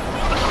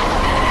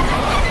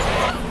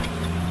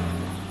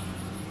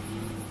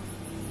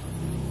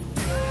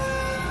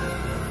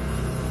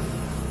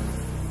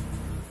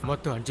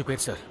 மொத்தம் 5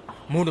 பேர் சார்.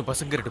 3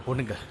 பசங்க 2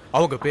 பொண்ணுங்க.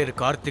 அவங்க பேரு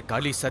கார்த்திக்,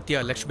 அலி, சத்யா,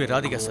 லட்சுமி,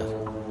 ராதிகா சார்.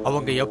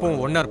 அவங்க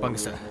எப்பவும் ஒன்னா இருப்பாங்க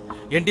சார்.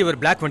 என்டிவர்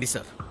பிளாக் வண்டி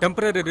sir.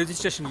 Temporary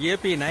registration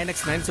AP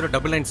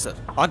 9X9099 sir.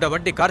 அந்த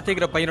வண்டி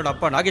கார்த்திகிற பையனோட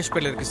அப்பா நாகேஷ்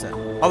பேர்ல இருக்கு சார்.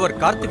 அவர்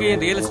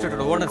கார்த்திகேயன் ரியல்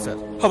எஸ்டேட்டோட ஓனர் சார்.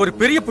 அவர்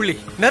பெரிய புள்ளி.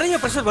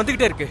 நிறைய பிரஷர்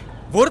வந்துகிட்டே இருக்கு.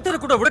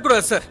 ஒருத்தர் கூட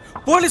விடக்கூடாது சார்.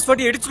 போலீஸ்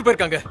வண்டி அடிச்சுட்டு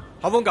போயிருக்காங்க.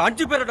 அவங்க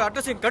 5 பேரோட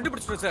அட்ரஸையும்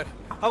கண்டுபிடிச்சிட்டோம் சார்.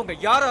 அவங்க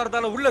யாரா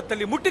இருந்தாலும் உள்ள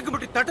தள்ளி முட்டிக்கு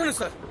முட்டி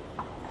தட்டணும் சார்.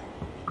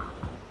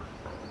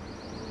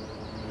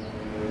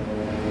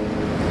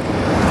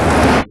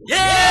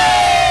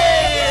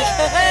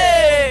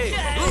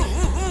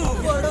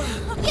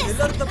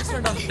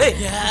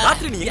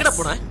 ராத்திரி நீ எங்கடா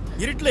போன?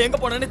 இருட்டுல எங்க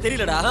போனேன்னு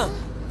தெரியலடா.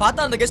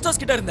 பார்த்தா அந்த கெஸ்ட் ஹவுஸ்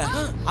கிட்ட இருந்தேன்.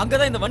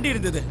 அங்கதான் இந்த வண்டி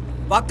இருந்தது.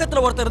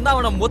 பக்கத்துல ஒருத்தர் இருந்தா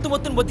அவனை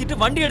மொத்துன்னு மொத்திட்டு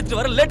வண்டி எடுத்துட்டு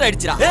வர லேட்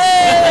ஆயிடுச்சுடா.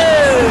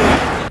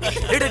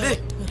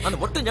 அந்த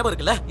மொட்டை ஞாபகம்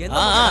இருக்குல்ல?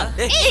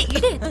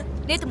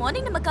 நேத்து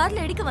மார்னிங் நம்ம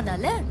கார்ல எடுக்க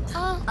வந்தால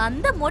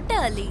அந்த மொட்டை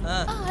அலி.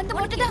 அந்த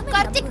மொட்டை தான்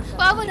கார்த்திக்.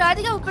 பாவம்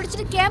ராதிகாவை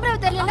பிடிச்சிட்டு கேமரா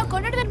தெரியலன்னா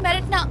கொன்னுடுவேன்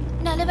மிரட்டினா.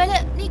 நல்லவேளை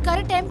நீ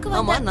கரெக்ட் டைம்க்கு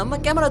வந்த. ஆமா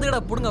நம்ம கேமரா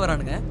எதுக்குடா புடுங்க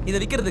வரானுங்க? இத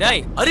விக்கிறதுக்கு.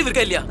 டேய் அறிவு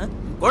இருக்கா இல்லையா?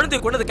 குழந்தைய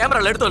கொண்டது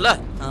கேமரால எடுத்தோம்ல?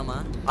 ஆமா.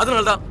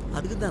 அதனால தான்.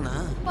 அதுக்கு தானா?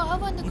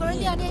 பாவம் அந்த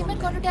குழந்தைய அநியாயமா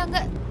கொன்னுட்டாங்க.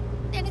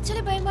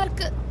 நினைச்சலே பயமா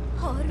இருக்கு.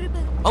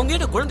 ஹாரிபிள். அவங்க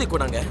என்ன குழந்தை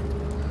கொண்டாங்க?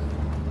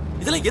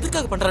 இதெல்லாம்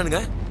எதுக்காக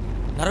பண்றானுங்க?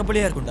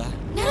 நரபலியா இருக்கும்டா.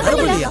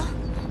 நரபலியா?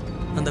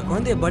 அந்த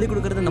குழந்தைய பலி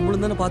கொடுக்கறத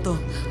நம்மளும் தானே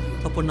பார்த்தோம்.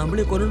 அப்போ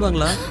நம்மளே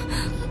கொன்னுடுவாங்களா?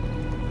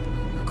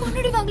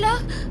 கொன்னுடுவாங்களா?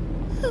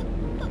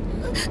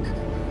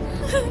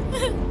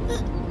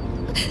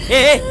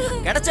 ஏய்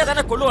கிடைச்சா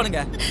தானே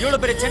கொல்லுவானுங்க.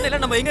 இவ்வளவு பெரிய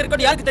சென்னையில நம்ம எங்க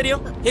இருக்கோம் யாருக்கு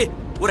தெரியும்? ஏய்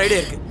ஒரு ஐடியா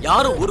இருக்கு.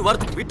 யாரும் ஒரு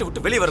வாரத்துக்கு வீட்டை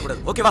விட்டு வெளியே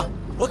வரக்கூடாது. ஓகேவா?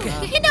 ஓகே.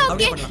 என்ன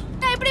ஓகே?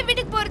 நான் எப்படி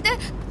வீட்டுக்கு போறது?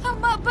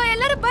 அம்மா அப்பா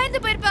எல்லாரும் பயந்து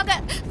போயிருப்பாங்க.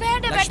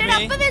 வேண்டாம் வேண்டாம்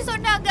அப்பவே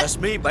சொன்னாங்க.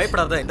 லட்சுமி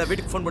பயப்படாத. இந்த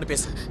வீட்டுக்கு ஃபோன் பண்ணி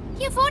பேசு.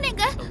 என் ஃபோன்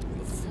எங்க?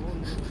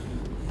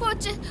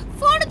 போச்சு.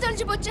 ஃபோன்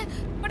தொலைஞ்சு போச்சு.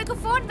 உனக்கு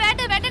ஃபோன்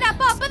வேண்டாம் வேண்டாம்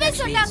அப்பா அப்பவே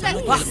சொன்னாங்க.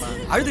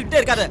 அழுதுகிட்டே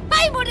இருக்காத.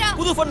 பாய் மூடுடா.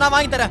 புது ஃபோன் நான்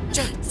வாங்கி தரேன்.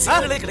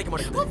 சிக்னலே கிடைக்க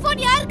மாட்டேங்குது. உன்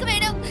ஃபோன் யாருக்கு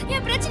வேணும்?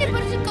 என் பிரச்சனை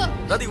புரிஞ்சுக்கோ.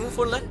 ராதி உன்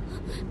ஃபோன்ல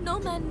no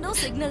man no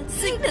signal.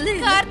 Signal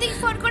இல்ல. கார்த்திக்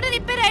ஃபோன் கூட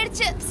ரிப்பேர்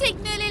ஆயிடுச்சு.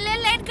 சிக்னல் இல்ல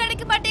லைன்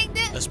கிடைக்க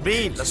மாட்டேங்குது.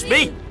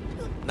 லட்சுமி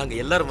நாங்க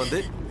எல்லாரும் வந்து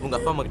உங்க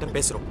அப்பா அம்மா கிட்ட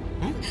பேசுறோம்.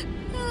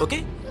 ஓகே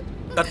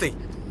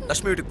கார்த்திக்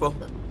லட்சுமி வீட்டுக்கு போ.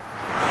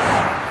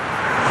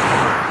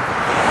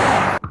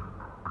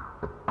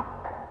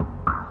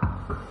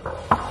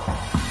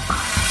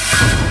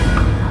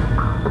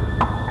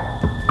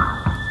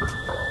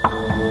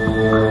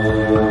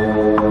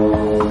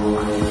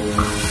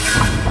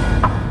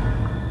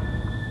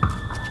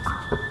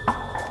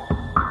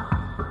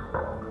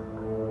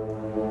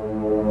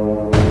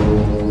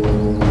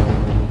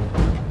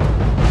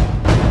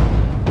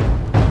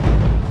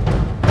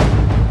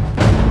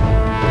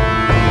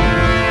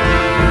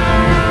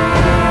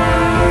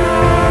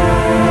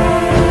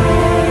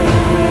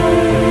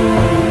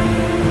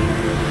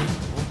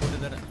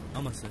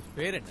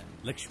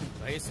 லட்சுமி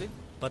வயசு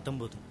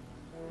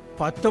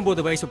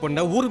 19 வயசு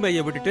பொண்ண ஊர்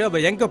மேய விட்டுட்டு அவ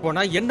எங்க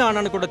போனா என்ன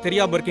ஆனான்னு கூட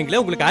தெரியாம இருக்கீங்களே.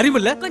 உங்களுக்கு அறிவு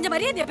இல்ல? கொஞ்சம்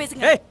மரியாதையா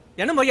பேசுங்க. ஏய்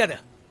என்ன மரியாதை?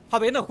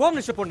 அவ என்ன ஹோம்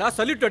மினிஸ்டர் பொண்ணா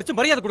சல்யூட் அடிச்சு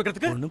மரியாதை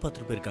கொடுக்கிறதுக்கு? ஒண்ணு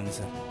 10 பேர் இருக்காங்க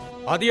சார்.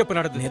 அது எப்ப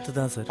நடந்தது? நேத்து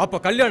தான் சார்.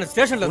 அப்ப கல்யாண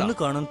ஸ்டேஷன்ல ஒண்ணு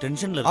காணோம்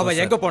டென்ஷன்ல அவ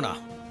எங்க போனா?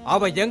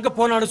 அவ எங்க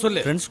போனான்னு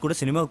சொல்லு. ஃப்ரெண்ட்ஸ் கூட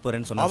சினிமாவுக்கு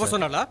போறேன்னு சொன்னா. அவ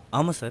சொன்னாளா?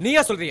 ஆமா சார்.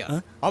 நீயா சொல்றியா?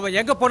 அவ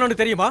எங்க போனான்னு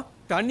தெரியுமா?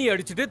 தண்ணி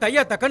அடிச்சிட்டு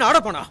தையா தக்கன்னு ஆட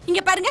போனா.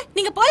 இங்க பாருங்க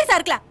நீங்க போலீஸா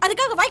இருக்கலாம்.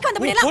 அதுக்காக வாய்க்கு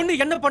வந்த முடியல. பொண்ணு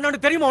என்ன பண்ணான்னு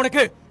தெரியுமா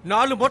உனக்கு?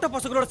 4 மொட்டை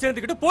பசங்களோட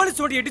சேர்ந்துக்கிட்டு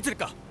போலீஸ் வண்டி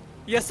அடிச்சிருக்கா.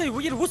 எஸ்ஐ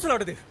உயிர்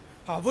ஊசலாடுது.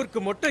 அவருக்கு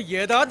மட்டும்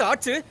ஏதாவது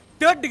ஆச்சு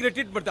 3rd டிகிரி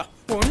ட்ரீட்மெண்ட் தான்.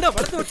 பொண்ணை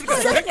வளர்த்து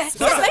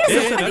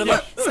வச்சிருக்காங்க.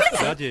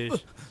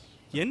 ராஜேஷ்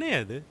என்னையா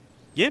இது?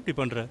 ஏன் இப்படி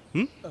பண்ற?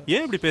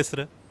 ஏன் இப்படி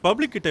பேசுற?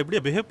 பப்ளிக் கிட்ட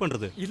எப்படியா பிஹேவ்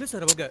பண்றது? இல்ல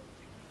சார் அவங்க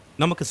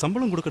நமக்கு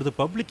சம்பளம் கொடுக்கறது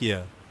பப்ளிக்கியா?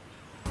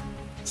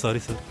 Sorry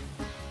sir.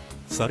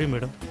 Sorry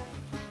madam.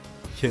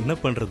 என்ன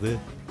பண்றது?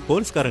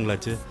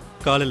 போலீஸ்காரங்களாச்சு.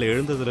 காலையில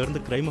எழுந்ததுல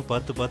இருந்து கிரைமை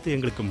பார்த்து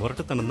எங்களுக்கு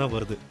முரட்டத்தனம் தான்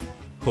வருது.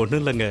 ஒன்றும்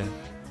இல்லைங்க,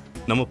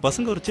 நம்ம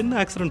பசங்க ஒரு சின்ன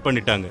ஆக்சிடென்ட்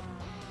பண்ணிட்டாங்க.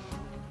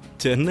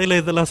 சென்னையில்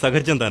இதெல்லாம்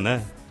சகஜம் தானே,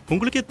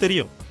 உங்களுக்கே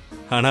தெரியும்.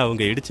 ஆனால்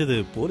அவங்க இடிச்சது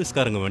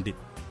போலீஸ்காரங்க வண்டி,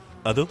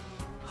 அதோ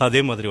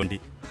அதே மாதிரி வண்டி.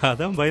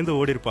 அதான் பயந்து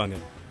ஓடி இருப்பாங்க.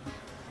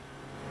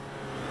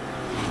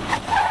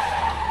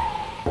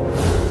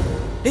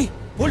 டேய்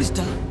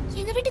போலீஸ்டா?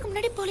 எங்க வீட்டுக்கு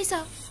முன்னாடி போலீஸா?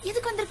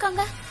 எதுக்கு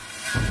வந்திருக்காங்க?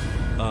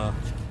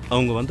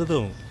 அவங்க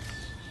வந்ததும்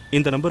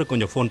இந்த நம்பருக்கு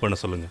கொஞ்சம் ஃபோன் பண்ண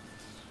சொல்லுங்க.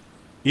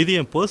 இது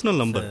என்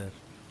personal number.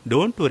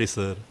 Don't worry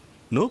sir,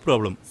 no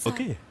problem.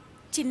 Okay.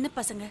 சின்ன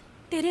பசங்க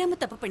தெரியாம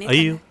தப்பு ஐயோ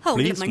பண்ணிருக்காங்க. அவங்கள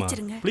ப்ளீஸ்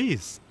மன்னிச்சிருங்க.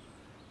 ப்ளீஸ்,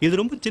 இது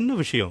ரொம்ப சின்ன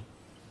விஷயம்.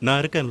 நான்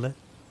இருக்கேன்ல,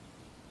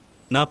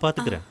 நான்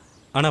பார்த்துக்கிறேன்.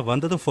 ஆனால்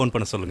வந்ததும் ஃபோன்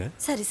பண்ண சொல்லுங்க.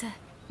 சரி சார்.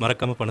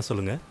 மறக்காம பண்ண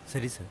சொல்லுங்க.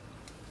 சரி சார்.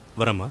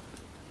 வரமா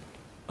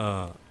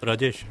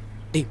ராஜேஷ்.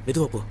 டேய்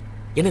மெதுவா போ.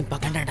 என்னன்னு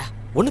பார்க்கண்டாடா.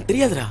 ஒண்ணும்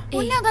தெரியாதுடா.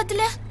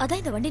 ஒண்ணாகத்துல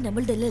அதான் இந்த வண்டி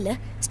நம்மளது இல்ல.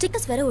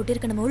 ஸ்டிக்கர்ஸ் வேற ஒட்டி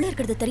இருக்கு. நம்ம உள்ள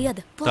இருக்கிறது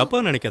தெரியாது.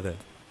 தப்பா நினைக்காத.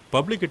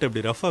 பப்ளிக் கிட்ட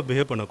இப்படி ரஃபா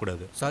பிஹேவ்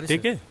பண்ணக்கூடாது. Sorry,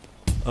 okay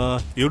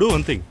you two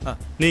one thing.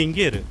 நீ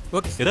இங்கே இரு.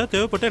 ஓகே. ஏதாவது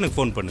தேவைப்பட்டா எனக்கு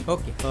ஃபோன் பண்ணு.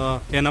 ஓகே.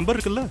 என் நம்பர்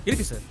இருக்குல்ல?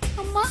 இருக்கு சார்.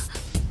 அம்மா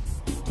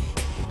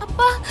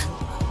அப்பா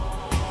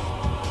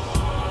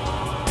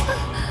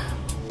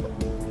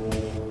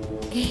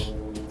ஏய்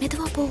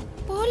மெதுவா போ.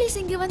 போலீஸ்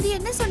இங்க வந்து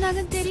என்ன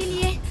சொன்னாங்கன்னு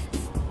தெரியலையே.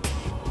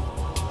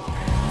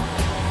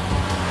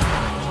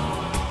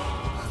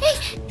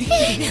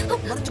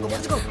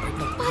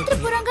 பாத்து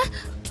போறாங்க.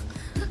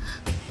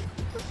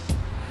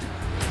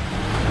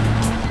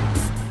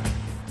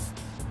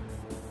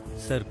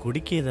 சார்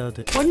குடிக்க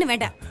ஏதாவது? ஒண்ணு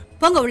வேண்டாம்,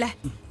 போங்க உள்ள.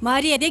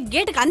 மரியாதை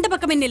கேட்டுக்கு அந்த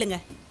பக்கமே நில்லுங்க.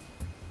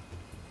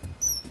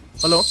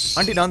 ஹலோ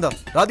ஆண்டி, நான் தான்.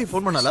 ராதி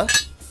ஃபோன் பண்ணாலா?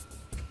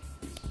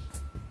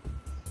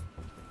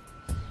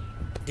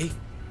 டேய்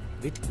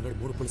வீட்டுக்கு முன்னாடி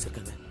 3 போலீஸ்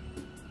இருக்காங்க.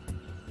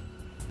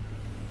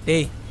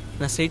 டேய்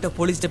நான் ஸ்ட்ரைட்டா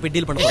போலீஸ்ட்ட போய்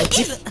டீல் பண்ண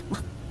போறேன்.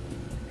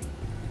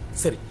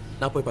 சரி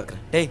நான் போய்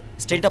பார்க்கறேன். டேய்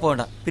ஸ்ட்ரைட்டா போக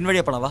வேண்டாம்,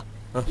 பின்வழியா போலாம் வா.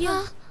 யா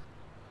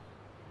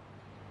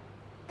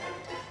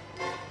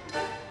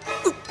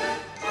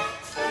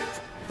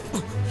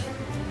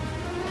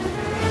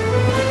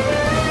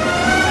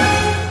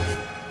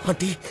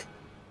ஆண்டி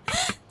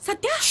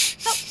சத்யா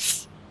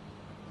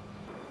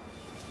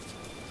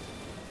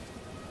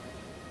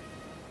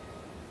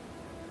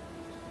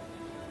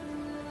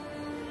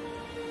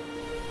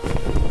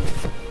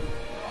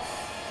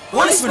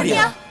போலீஸ்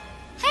வண்டியா?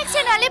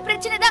 ஆக்சிடென்ட்னாலே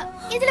பிரச்சனை தான்.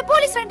 இதுல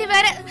போலீஸ் வண்டி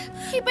வேற.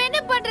 இப்போ என்ன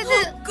பண்றது?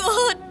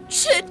 God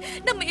shit.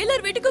 நம்ம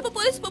எல்லார் வீட்டுக்கு இப்ப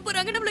போலீஸ்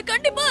போறாங்க. நம்மள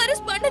கண்டிப்பா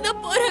அரெஸ்ட் பண்ண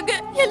தான் போறாங்க.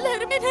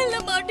 எல்லாரும்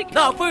நல்லா மாட்டிக்கிட்டு.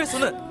 நான் அப்பவே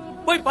சொன்னேன்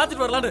போய்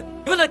பாத்துட்டு வரலாம்னு.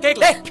 இவன் நான்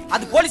கேக்கல.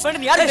 அது போலீஸ்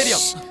வண்டி யாருக்கு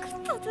தெரியும்?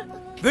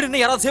 வீடுன்னு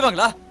யாராவது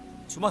செய்வாங்களா?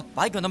 சும்மா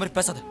பாய்க்கு வந்த மாதிரி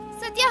பேசாத.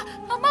 சத்யா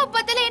அம்மா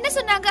பத்தல என்ன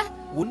சொன்னாங்க?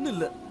 ஒண்ணு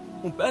இல்ல,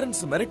 உன்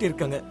பேரண்ட்ஸ் மிரட்டி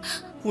இருக்காங்க.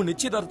 உன்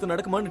நிச்சயதார்த்தம்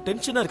நடக்குமான்னு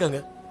டென்ஷனா இருக்காங்க.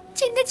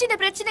 சின்ன சின்ன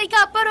பிரச்சனைக்கு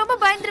அப்பா ரொம்ப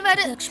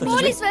பயந்துருவாரு.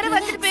 போலீஸ் வேற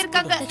வந்துட்டு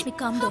போயிருக்காங்க.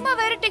 அம்மா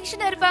வேற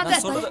டென்ஷனா இருப்பாங்க.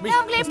 நான்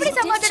அவங்களை எப்படி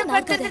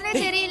சமாதானப்படுத்துறதுன்னே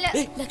தெரியல.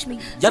 லட்சுமி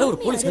யாரோ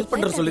ஒரு போலீஸ் ஹெல்ப்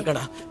பண்ற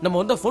சொல்லிருக்காடா. நம்ம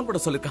வந்தா ஃபோன்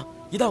பண்ண சொல்லிருக்கான்.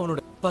 இதா அவனோட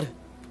பாரு.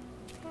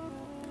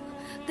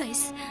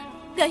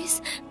 Guys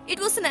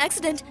it was an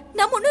accident.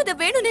 நம்ம ஒண்ணும் இத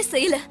வேணும்னே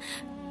செய்யல.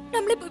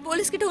 நம்மளே போய்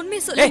போலீஸ் கிட்ட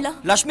உண்மையை சொல்லலாம்.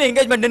 லட்சுமி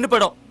என்கேஜ்மென்ட் நின்னு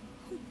போய்டும்.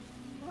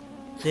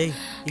 டேய்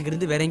இங்க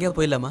இருந்து வேற எங்கயா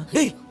போயிடலாமா?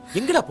 டேய்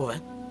எங்கடா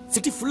போவேன்?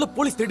 சிட்டி ஃபுல்லா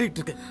போலீஸ்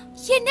தேடிட்டு இருக்கு.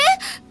 என்ன?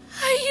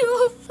 ஐயோ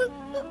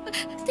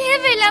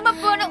தேவையில்லாம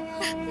போனோம்.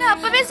 நான்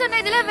அப்பவே சொன்ன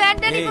இதெல்லாம்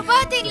வேண்டாம். இப்ப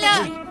பாத்தீங்களா?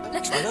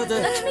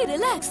 லட்சுமி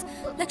ரிலாக்ஸ்.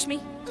 லட்சுமி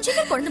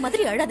சின்ன குழந்தை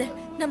மாதிரி அழாத.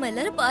 நம்ம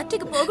எல்லாரும்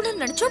பார்ட்டிக்கு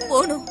போகணும்னு நினைச்சோம்,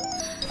 போணும்.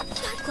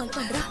 கால்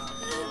பண்றா.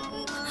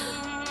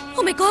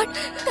 Oh my god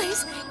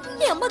guys,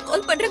 என் அம்மா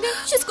கால் பண்றாங்க.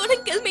 she's going to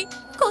kill me.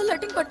 Call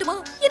attend பண்ணுமா?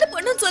 என்ன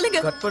பண்ணனும் சொல்லுங்க.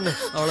 கட் பண்ணு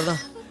அவ்வளவுதான்.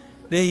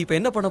 டேய் இப்போ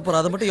என்ன பண்ண போற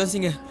அத மட்டும்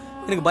யோசிங்க.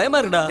 எனக்கு பயமா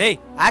இருக்குடா. டேய்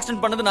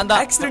ஆக்சிடென்ட் பண்ணது நான்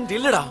தான். ஆக்சிடென்ட்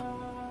இல்லடா,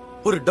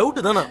 ஒரு டவுட்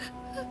தானா.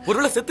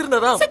 ஒருவேளை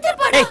செத்துறதா?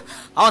 டேய்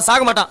அவன்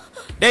சாக மாட்டான்.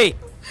 டேய்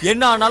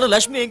என்ன ஆனாலும்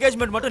லட்சுமி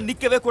என்கேஜ்மென்ட் மட்டும்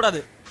நிக்கவே கூடாது.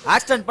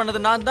 ஆக்சிடென்ட் பண்ணது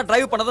நான் தான்,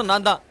 டிரைவ் பண்ணது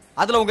நான் தான்.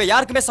 அதுல உங்க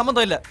யாருக்குமே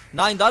சம்பந்தம் இல்ல.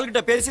 நான் இந்த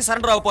ஆளுகிட்ட பேசி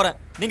சரண்டர் ஆக போறேன்.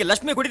 நீங்க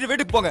லட்சுமியை கூட்டிட்டு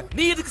வீட்டுக்கு போங்க.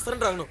 நீ எதுக்கு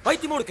சரண்டர் ஆகணும்?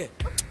 பைத்தியமா இருக்கு.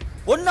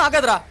 ஒண்ணு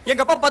ஆகாதடா.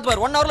 எங்க அப்பா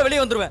பாத்துவார். 1 ஹவர்ல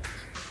வெளியே வந்துருவேன்.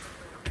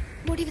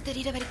 முடிவு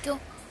தெரியற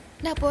வரைக்கும்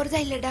நான் போறதா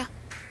இல்லடா.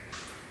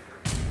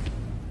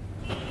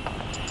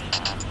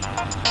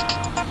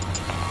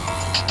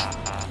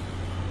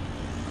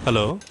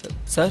 Hello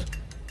sir.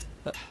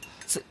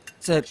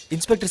 Sir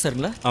inspector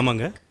சாருங்களா?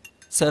 ஆமாங்க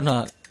சார்,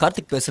 நான்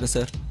கார்த்திக் பேசுறேன்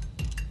சார்.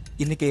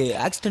 இன்னைக்கு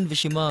ஆக்சிடென்ட்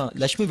விஷயமா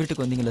லட்சுமி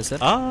வீட்டுக்கு வந்தீங்களா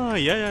சார்?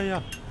 யா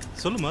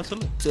சொல்லுமா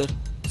சொல்லு. சார்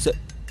சார்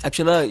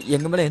ஆக்சுவலா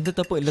எங்க மேல எந்த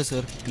தப்பும் இல்லை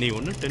சார். நீ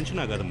ஒன்றும்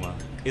டென்ஷன் ஆகாதம்மா,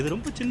 இது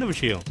ரொம்ப சின்ன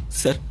விஷயம்.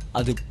 சார்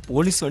அது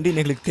போலீஸ் வண்டி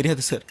எங்களுக்கு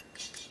தெரியாது சார்.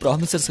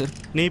 Promise sir.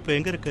 நீ இப்போ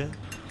எங்க இருக்க?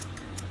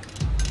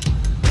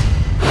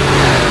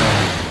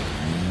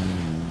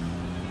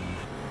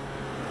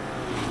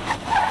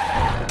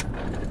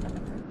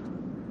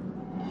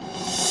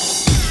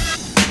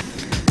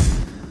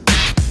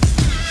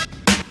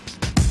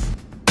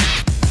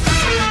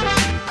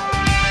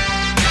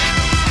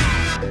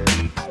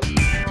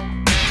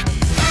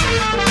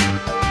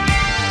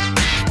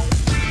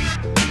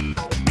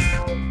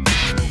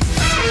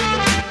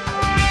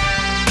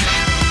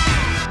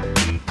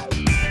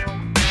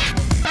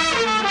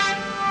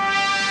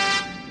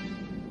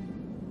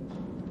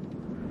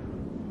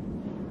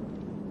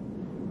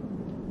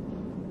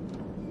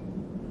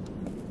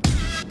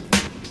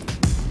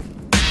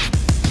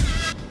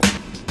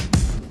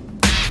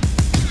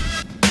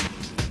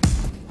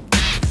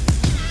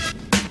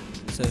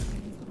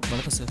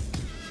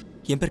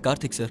 என் பேர்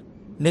கார்த்திக் சார்.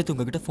 நேத்து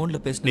உங்ககிட்ட போன்ல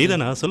பேசினேன்.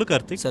 நீதானா? சொல்லு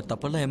கார்த்திக். சார்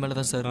தப்பெல்லாம் என் மேல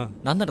தான் சார்.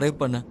 நான் தான் டிரைவ்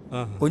பண்ணேன்.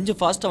 கொஞ்சம்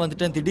ஃபாஸ்டா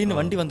வந்துட்டேன். திடீர்னு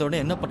வண்டி வந்த உடனே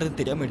என்ன பண்றதுன்னு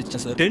தெரியாம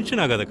இடிச்சிட்டேன் சார்.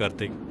 டென்ஷன் ஆகாத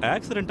கார்த்திக்.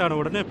 ஆக்சிடென்ட் ஆன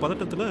உடனே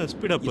பதட்டத்துல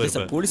ஸ்பீடா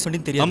போயிருப்ப. போலீஸ்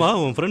வண்டின்னு தெரியாது. ஆமா,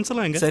 உன் ஃப்ரெண்ட்ஸ்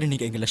எல்லாம் எங்க? சார்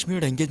இன்னைக்கு எங்க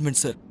லட்சுமியோட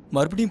என்கேஜ்மென்ட் சார்.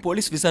 மறுபடியும்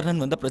போலீஸ்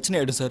விசாரணை வந்தா பிரச்சனை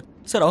ஆயிடும் சார்.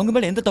 சார் அவங்க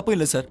மேல எந்த தப்பும்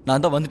இல்ல சார்.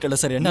 நான் தான் வந்துட்டேன்ல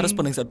சார். என்ன அரெஸ்ட்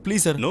பண்ணுங்க sir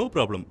please sir. No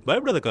problem,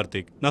 பயப்படாத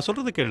கார்த்திக். நான்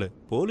சொல்றது கேளு.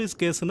 போலீஸ்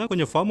கேஸ்னா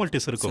கொஞ்சம்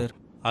ஃபார்மாலிட்டிஸ் இருக்கும்.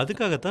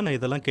 அதுக்காகத்தான் நான்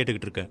இதெல்லாம்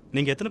கேட்டுக்கிட்டு இருக்கேன்.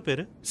 நீங்க எத்தனை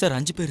பேர்? சார்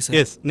 5 பேர் சார்.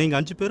 எஸ், நீங்க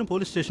 5 பேரும்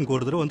போலீஸ் ஸ்டேஷனுக்கு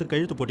ஒரு தடவை வந்து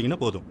கையெழுத்து போட்டீங்கன்னா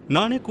போதும்.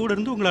 நானே கூட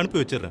இருந்து உங்களை அனுப்பி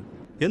வச்சிடறேன்.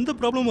 எந்த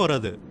ப்ராப்ளமும்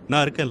வராது.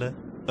 நான் இருக்கேன்ல.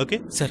 ஓகே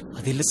சார்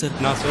அது இல்ல சார்.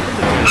 நான்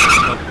சொல்றது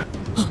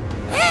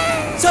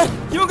சார்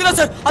இவங்க தான்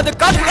சார் அந்த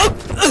காட்டு.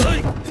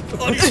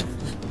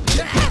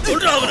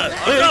 சொல்றா அவன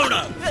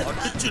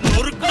அடிச்சு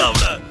நொறுக்குடா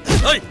அவன.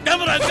 ஏய்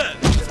கேமரா எங்க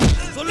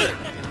சொல்லு.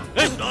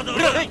 ஏய்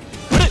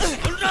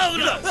சொல்றா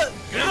அவன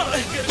கேமரா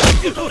எங்க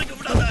நொறுக்க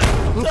விடாத.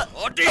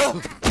 ஓடி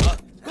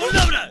கொல்ல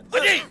அவன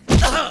அடி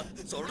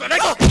சொல்றடா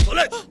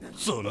சொல்லு.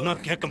 சொன்னா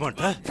கேட்க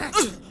மாட்டேன்.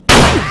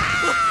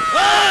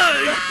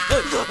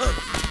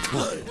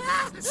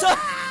 சார்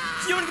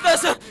இவனுக்கு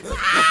தான் சார்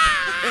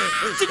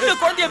சின்ன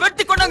குழந்தைய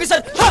வெட்டி கொண்டாங்க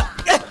சார்.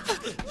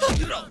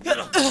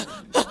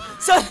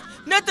 சார்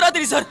நேத்து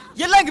ராத்திரி சார்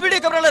எல்லாம் எங்க வீடியோ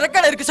கேமரால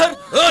ரெக்கார்ட் இருக்கு சார்.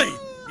 ஏய்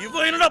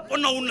இவன் என்னடா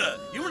பண்ண உன்னை?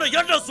 இவனை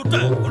ஏன்டா சுட்ட?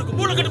 உனக்கு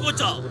மூளை கெட்டு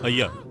போச்சா?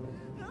 ஐயா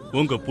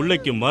உங்க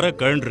புள்ளைக்கு மர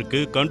கழன் இருக்கு,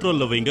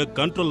 கண்ட்ரோல்ல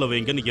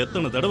வைங்கன்னு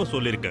எத்தனை தடவை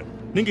சொல்லிருக்கேன்,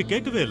 நீங்க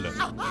கேட்கவே இல்ல.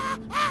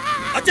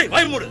 அஜய்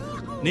வாய் மூடு.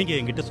 நீங்க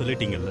என்கிட்ட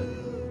சொல்லிட்டீங்கல்ல,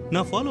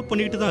 நான் ஃபாலோ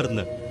பண்ணிட்டு தான்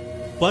இருந்தேன்.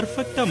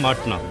 பர்ஃபெக்ட்டா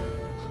மாட்டினான்.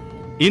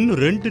 இன்னும்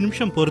 2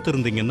 நிமிஷம் பொறுத்து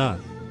இருந்தீங்கன்னா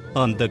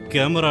அந்த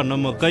கேமரா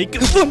நம்ம கைக்கு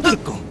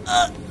வந்திருக்கும்.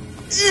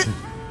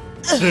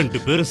 2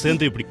 பேரும்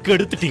சேர்ந்து இப்படி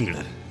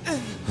கெடுத்துட்டீங்களே.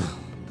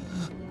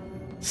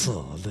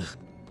 சாலு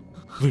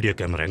வீடியோ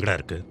கேமரா எங்கடா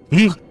இருக்கு?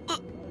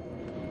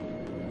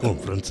 உன்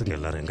ஃப்ரெண்ட்ஸுங்க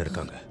எல்லாரும் எங்க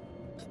இருக்காங்க?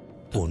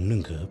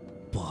 பொண்ணுங்க,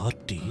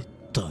 பார்ட்டி,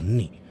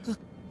 தண்ணி,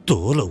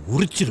 தோலை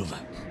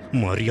உரிச்சிருவேன்.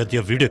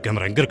 மரியாதையா வீடியோ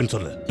கேமரா எங்க இருக்குன்னு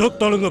சொல்லு.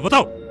 டோக்டாளுங்க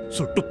பதாவ்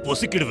சுட்டு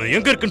பொசுக்கிடுவேன்.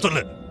 எங்க இருக்குன்னு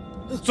சொல்லு.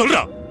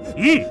 சொல்றா.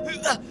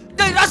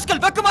 டேய்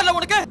ராஸ்கல் வெக்கமா இல்ல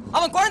உனக்கு?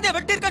 அவன் குழந்தைய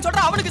வெட்டி இருக்கான்னு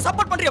சொல்ற, அவனுக்கு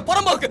சப்போர்ட் பண்றிய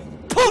புறம்போக்கு.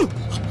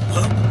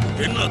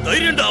 என்ன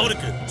தைரியம்டா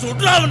அவனுக்கு?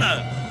 சுட்றா அவன.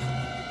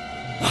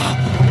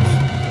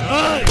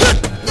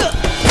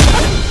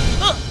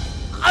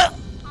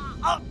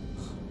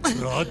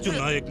 ராஜு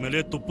நாயக்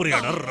மேலே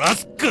துப்புறியாடா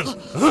ராஸ்கல்.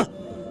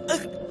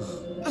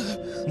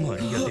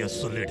 மரியாதையா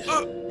சொல்லிடு.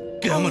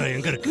 கேமரா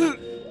எங்க இருக்கு?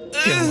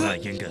 கேமரா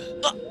எங்க?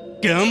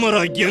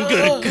 கேமரா எங்க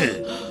இருக்கு?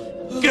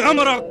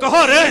 கேமரா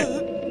கஹாரே?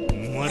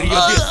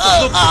 மரியாதையா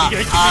சொல்லு.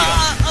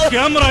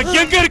 கேமரா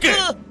எங்க இருக்கு?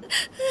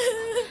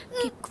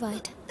 Keep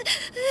quiet.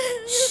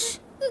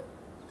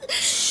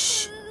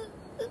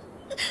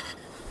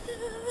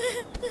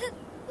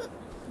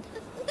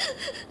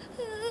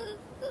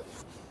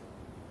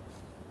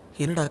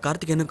 என்னடா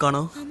கார்த்திக் என்ன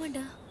காணோம்?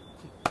 ஆமாடா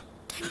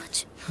டைம்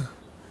ஆச்சு.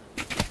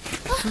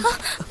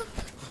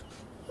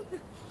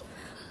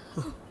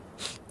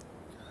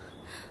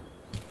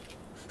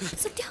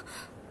 சத்யா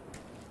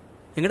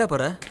எங்கடா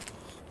போற?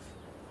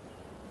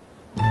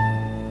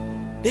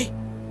 டேய்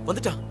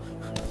வந்துட்டான்.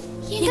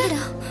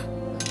 எங்கடா?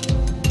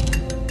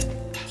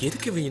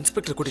 எதுக்கு இவன்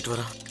இன்ஸ்பெக்டர் கூட்டிட்டு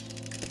வரான்?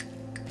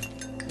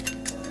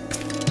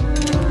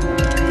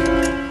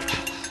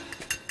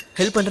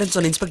 ஹெல்ப் பண்றேன்னு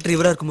சொன்ன இன்ஸ்பெக்டர்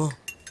இவரா இருக்குமோ?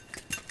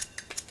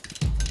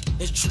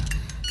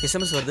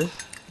 எஸ்எம்எஸ் வருது.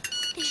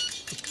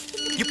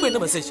 இப்போ என்ன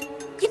மெசேஜ்?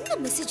 என்ன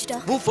மெசேஜ்டா?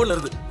 உன் போன்ல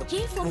இருந்து.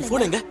 ஏன் போன்? உன்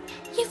போன் எங்க?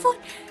 என்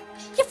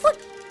போன்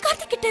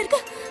கார்த்திக் கிட்ட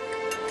இருக்கு.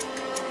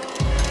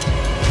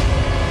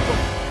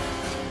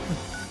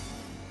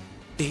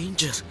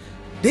 டேஞ்சர்.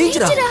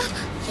 டேஞ்சரா?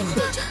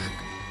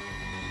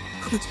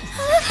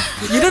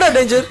 என்னடா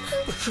டேஞ்சர்?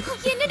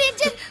 என்ன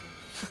டேஞ்சர்?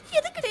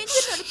 எதுக்கு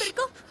டேஞ்சர்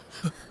அனுப்பிருக்கோம்?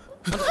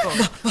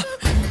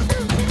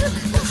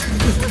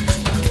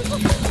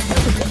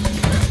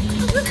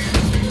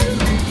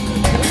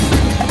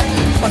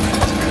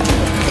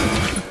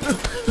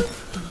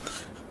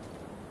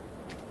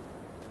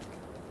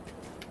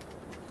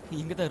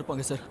 இங்கதான்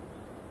இருப்பாங்க sir.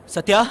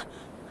 Sathya,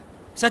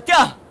 Sathya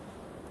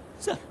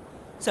sir,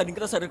 sir இங்க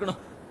தான் சார் இருக்கணும்.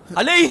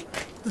 அலை,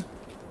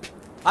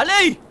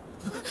 அலை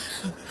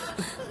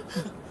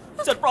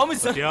சார்,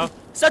 ப்ராமிஸ் சார்.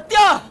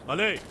 சத்யா,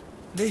 அலை.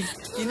 டேய்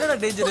என்னடா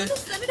டேஞ்சர்?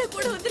 சன்னட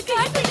கூட வந்திருக்கேன்.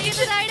 கார்த்திக்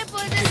டேஞ்சர் ஆயிட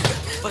போகுது.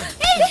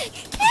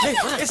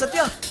 ஏய்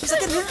சத்யா,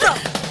 சத்யா நில்றா.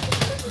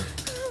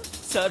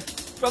 சார்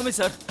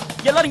ப்ராமிஸ் சார்,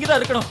 எல்லாரும் இங்க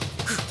தான் இருக்கணும்.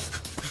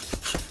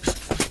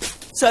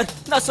 சார்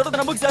நான்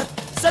சொல்றத நம்புங்க சார்.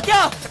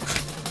 சத்யா,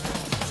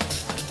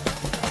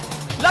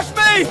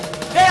 லட்சுமி,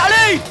 டேய்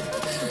அலை,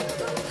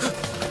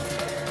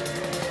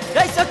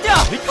 டேய் சத்யா.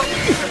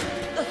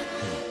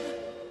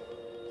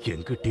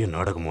 என்கிட்டயே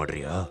நாடகம்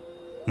ஆடுறியா?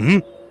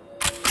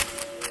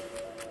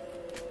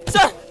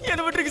 சார்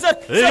என்ன விட்டுருங்க சார்.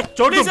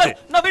 சார்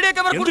நான் வீடியோ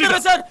கேமரா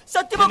கொடுத்துறேன் சார்.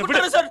 சத்தியமா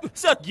கொடுத்துறேன் சார்.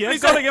 சார்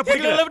ஏன் காலைய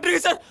பிடிக்கல?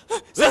 விட்டுருங்க சார்.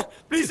 சார்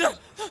ப்ளீஸ் சார்,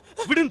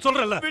 விடுன்னு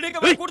சொல்றல. வீடியோ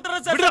கேமரா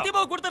கொடுத்துறேன் சார்.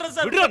 சத்தியமா கொடுத்துறேன்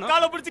சார்.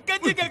 காலை பிடிச்சு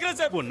கெஞ்சி கேக்குறேன்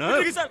சார்.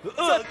 விட்டுருங்க சார்.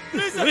 Sir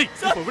please sir.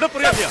 இப்போ விட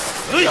போறியா?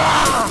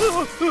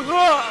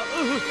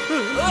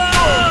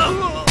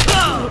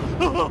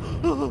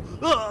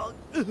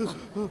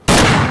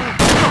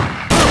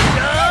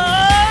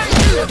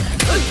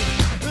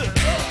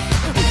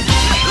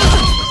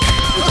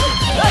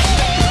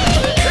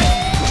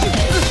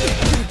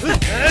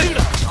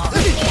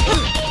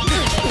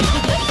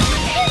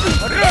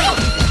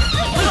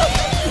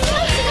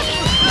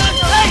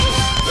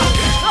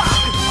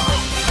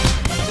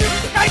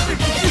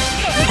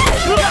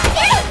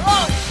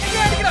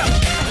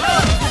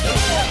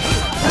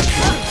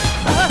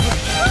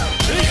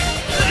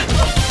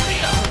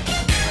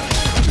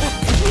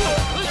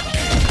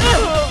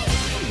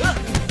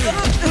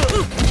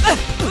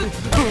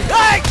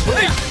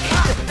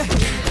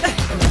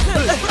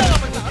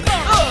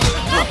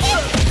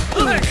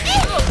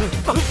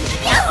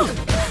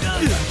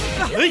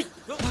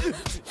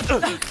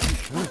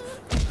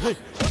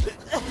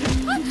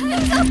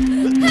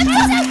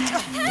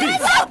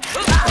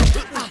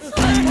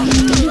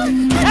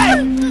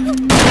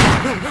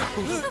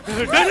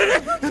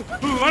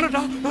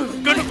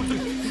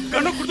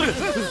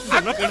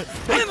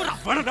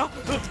 வேணா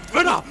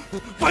வேணா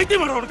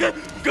பைத்தியம் வேணா உனக்கு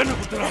கண்ணு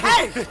குத்துறா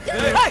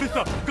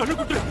கண்ணு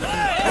குத்து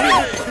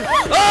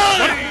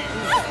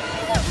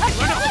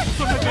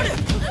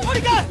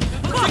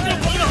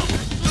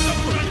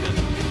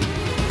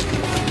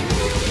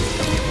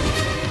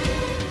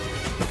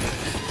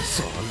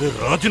சாலு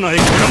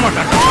ராஜநாயக் விட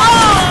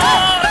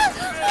மாட்டாங்க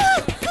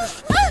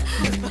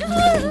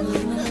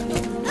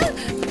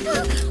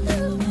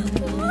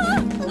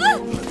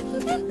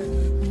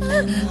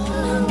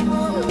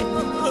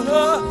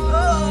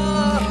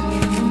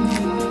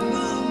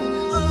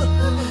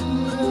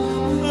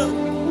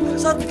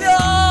சத்யா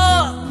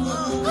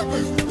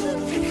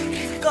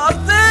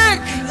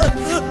கார்த்திக்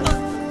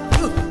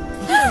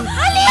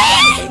அலி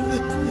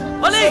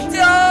அலி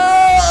சத்யா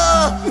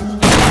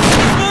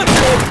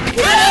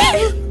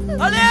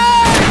அலி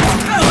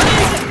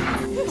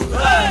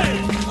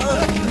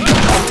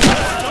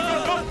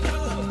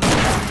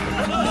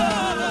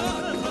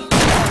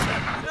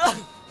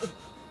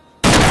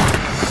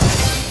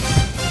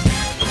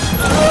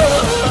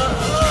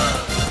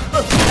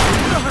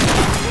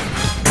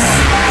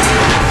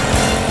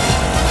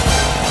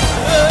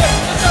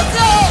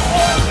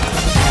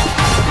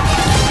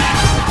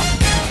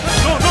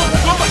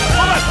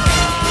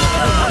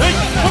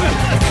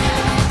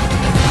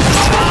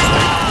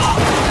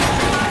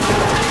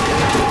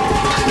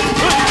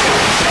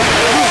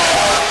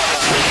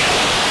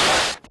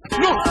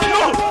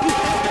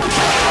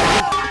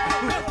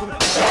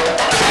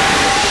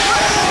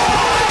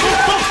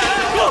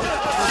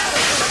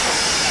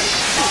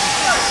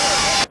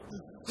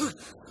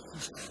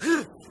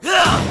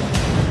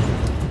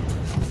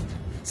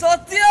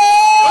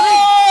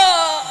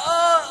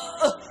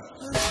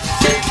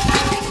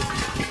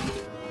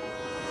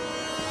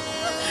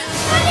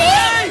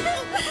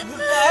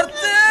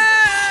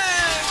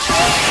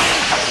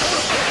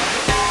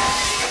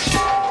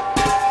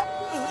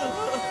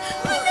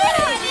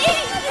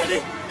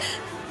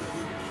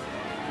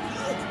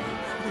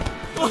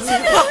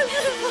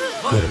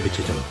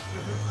पीछे चलो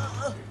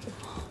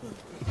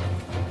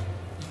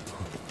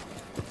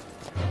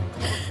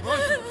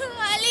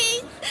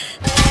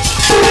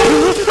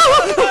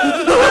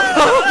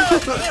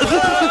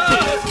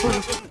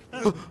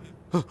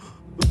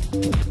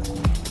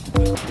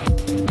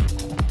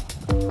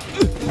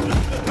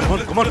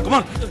கமான்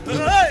கமான்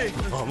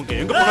அவங்க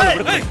எங்க போனாலும்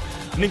விடுங்க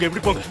நீங்க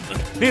எப்படி போங்க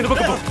நீ இந்த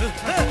பக்கம்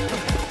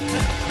போ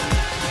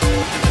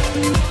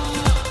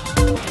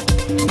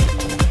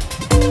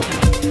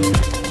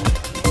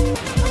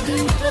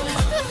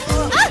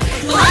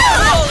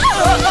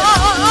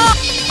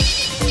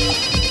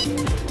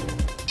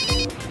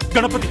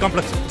गणपति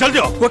कॉम्प्लेक्स जल्दी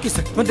आओ ओके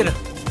सर मंदिर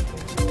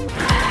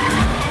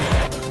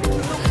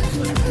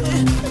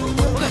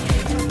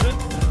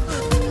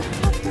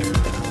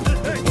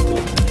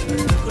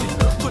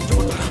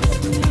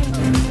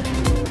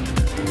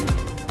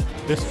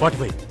This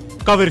 45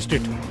 Kaveri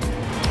Street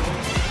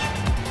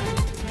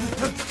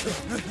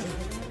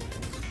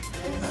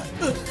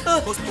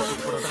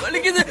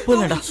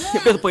போலடா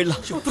எப்போ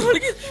போயிடலாம்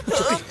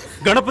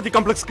गणपति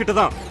कॉम्प्लेक्स கிட்ட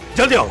தான்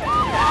जल्दी आओ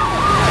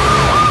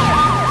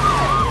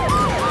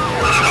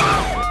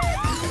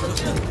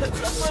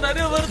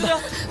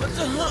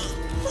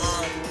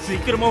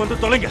சீக்கிரமா வந்து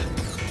தொலைங்க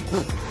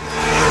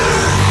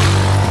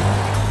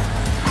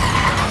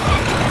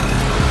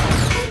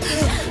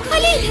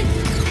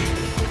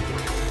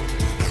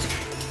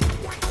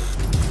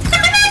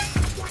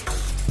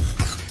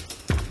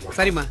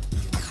சரிம்மா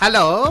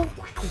ஹலோ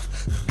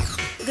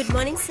குட்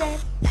மார்னிங் சார்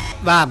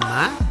வாம்மா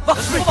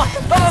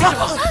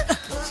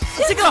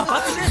சீக்கிரம்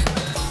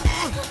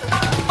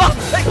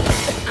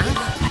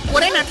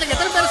ஒரே நேரத்துல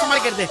எத்தனை பேரை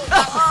சமாளிக்கிறது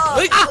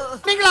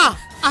நீங்களா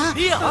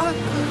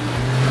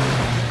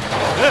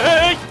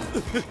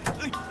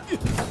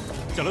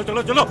चलो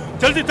चलो चलो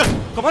जल्दी चल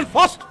कम ऑन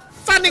फास्ट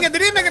சார் நீங்க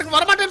திடீர்னு நகருக்கு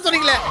வர மாட்டேன்னு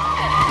சொன்னீங்களே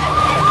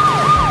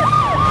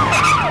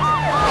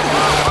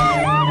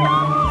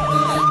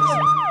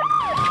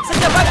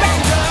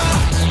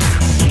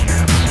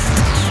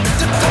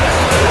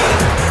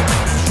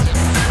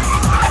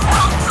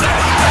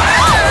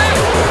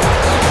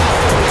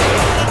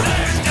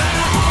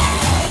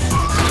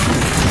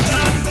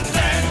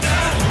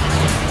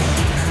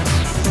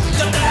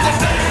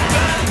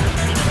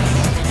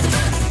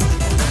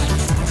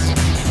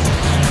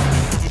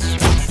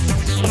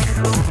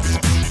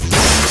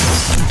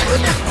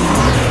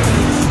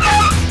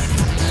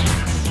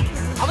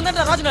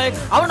ராஜநாயக்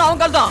அவன்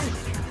அவன் கால் தான்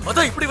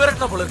அதான் இப்படி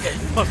விரட்டா போல இருக்கே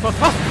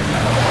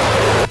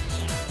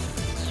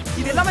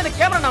இது எல்லாமே இந்த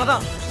கேமரானால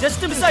தான்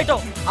ஜஸ்ட் மிஸ்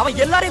ஆயிட்டோம் அவன்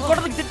எல்லாரையும்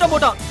கொடதுக்கு திட்டம்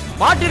போட்டான்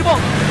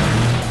மாட்டிருப்போம்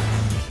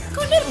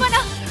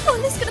கொன்னிருப்பானா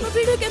போலீஸ்க்கு நம்ம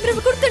video camera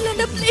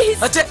கொடுத்துடலாம்டா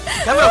please Aceh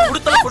camera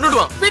கொடுத்தா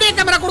கொன்னுடுவான் வீடியோ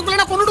கேமரா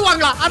கொடுக்கலனா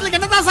கொன்னுடுவாங்களா அதுல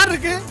என்னதான் சார்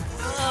இருக்கு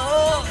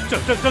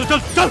चल चल चल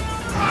चल चल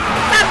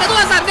சார்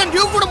மெதுவா சார் நான்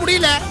டியூ கூட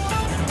முடியல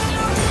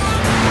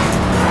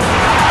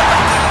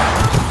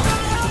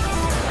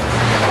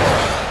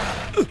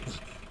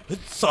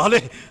साले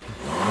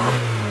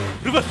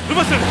रिवर्स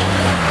रिवर्स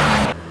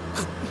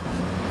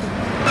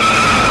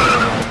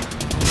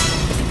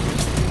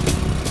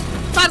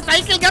சார்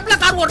சைக்கிள்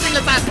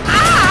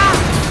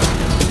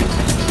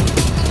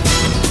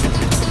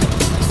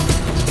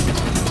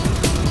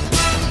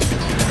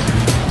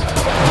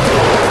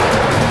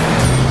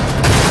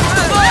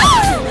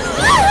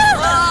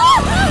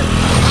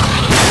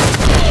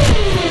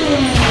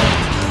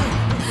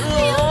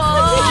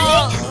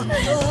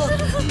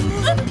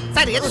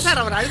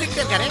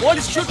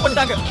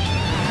பண்ணிட்டாங்க.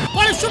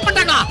 போலீஸ் ஷூட்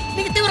பண்ணிட்டாங்களா?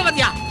 நீங்க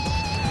தீவிரவாதியா?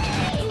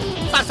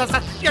 சார் சார்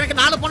சார் எனக்கு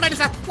 4 பொண்டாடி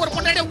சார். ஒரு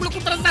பொண்டாடி உங்களுக்கு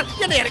கொடுத்துறேன் சார்.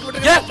 என்ன இறக்கி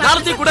விட்டுருங்க. ஏன்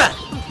நாளத்தை கூட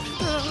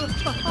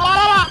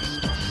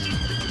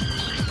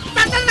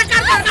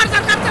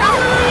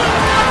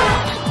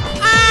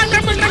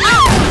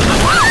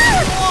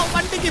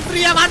வண்டிக்கு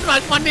ஃப்ரீயா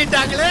வாஷ்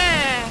பண்ணிட்டாங்களே.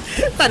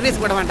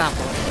 சர்வீஸ் கூட வேண்டாம்.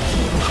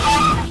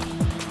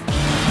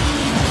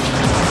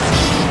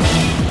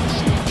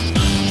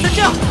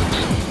 சத்யா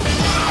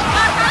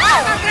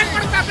பிரேக்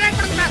பண்ணுங்க பிரேக்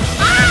பண்ணுங்க.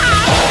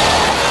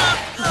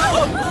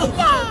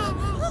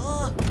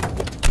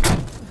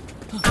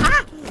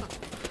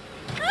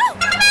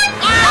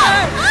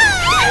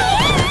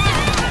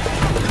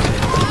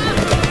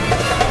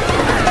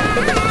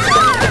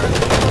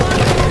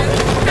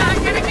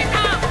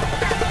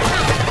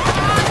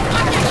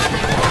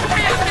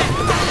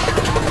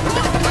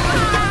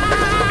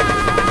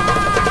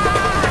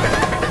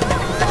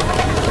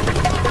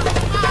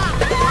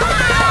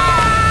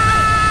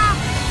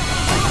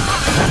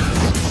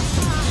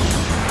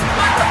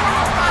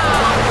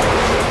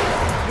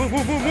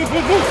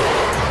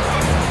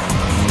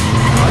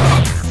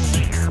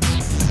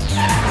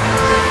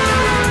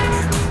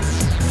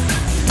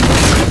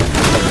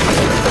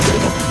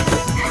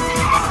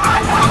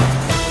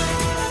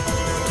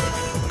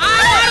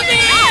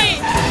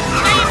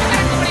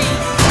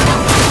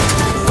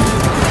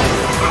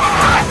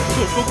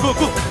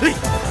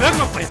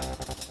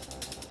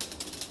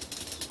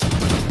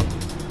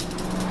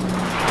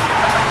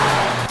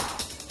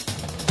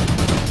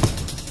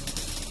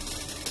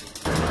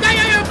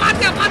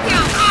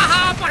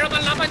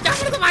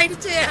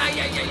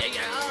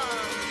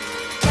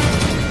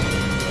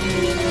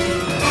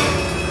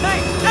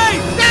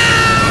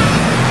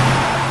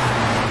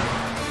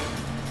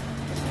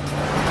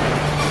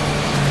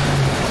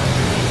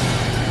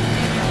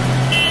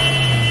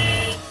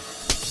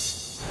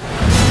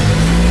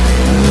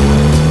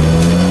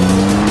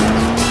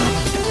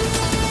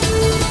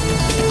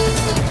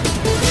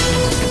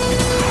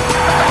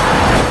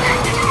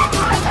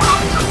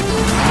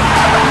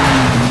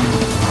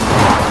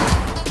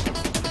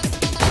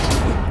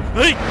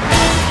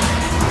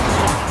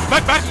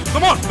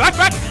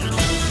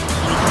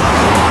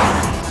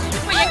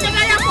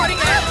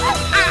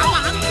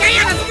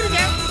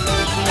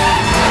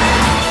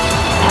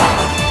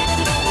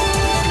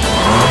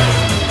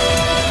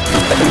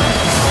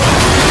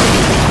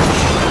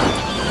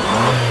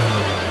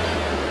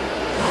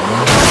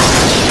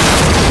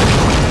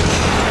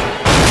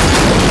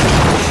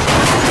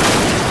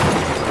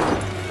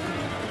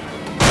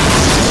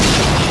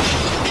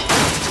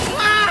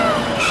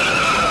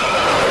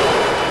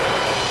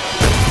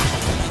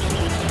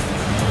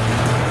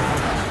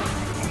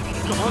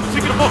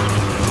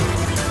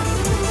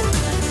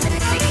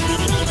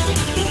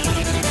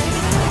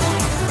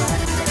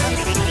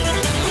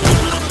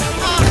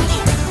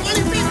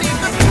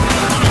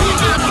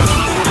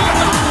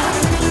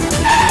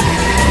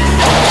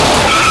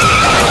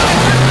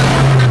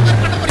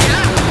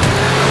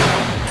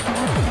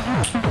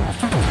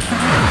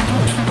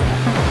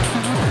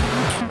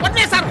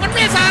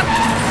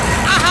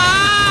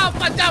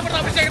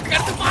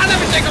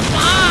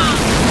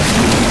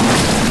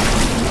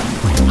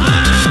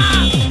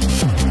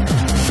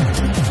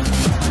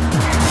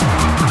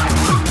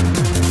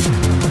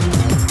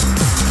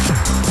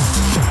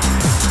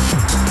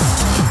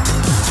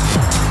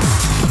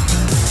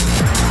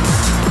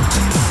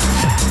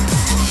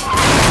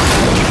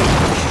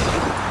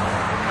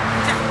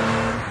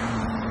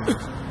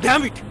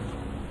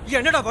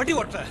 என்னடா வண்டி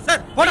ஓட்டுற?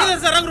 சார் போடா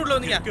சார் ராங் ரூட்ல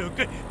வந்தீங்க. ஓகே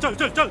ஓகே चल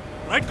चल चल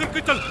राइट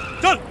करके चल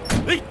चल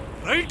ஏய்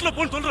ரைட்ல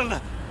போன்னு சொல்றேன்ல.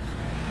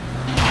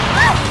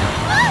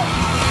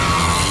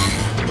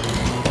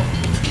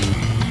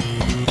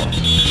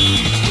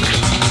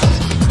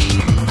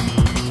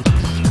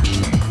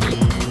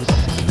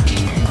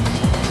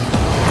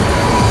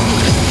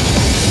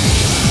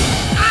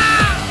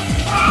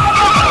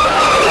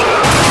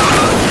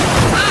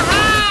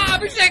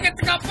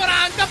 அபிஷேகத்துக்கு அப்புறம்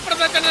அங்க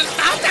பிரதர்ஷனம்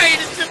ஸ்டார்ட்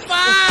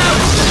ஆயிடுச்சுப்பா.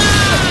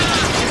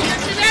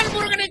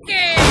 முருகனுக்கு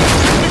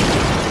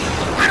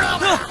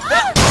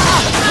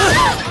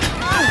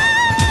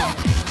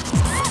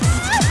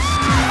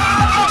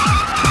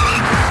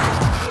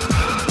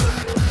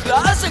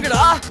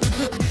ராசங்கடா.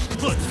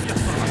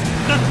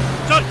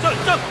 चल चल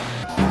चल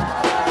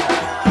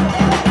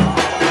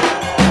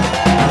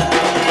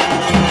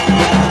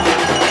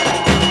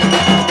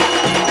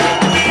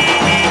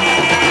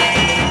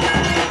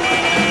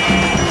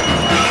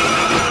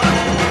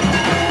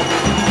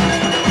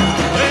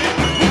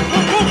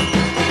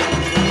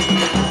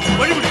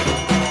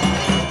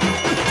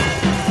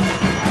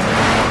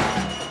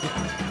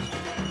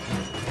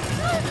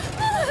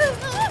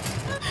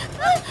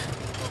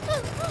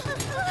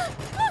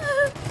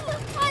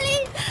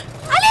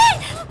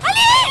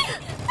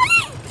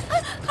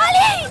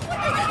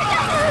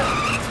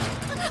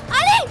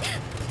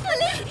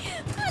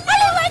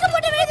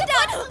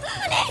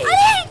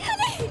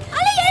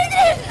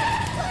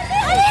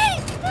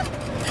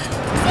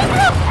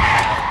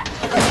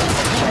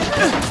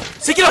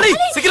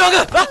சீக்கிரம் வாங்க.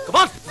 வா கம்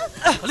ஆன்.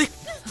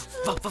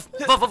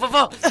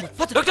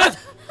 டாக்டர்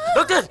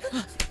டாக்டர்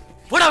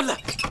போடா உள்ள.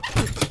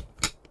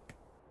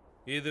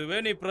 இதுவே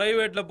நீ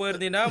பிரைவேட்ல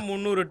போயிருந்தீங்கன்னா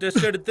 300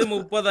 டெஸ்ட் எடுத்து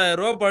 30,000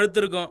 ரூபாய்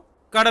பழுத்திருக்கும்.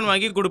 கடன்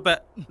வாங்கி கொடுப்ப.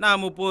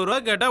 நான் 30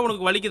 ரூபாய் கேட்டா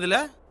உனக்கு வலிக்குதுல?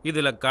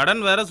 இதுல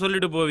கடன் வேற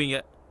சொல்லிட்டு போவீங்க.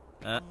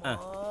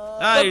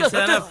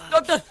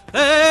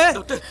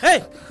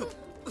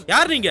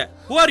 யார் நீங்க?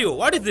 Who are you?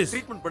 What is this?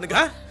 Treatment பண்ணுங்க.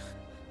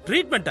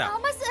 ட்ரீட்மெண்டா?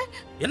 ஆமா சார்.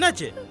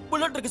 என்னாச்சு?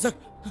 புல்லட் இருக்கு சார்.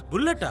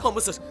 புல்லட்டா?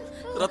 ஆமா சார்.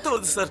 ரத்தம்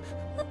வருது சார்.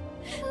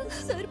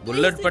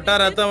 புல்லட் பட்டா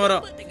ரத்தம்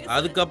வரும்.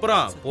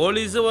 அதுக்கப்புறம்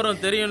போலீஸ்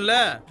வரும் தெரியும்ல?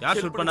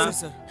 யார் ஷூட் பண்ணா?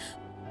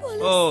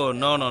 Oh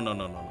no no no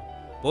no no.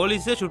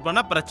 போலீஸே ஷூட்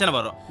பண்ணா பிரச்சனை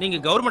வரும். நீங்க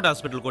கவர்மெண்ட்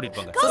ஹாஸ்பிடல் கூட்டிட்டு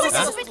போங்க.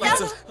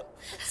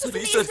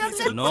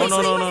 No no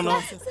no no no.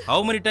 How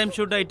many times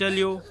should I tell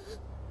you?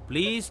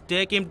 Please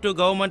take him to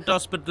government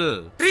hospital.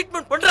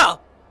 Treatment பண்றா.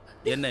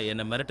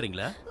 என்ன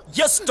மிரட்டறீங்களா?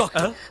 Yes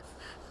doctor.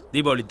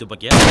 தீபாவளி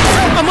துப்பாக்கியா?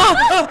 அம்மா.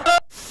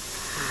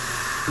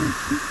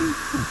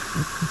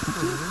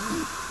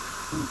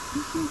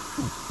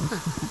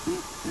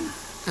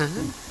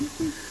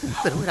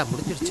 திருவிழா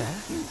முடிஞ்சிருச்சா?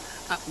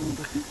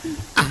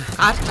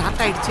 கார்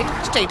ஸ்டார்ட் ஆயிடுச்சு.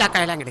 ஸ்ட்ரைட்டா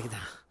கையெல்லாம்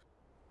கிடைக்குதா?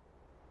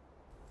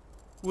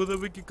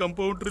 உதவிக்கு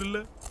கம்பவுண்டர் இல்ல,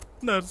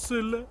 நர்ஸ்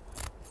இல்ல,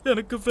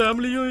 எனக்கு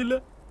ஃபேமிலியும் இல்ல.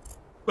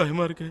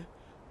 பயமா இருக்கு.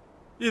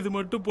 இது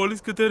மட்டும்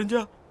போலீஸ்க்கு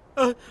தெரிஞ்சா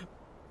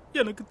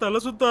எனக்கு தலை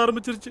சுத்த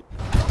ஆரம்பிச்சிருச்சு.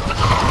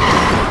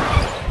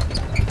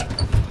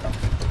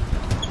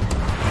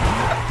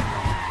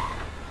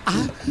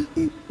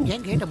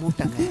 ஏன் கேட்ட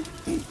மூட்டாங்க?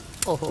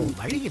 ஓஹோ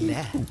வழி இல்ல.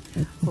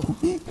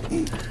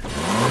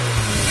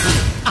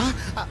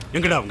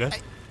 எங்கடா அவங்க?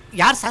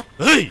 யார் சார்?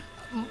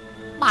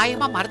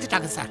 மாயமா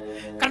மறைஞ்சிட்டாங்க சார்.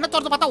 கண்ணை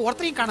திறந்து பார்த்தா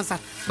ஒருத்தரையும் காணோம்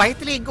சார்.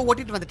 பயத்திலே எங்க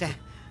ஓட்டிட்டு வந்துட்டேன்.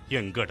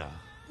 எங்கடா?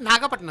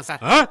 நாகப்பட்டினம்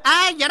சார்.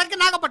 எனக்கு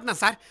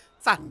நாகப்பட்டினம் சார்.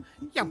 சார்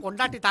என்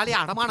பொண்டாட்டி தாலியை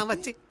அடமானம்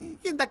வச்சு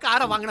இந்த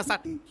காரை வாங்கின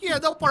சார்.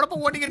 ஏதோ பொழப்ப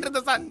ஓட்டிக்கிட்டு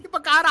இருந்தேன் சார்.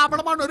 இப்ப காரை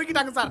அபலமா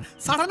நொறுக்கிட்டாங்க சார்.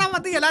 சடனா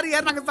வந்து எல்லாரும்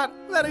ஏறினாங்க சார்.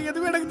 வேற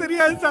எதுவும் எனக்கு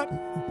தெரியாது சார்.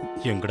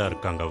 எங்கடா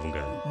இருக்காங்க அவங்க?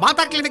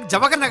 மாதா கிளினிக்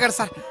ஜவஹர் நகர்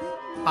சார்.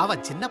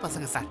 பாவம் சின்ன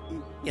பசங்க சார்.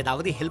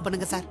 ஏதாவது ஹெல்ப்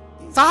பண்ணுங்க சார்.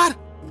 சார்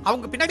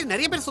அவங்க பின்னாடி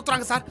நிறைய பேர்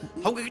சுத்துறாங்க சார்.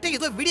 அவங்க கிட்ட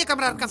ஏதோ வீடியோ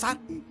கேமரா இருக்கா சார்.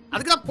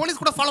 அதுக்கு தான்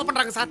போலீஸ் கூட ஃபாலோ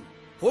பண்றாங்க சார்.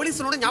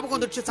 போலீஸோட ஞாபகம்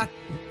வந்துடுச்சு சார்.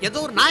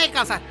 ஏதோ ஒரு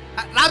நாயக்கா சார்,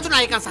 ராஜு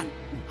நாயக்கா சார்.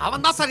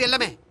 அவன் தான் சார்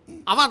எல்லாமே.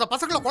 அவன் அந்த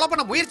பசங்களை கொலை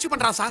பண்ண முயற்சி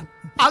பண்றான் சார்.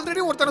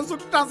 ஆல்ரெடி ஒருத்தரை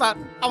சுட்டுட்டான் சார்.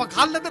 அவன்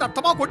கால்ல இருந்து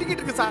ரத்தமா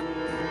கொட்டிக்கிட்டு இருக்கு சார்.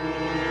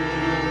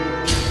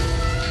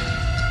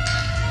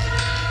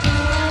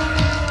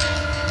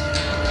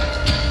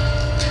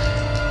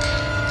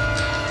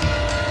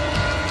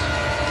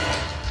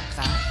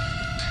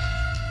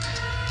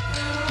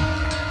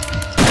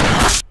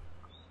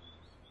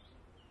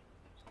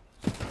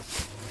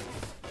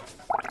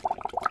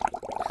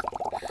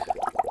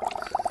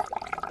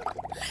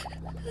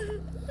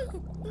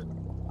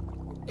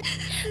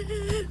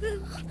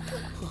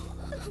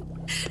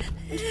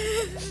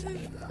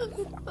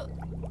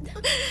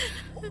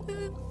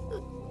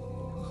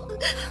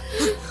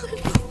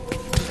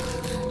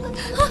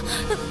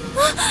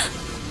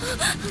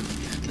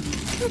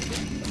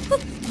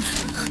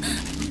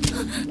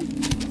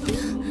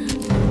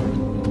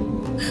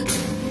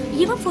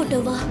 இவன்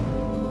போட்டோவா?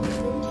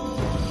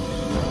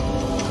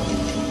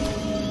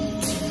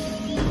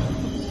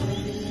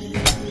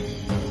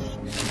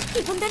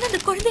 இவன் தானே அந்த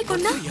குழந்தை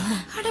கொண்டா?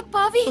 அட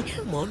பாவி.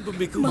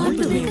 மாண்புமிகு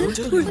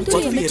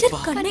உள்துறை அமைச்சர்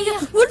கண்ணையா.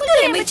 உள்துறை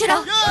அமைச்சரா?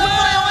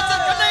 உள்துறை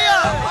அமைச்சர் கண்ணையா.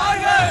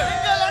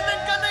 எங்கள்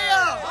அண்ணன்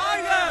கண்ணையா.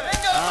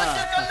 எங்கள்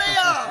அமைச்சர்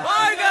கண்ணையா.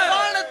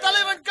 ராணுவ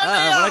தலைவன்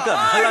கண்ணையா. வணக்கம்.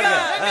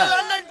 எங்கள்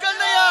அண்ணன்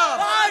கண்ணையா.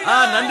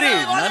 நன்றி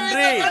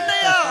நன்றி.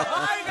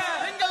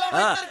 எங்கள்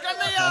அமைச்சர்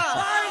கண்ணையா.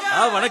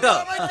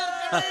 வணக்கம்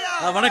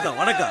வணக்கம்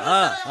வணக்கம்.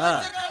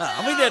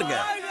 அமைதியா இருங்க.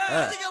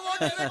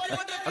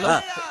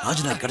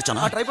 ராஜ்நாத்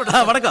கிடைச்சானா?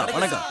 வணக்கம்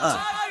வணக்கம்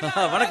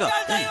வணக்கம்.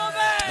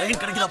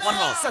 கிடைக்கல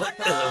பாருங்க.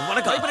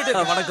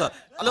 வணக்கம் வணக்கம்.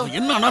 ஹலோ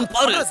என்ன நான்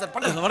பாரு.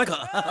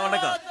 வணக்கம்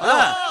வணக்கம்.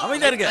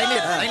 அமைதியா இருங்க.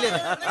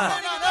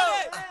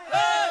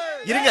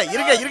 இருங்க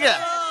இருங்க இருங்க.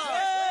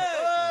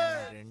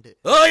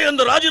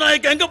 அந்த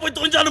ராஜநாயக்க எங்க போய்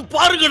தொலைஞ்சாலும்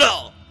பாருங்கடா.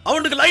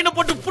 அவனுக்கு லைனை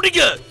போட்டு பிடிக்க.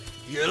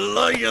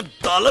 எல்லாம் என்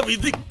தலை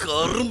விதி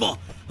கருமா.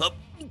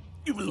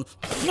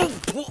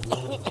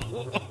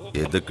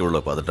 எதுக்கு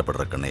இவ்வளவு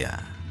பதட்டப்படுற கண்ணையா?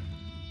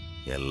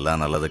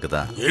 எல்லாம் நல்லதுக்கு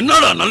தான்.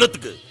 என்னடா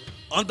நல்லதுக்கு?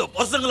 அந்த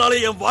பசங்களால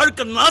என்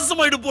வாழ்க்கை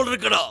நாசமாயிடு போல்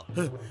இருக்கடா.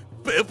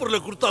 பேப்பர்ல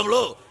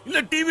கொடுத்தாங்களோ இல்ல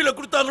டிவில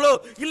கொடுத்தாங்களோ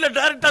இல்ல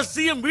டைரக்டா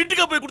சிஎம்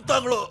வீட்டுக்கு போய்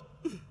கொடுத்தாங்களோ.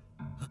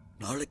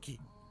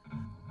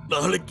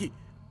 நாளைக்கு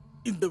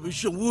இந்த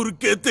விஷயம்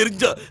ஊருக்கே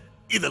தெரிஞ்சா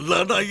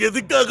இதெல்லாம் நான்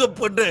எதுக்காக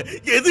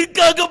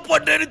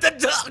பண்ணேன்னு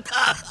தெரிஞ்சா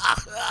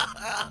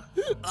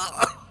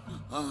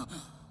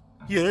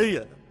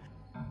ஏயா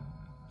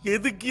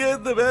எதுக்கு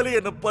இந்த வேலையை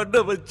என்ன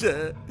பண்ண வச்ச?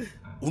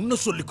 உன்ன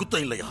சொல்லி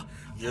குத்தம் இல்லையா?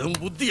 என்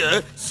புத்திய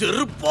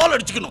செருப்பால்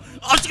அடிச்சுக்கணும்.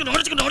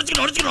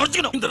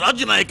 இந்த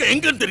ராஜநாயக்க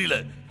எங்கன்னு தெரியல.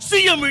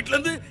 சிஎம் வீட்ல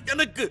இருந்து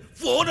எனக்கு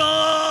போனா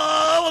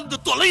வந்து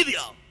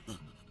தொலைதியா?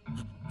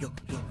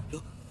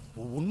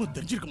 உண்மை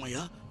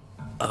தெரிஞ்சிருக்குமாயா?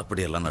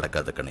 அப்படியெல்லாம்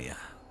நடக்காத கண்ணையா.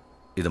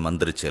 இது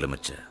மந்திரிச்சு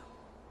எலுமிச்ச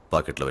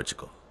பாக்கெட்ல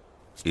வச்சுக்கோ.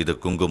 இது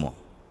குங்குமம்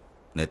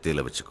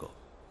நெத்தியில வச்சுக்கோ.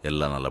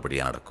 எல்லாம்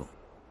நல்லபடியா நடக்கும்.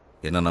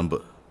 என்ன நம்பு.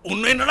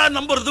 உன்னை என்னடா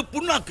நம்புறது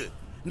புண்ணாக்கு?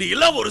 நீ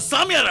எல்லாம் ஒரு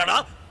சாமியாராடா?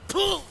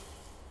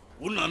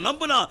 உன்னை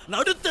நம்புனா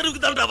நடுத்தருக்கு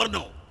தான்டா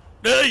வரணும்.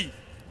 டேய்,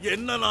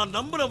 என்ன நான்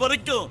நம்புற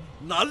வரைக்கும்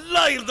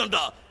நல்லா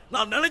இருந்தேன்டா.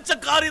 நான் நினைச்ச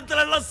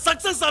காரியத்துல எல்லாம்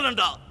சக்சஸ்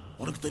ஆனேன்டா.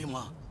 உனக்கு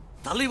தெரியுமா,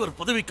 தலைவர்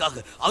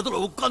பதவிக்காக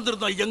அதுல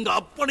உட்கார்ந்திருந்த எங்க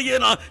அப்பனையே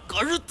நான்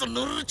கழுத்தை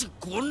நெரிச்சு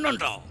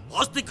கொன்னேன்டா.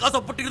 ஆஸ்தி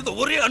காசப்பட்டு இருந்த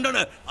ஒரே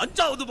அண்ணனை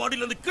 5வது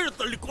மாடியில இருந்து கீழே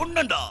தள்ளி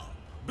கொன்னேன்டா.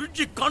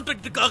 பிரிட்ஜ்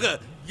கான்ட்ராக்டுக்காக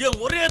என்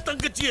ஒரே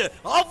தங்கச்சிய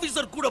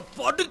ஆபீசர் கூட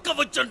படுக்க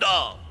வச்சேன்டா.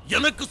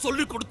 எனக்கு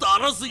சொல்லி கொடுத்த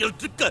அரசியல்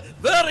ட்ரிக்க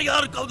வேற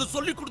யாருக்காவது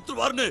சொல்லி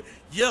கொடுத்துருவார்னு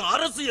என்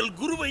அரசியல்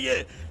குருவையே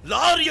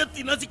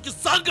லாரியத்தி நசிக்கு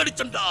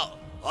சாங்கடிச்சேன்டா.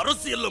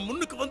 அரசியல்ல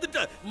முன்னுக்கு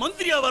வந்துட்ட,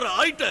 மந்திரியா வர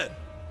ஆயிட்ட.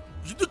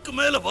 இதுக்கு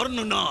மேல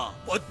வரணும்னா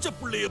பச்சை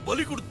பிள்ளைய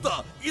பலி கொடுத்தா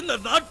இந்த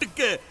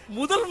நாட்டுக்கு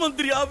முதல்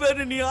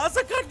மந்திரியாவேன்னு நீ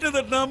ஆசை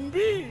காட்டுறத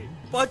நம்பி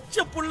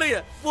பச்சை பிள்ளைய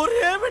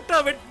ஒரே வெட்டா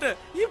வெட்ட.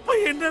 இப்ப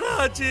என்னடா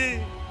ஆச்சு?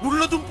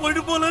 உள்ளதும்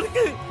போயிடும் போல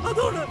இருக்கு,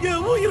 அதோட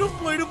என் உயிரும்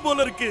போயிடும் போல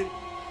இருக்கு.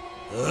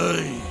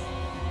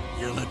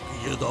 எனக்கு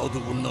ஏதாவது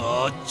ஒண்ணு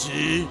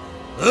ஆச்சு,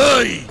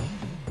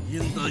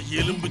 இந்த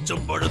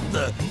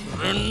எலும்புச்சம்பழத்தை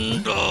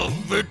 2ஆ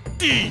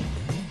வெட்டி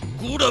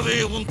கூடவே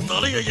உன்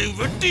தலையை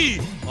வெட்டி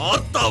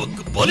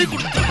ஆத்தாவுக்கு பலி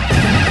கொடுத்த.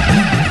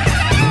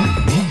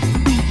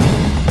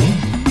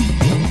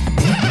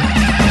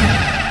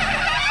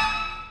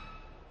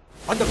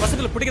 அந்த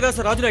பசங்களை பிடிக்கதா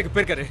சார் ராஜநாயக்கு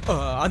போயிருக்காரு.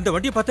 அந்த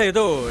வண்டியை பார்த்தா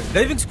ஏதோ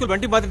டிரைவிங் ஸ்கூல்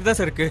வண்டி மாதிரி தான்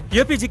சார் இருக்கு.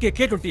 ஏபிஜிக்கு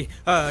K20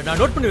 நான்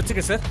நோட் பண்ணி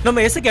வச்சிருக்கேன் சார்.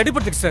 நம்ம எஸ்ஐக்கு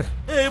அடிபட்டுருக்கு சார்.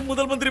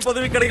 முதல் மந்திரி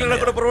பதவி கிடைக்கலனா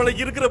கூட பரவாயில்ல,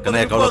 இருக்கிற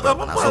பதவி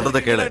போகாம நான்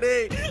சொல்றத கேளு.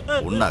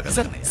 உண்ணாக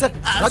சார்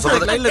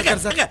ராஜநாயக் லைன்ல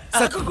இருக்கார் சார்.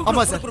 சார்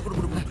ஆமா சார்.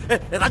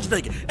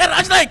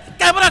 ராஜநாயக்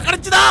கேமரா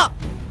கிடைச்சதா?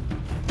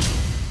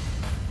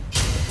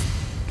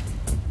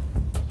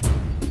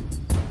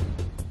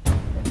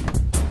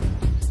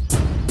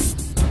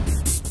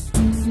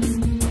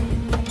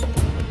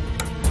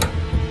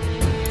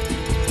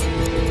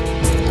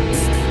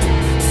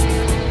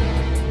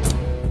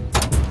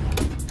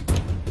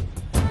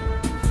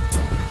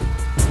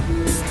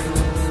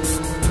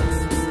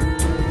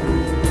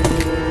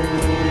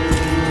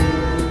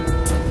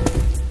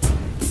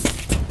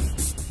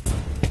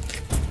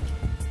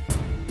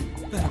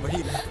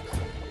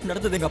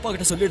 நடந்தது எங்க அப்பா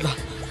கிட்ட சொல்லிடலாம்.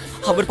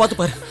 அவர் பார்த்து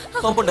பாரு.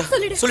 காம்பவுண்ட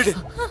சொல்லிடு.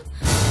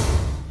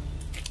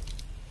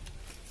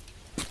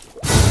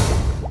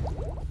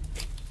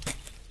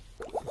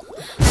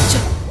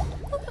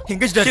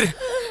 எங்கேஜ் டாக்டர்,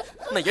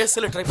 நான்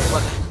ஏசில ட்ரை பண்ணி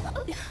பார்த்தேன்.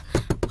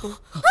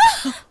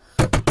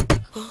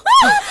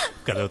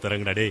 कदम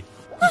तरंगड़ा डे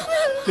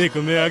देखो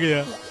मैं आ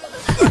गया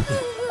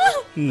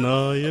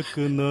नायक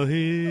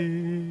नहीं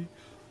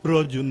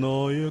राजू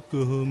नायक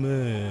हूँ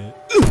मैं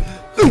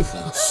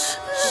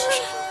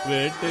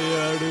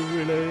வேட்டையாடு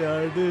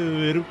விளையாடு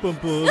விருப்பம்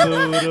போல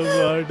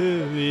உறவாடு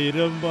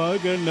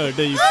வீரமாக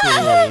நடை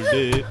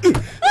போடு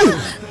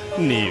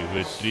நீ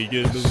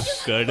வெற்றியதும்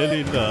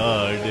கடலில்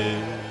ஆடு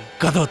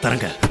கதவை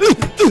தரங்க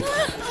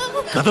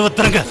கதவை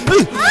தரங்க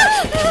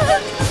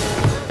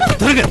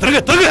தரங்க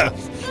தரங்க தரங்க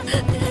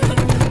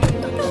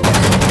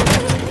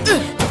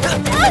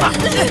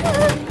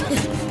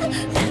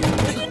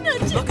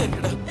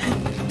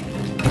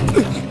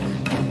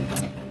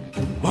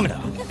வாங்கடா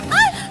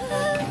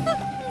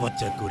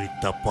வச்ச குறி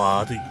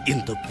தப்பாது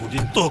இந்த புலி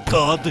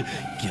தோக்காது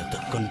எதை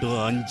கொண்டு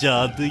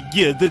அஞ்சாது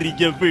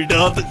எதிரிய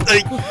விடாது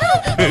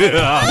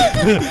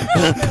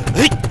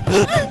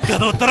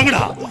கதவை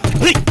தரங்கடா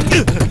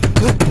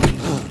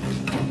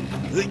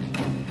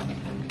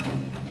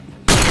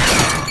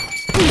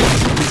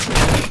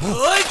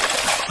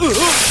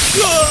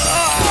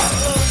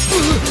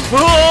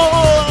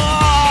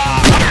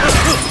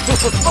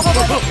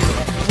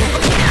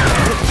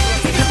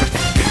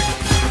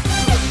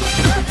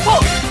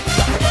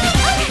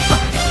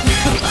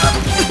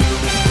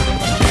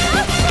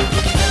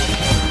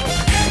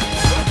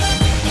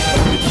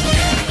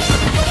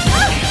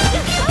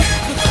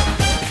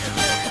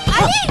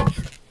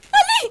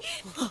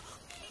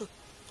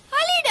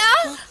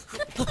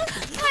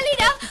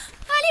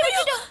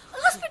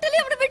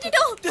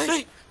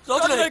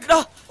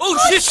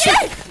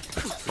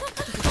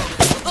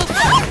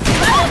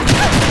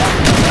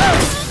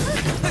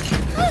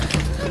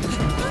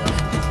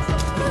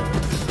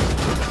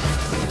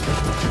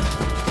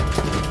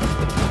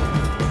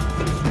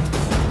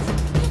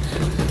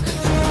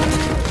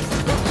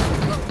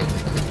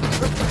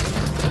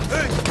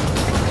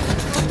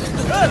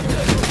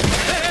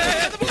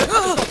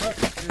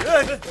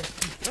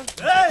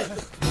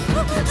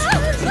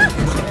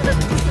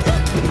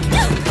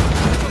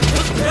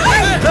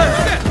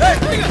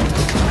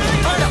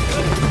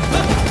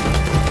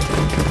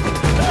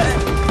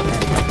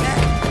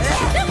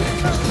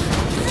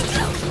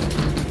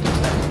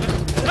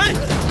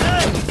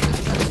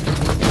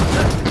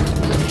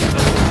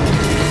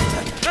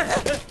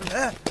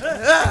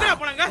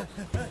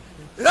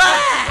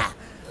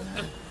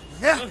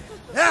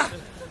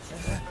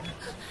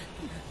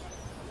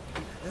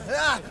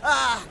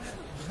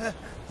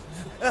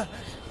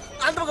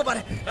அந்த பக்கம்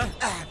பாரு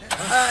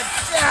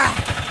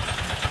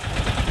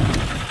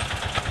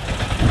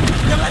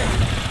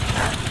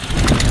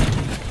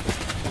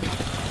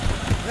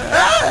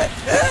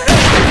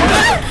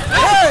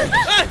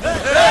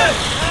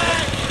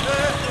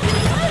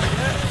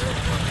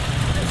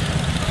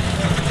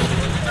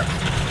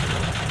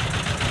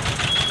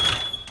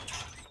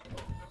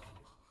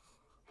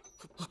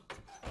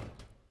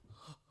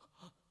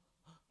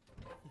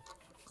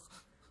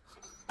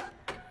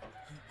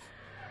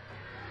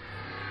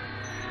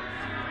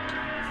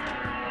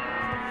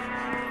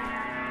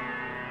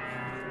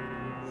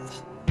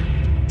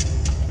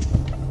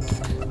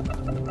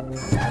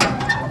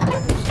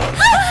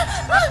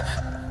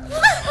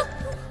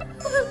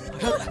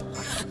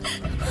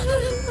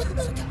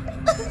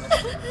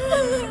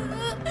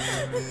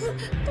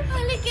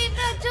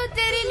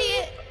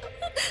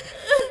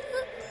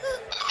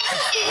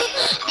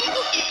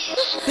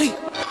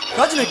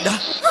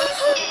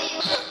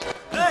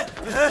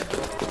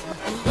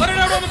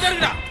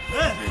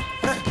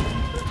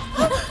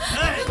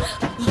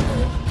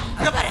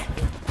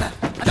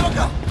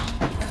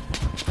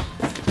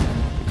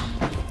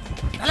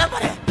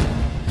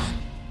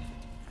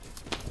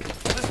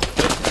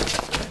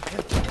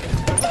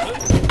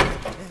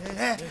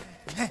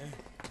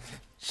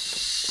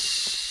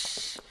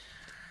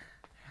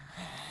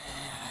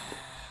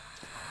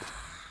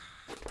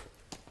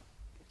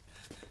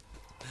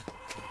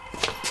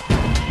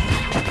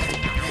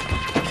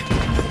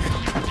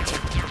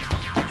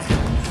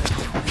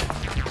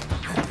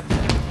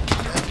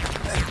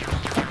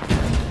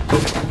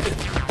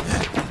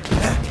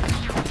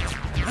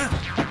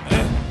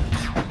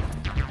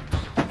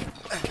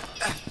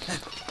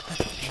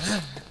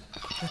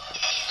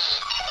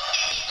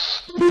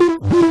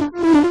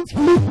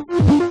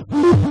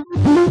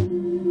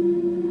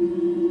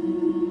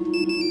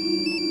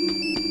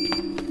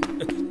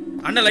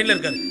அண்ணா லைன்ல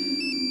இருக்காரு.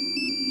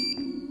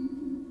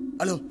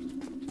 ஹலோ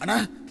அண்ணா,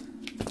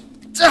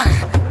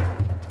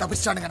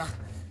 தப்பிச்சிட்டானுங்கண்ணா,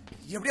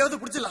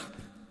 எப்படியாவது பிடிச்சிடலாம்.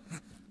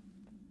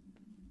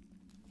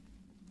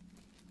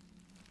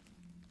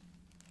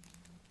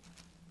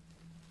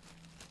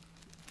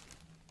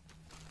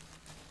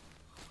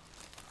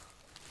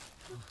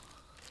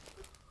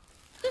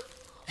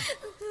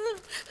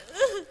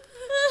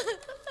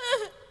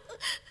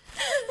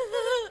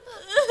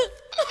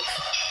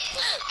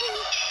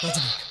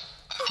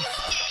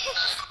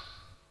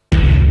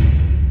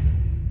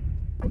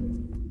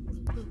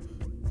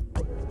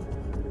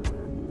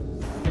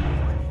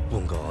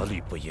 உங்க ஆளு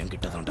இப்ப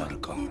என்கிட்ட தாண்டா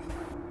இருக்கான்.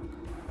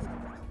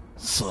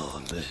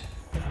 சாலு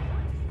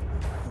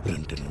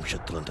 2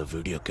 நிமிஷத்துல அந்த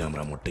வீடியோ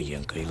கேமரா மட்டும்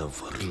என் கையில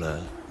வரல,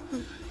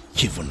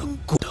 இவனை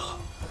கூடா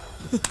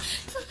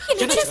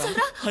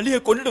அலிய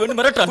கொன்னுடுவேன்னு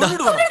மிரட்டான்டா.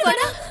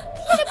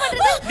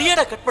 நீ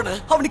ஏடா கட் பண்ண?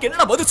 அவனுக்கு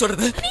என்னடா பதில்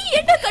சொல்றது? நீ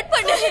என்ன கட்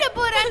பண்ண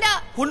போறான்டா?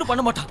 ஒண்ணும்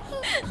பண்ண மாட்டான்.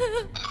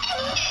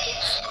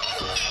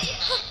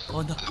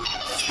 அவன்டா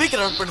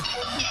ஸ்பீக்கர் ஆன் பண்ணு.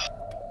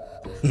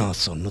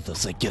 நான் சொன்னதை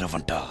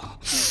செய்கிறவன்டா.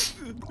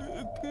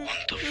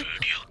 அந்த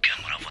வீடியோ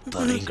கேமராவை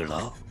தரீங்களா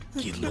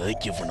இல்ல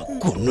இவனை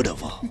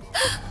கொன்னுடவா?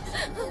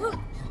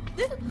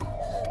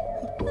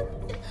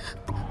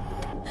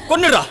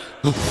 கொன்னுடா,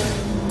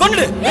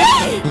 கொன்னுடு.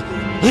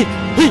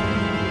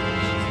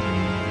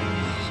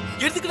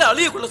 எதுக்குடா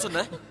அலிய கொல்ல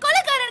சொன்ன?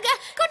 கொலைகாரங்க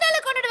கொண்டால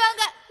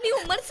கொன்னுடுவாங்க. நீ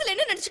உன் மனசுல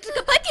என்ன நினைச்சிட்டு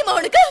இருக்க? பைத்தியமா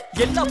உனக்கு?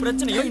 எல்லா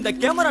பிரச்சனையும் இந்த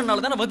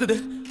கேமரானால தான வந்தது.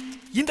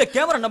 இந்த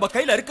கேமரா நம்ம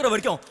கையில இருக்கிற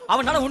வரைக்கும்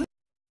அவனால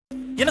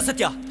என்ன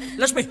சத்யா,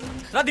 லட்சுமி,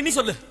 ராதி நீ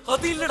சொல்லு.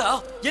 அது இல்லடா.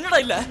 என்னடா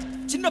இல்ல?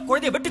 சின்ன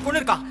குழந்தைய வெட்டி கொண்டு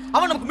இருக்கான்.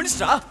 அவன் நமக்கு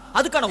மினிஸ்டரா?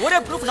 அதுக்கான ஒரே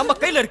ப்ரூஃப் நம்ம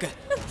கையில இருக்கு.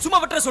 சும்மா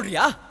வெட்டற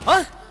சொல்றியா?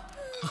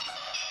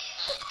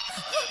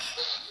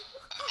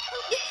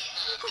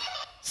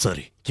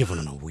 சரி,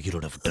 இவனை நான்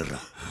உயிரோட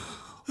விட்டுறேன்.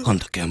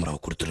 அந்த கேமராவை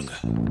கொடுத்துருங்க.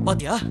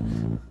 பாத்தியா?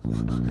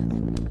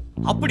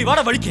 அப்படி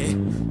வாட வழிக்கு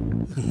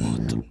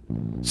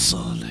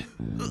சாலை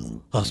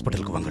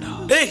ஹாஸ்பிடலுக்கு வாங்கடா.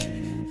 டேய்,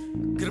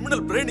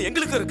 கிரிமினல் பிரெயின்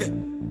எங்களுக்கு இருக்கு.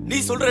 நீ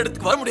சொல்ற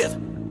இடத்துக்கு வர முடியாது.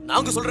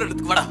 நாங்க சொல்ற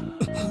இடத்துக்கு வாடா.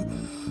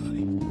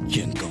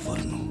 எங்க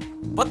வரணும்?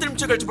 10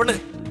 நிமிஷம் கழிச்சு பண்ணு.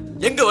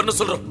 எங்க வரணும்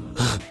சொல்றோம்.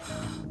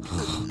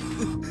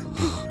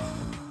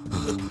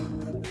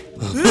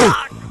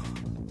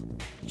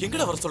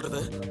 எங்கடா வர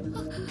சொல்றது?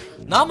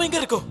 நாம எங்க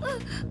இருக்கோம்?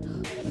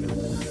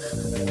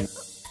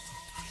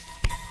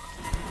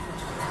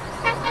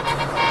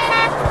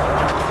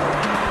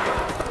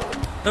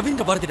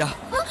 ரவீந்திர பாரதிடா.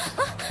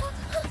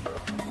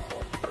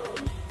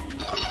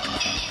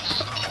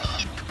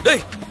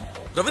 டேய்,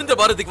 ரவீந்திர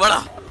பாரதிக்கு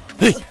வாடா.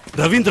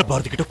 ரவீந்திர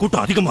பாரதி கிட்ட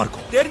கூட்டம் அதிகமா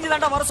இருக்கும்.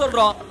 தெரிஞ்சுதாண்டா வர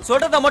சொல்றோம்.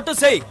 சொல்றத மட்டும்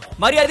செய்.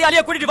 மரியாதை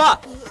அலியா கூட்டிட்டு வா.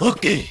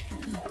 ஓகே,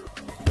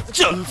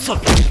 चल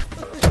सब।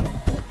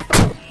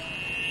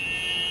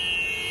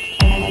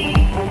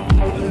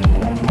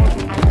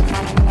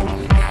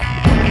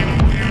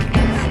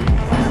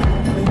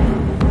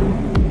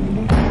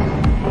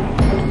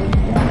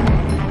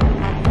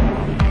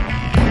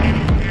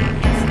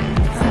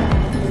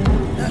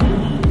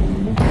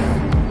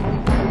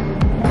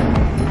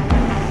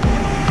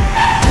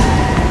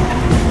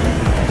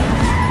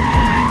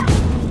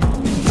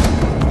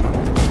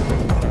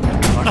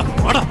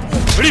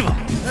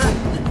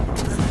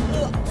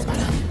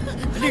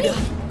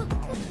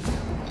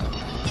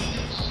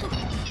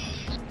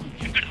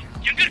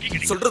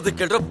 சொல்றது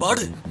கேள்ற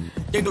பாடு.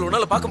 எங்களை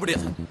உன்னால பார்க்க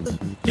முடியாது.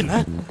 என்ன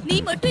நீ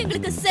மட்டும்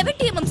எங்களுக்கு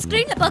 70mm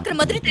ஸ்கிரீன்ல பாக்குற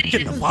மாதிரி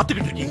தெரியுது. என்ன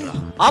பாத்துக்கிட்டு இருக்கீங்களா?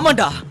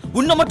 ஆமாண்டா,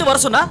 உன்னை மட்டும் வர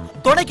சொன்னா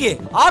துணைக்கு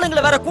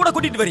ஆளுங்களை வேற கூட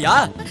கூட்டிட்டு வரியா?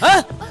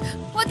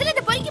 முதல்ல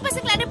இந்த பொறுக்கி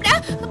பசங்களை அனுப்புடா.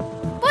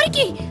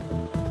 பொறுக்கி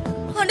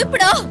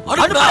அனுப்புடா.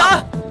 அனுப்புடா.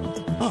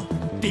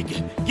 டீக்கு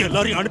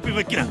எல்லாரையும் அனுப்பி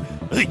வைக்கிறேன்.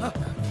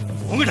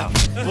 போங்கடா,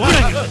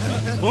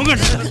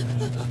 போங்கடா.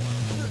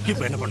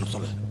 இப்ப என்ன பண்ண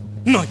சொல்லு?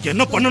 நான்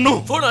என்ன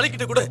பண்ணணும்? போன்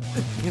அழிக்கிட்ட கூட.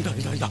 இந்த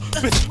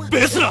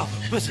பேசுறா,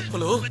 பேசு.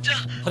 ஹலோ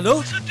ஹலோ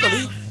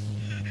அலி,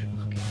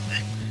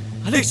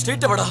 அலி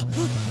ஸ்ட்ரைட்டா வாடா.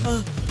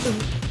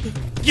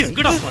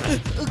 எங்கடா போற?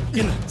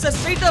 என்ன சார்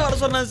ஸ்ட்ரைட்டா வர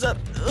சொன்னேன் சார்.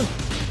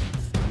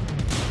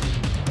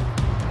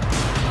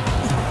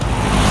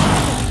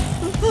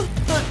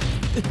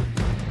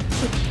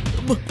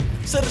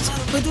 சார்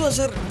சார் மெதுவா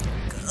சார்.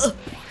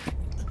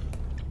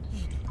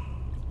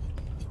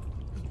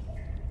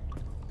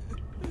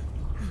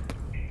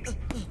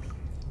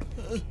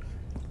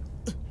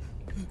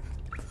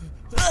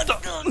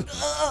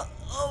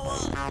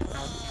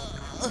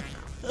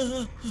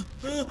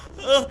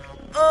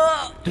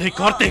 டேய்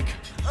கார்த்திக்,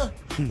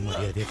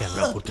 மரியாதையா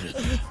கேமரா கொடுத்துரு.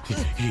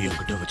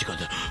 என்கிட்ட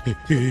வச்சுக்காத,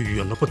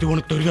 என்னை பத்தி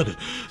உனக்கு தெரியாது.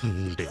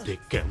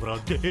 கேமரா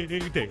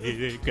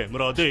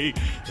கேமரா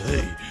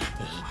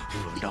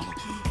வேண்டாம்,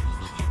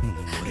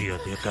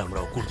 மரியாதையா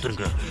கேமரா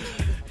கொடுத்துருங்க.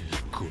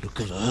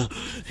 கொடுக்கல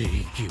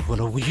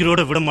இவனை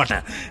உயிரோட விட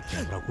மாட்டேன்.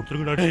 கேமரா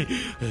கொடுத்துருங்கடா. டேய்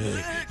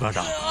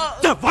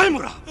வேண்டாம்,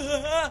 பயமுறா.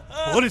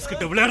 போலீஸ்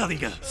கிட்ட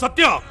விளையாடாதீங்க.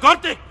 சத்யா,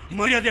 கார்த்திக்,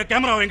 மரியாதையா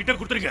கேமரா என்கிட்ட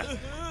கொடுத்துருங்க.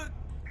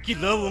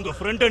 இல்ல உங்க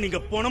ஃப்ரெண்ட நீங்க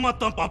போனமா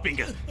தான்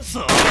பாப்பீங்க.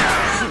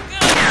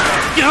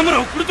 கேமரா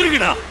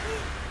கொடுத்துருங்கடா.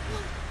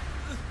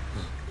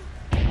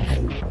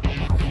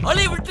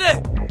 அலி விட்டு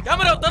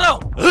கேமரா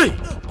தரோம். ஏய்,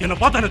 என்ன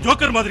பார்த்தா என்ன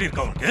ஜோக்கர் மாதிரி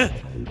இருக்கா உனக்கு?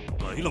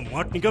 கையில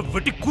மாட்டிங்க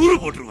வெட்டி கூறு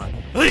போட்டுருவேன்.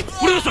 ஏய்,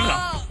 குடுங்க சொல்றா.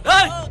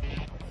 ஏய்,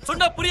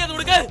 சொன்னா புரியாது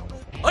உனக்கு?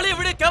 அலி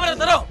விடு, கேமரா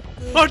தரோம்.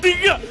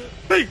 அடிங்க.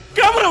 ஏய்,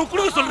 கேமரா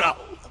குடுங்க சொல்றா.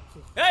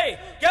 ஏய்,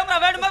 கேமரா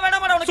வேணுமா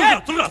வேணாமா உனக்கு?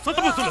 சொல்றா,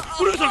 சத்தமா சொல்லு.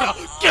 குடுங்க சொல்றா.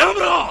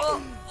 கேமரா.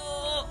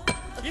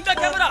 இந்த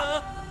கேமரா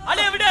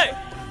அலிய விடு.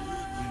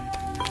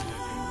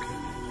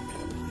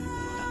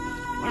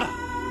 வாடா.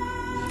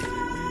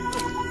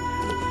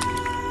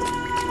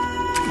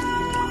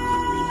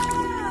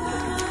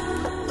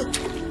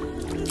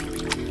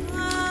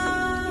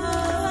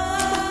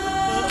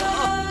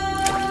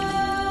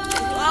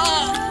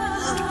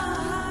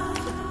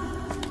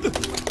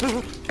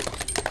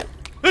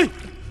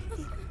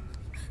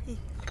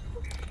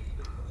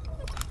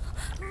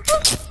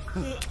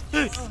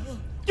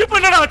 இப்ப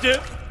என்னடா ஆச்சு?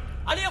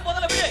 அலிய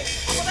முதல்ல விடு,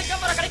 அப்பதான்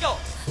கேமரா கிடைக்கும்.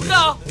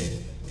 விடுடா.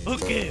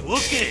 Okay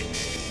okay.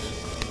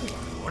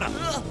 ஓடா.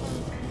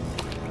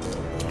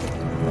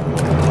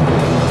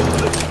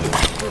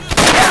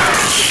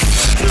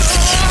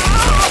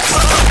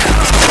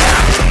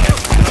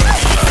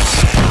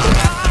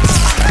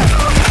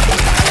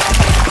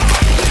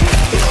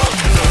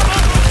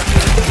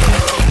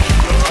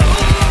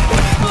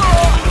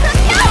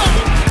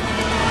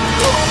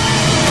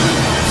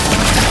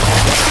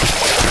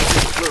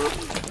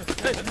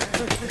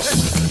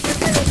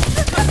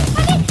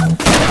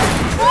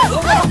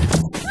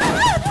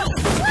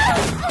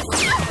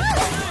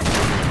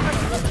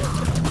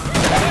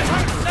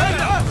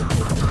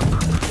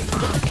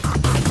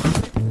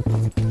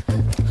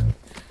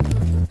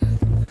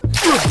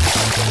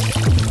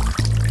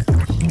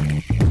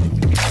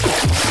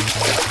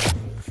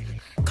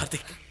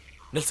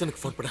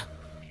 நெல்சனுக்கு ஃபோன் பண்ண.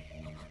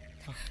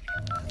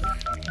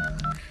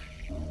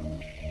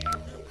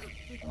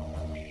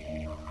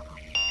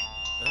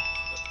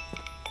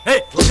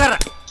 ஏய், உட்கார.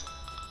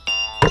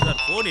 சார்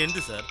ஃபோன்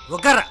எந்து சார்.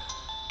 உட்கார.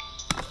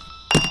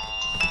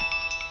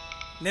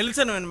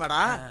 நெல்சன்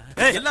வேணுமாடா?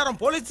 எல்லாரும்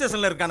போலீஸ்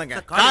ஸ்டேஷன்ல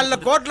இருக்கானுங்க. காலைல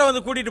கோர்ட்ல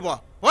வந்து கூட்டிட்டு போ.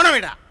 போன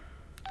விடா.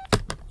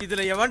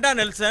 இதுல எவன்டா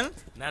நெல்சன்?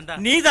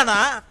 நீதானா?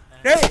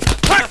 டேய்,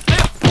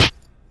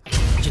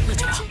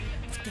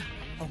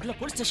 அவங்கள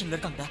போலீஸ் ஸ்டேஷன்ல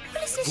இருக்காங்கடா.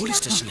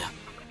 போலீஸ் ஸ்டேஷன்ல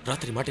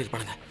ராத்திரி மாட்டி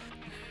இருப்பானுங்க.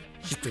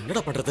 இப்ப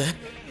என்னடா பண்றது?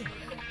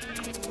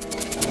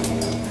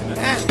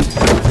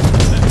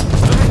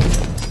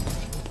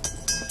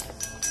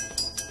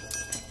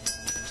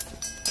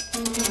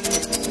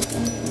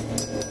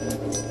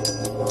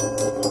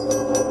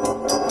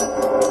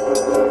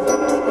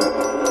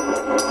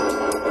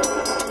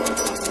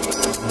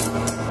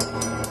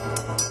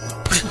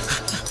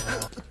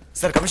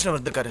 சார், கமிஷனர்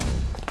வந்திருக்காரு.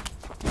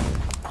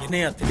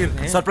 என்னையா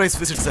திடீர்னு?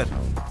 Surprise visit sir.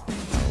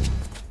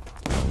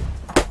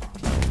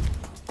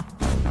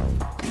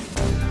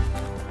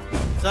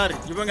 சார்,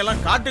 இவங்க எல்லாம்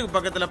காட்டுக்கு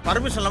பக்கத்துல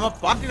பர்மிஷன் இல்லாம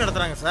பார்ட்டி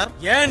நடத்துறாங்க சார்.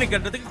 ஏன்னு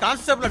கேட்டதுக்கு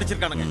கான்ஸ்டபிள்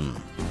அடிச்சிருக்கானுங்க.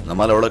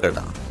 நம்மால எவ்வளவு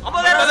கேட்டான்?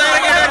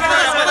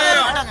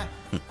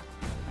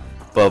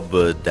 பப்,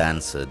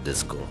 டான்ஸ்,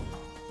 டிஸ்கோ,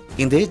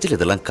 இந்த ஏஜ்ல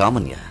இதெல்லாம்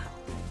காமன்யா.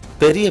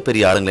 பெரிய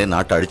பெரிய ஆளுங்களே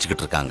நாட்டை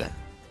அடிச்சுக்கிட்டு இருக்காங்க.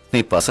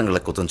 நீ பசங்களை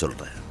குத்தம்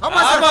சொல்ற.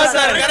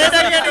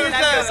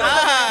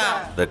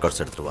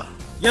 ரெக்கார்ட்ஸ் எடுத்துட்டு வா.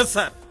 Yes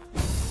sir.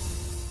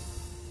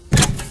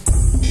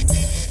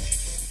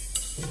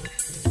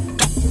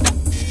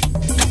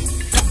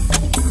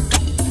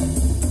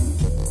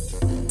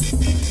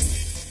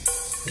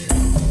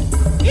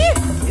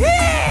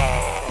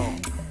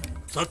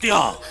 சத்யா,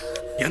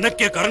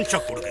 எனக்கே கரண்ட்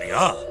ஷாக்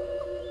கொடுக்குறியா?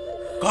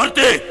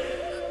 கார்த்திக்,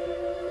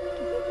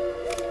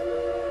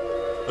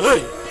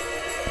 ஏய்,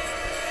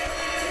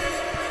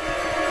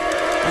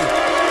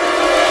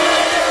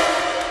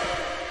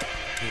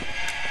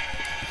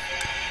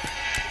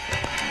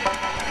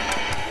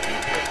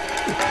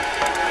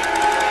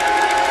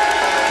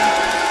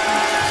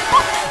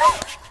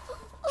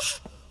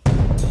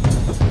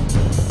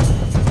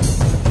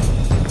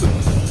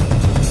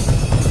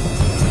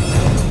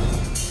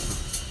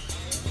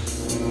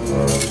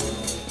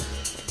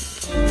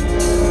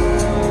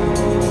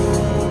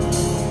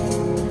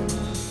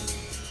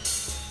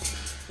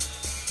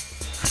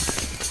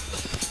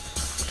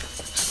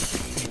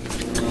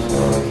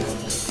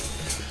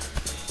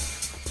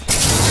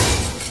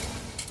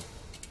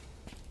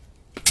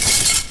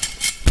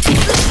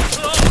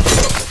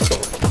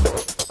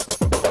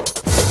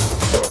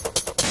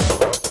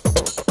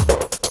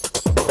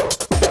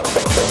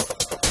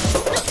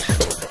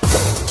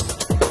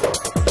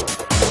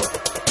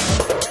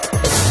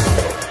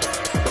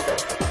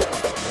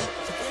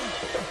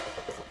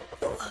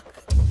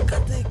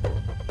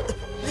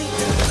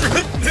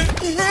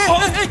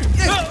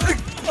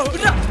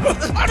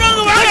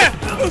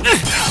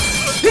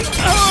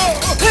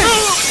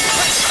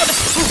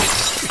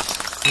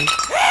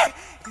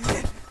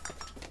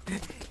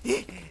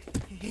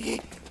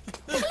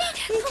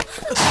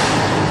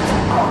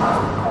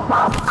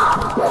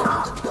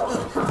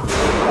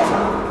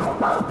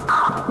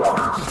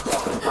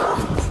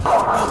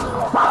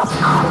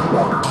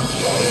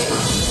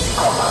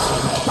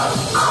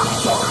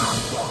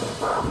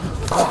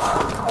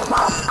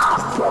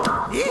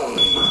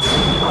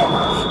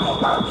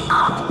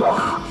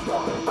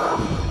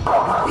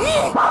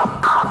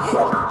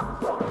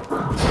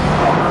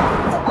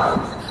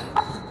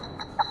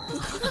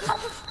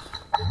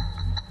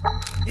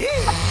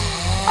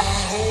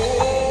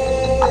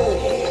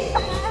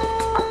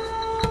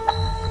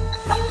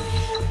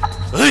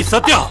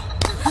 சத்யா,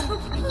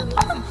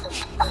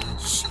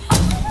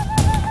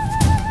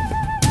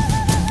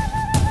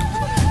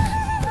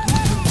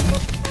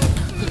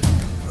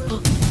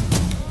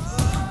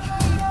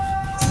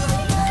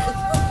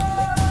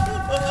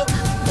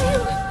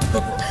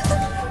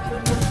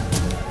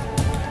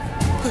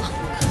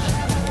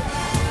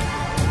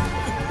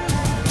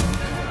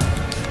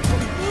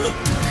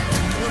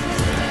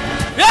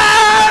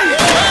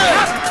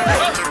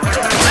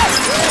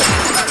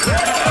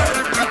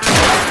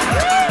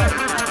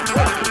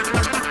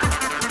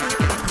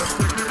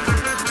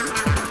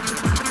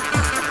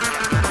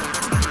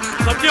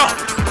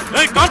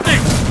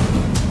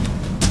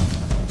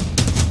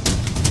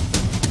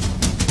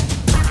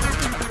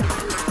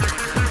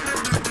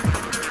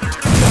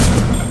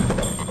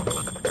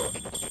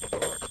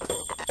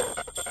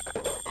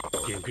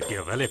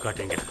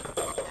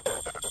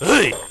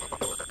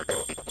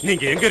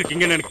 நீங்க எங்க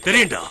இருக்கீங்கன்னு எனக்கு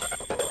தெரியும்டா.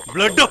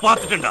 பிளட்ட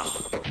பாத்துட்டேன்டா.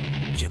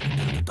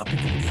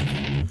 தப்பிக்க முடியாது.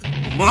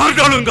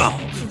 மார்டாளுங்க.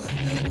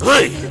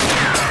 ஏய்,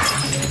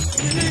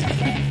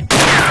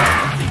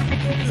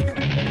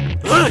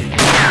 ஏய்,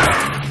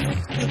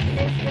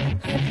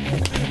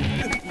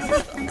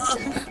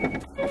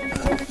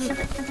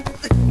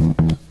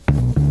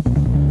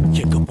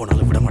 எங்க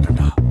போனாலும் விட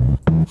மாட்டேன்டா.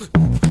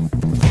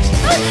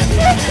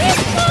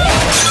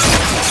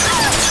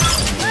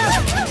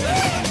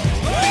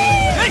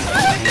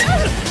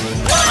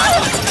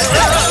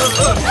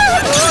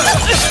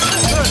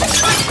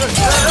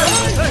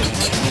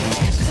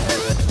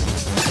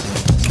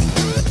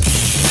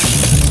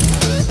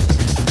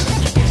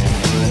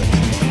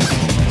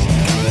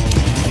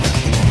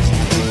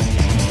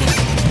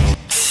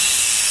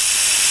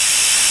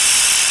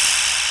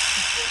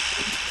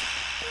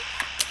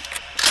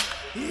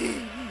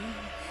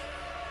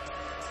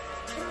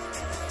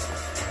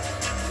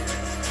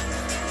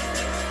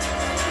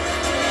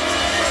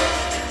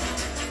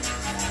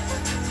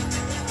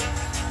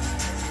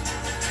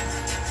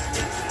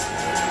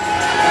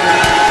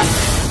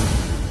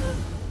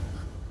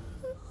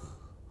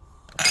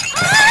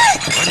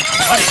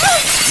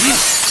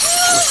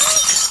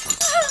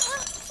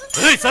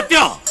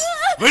 சத்யா,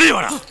 வெளியே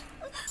வாடா.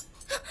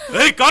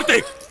 ஏய்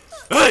கார்த்திக்,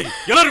 ஏய்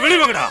எல்லாரும் வெளியே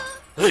வாங்கடா.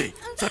 ஏய்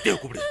சத்யாவை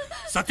கூப்பிடு,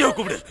 சத்யாவை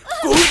கூப்பிடு,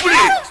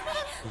 கூப்பிடு.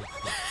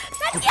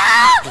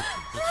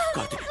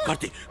 கார்த்திக்,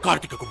 கார்த்திக்,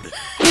 கார்த்திகை கூப்பிடு,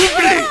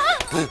 கூப்பிடு.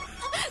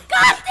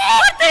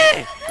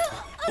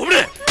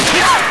 கூப்பிடு.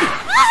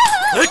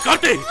 ஏய்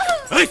கார்த்திக்,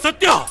 ஏய்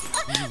சத்யா,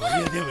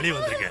 மரியாதையா வெளியே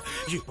வந்திருக்க.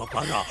 இப்ப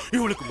பாரு,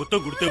 இவளுக்கு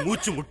முத்தம் கொடுத்து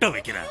மூச்சு முட்டை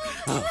வைக்கிறேன்.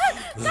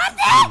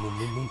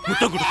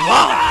 முத்தம் கொடுத்து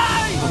வா.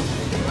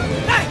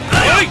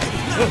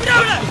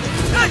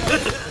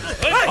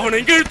 அவனை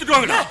எங்க எடுத்துட்டு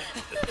வாங்கடா.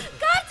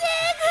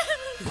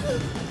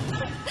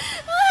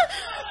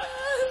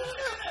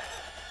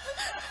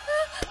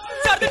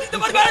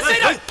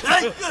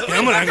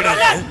 கேமரா எங்கடா?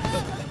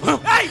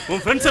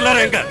 உன் ஃப்ரெண்ட்ஸ்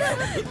எல்லாரும் எங்க?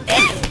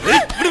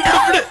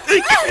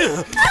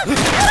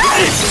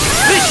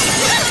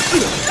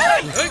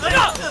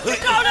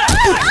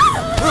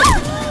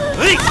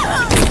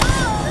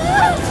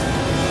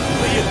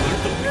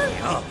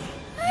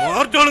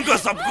 मार डालूंगा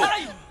सबको।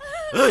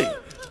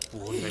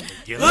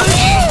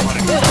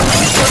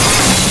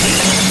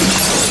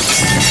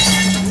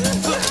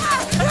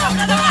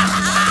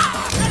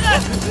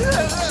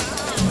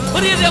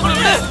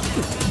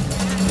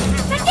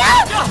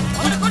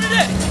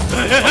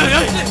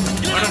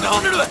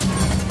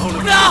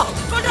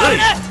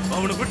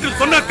 அவனை விட்டு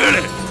சொன்னா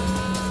கேளு.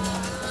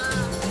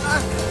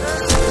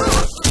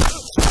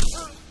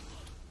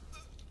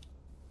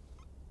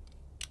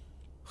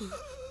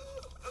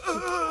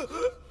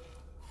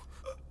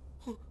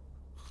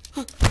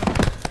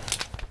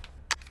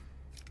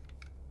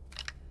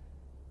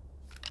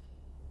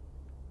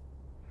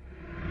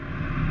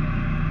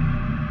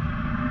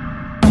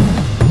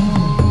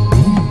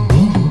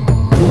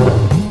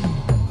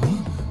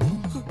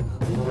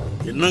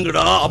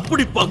 என்னங்கடா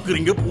அப்படி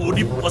பாக்குறீங்க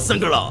போடி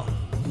பசங்களா?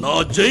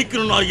 நான்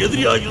ஜெயிக்கணும், நான்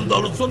எதிரியா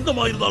இருந்தாலும்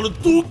சொந்தமா இருந்தாலும்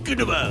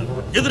தூக்கிடுவேன்.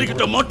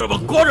 எதிரிகிட்ட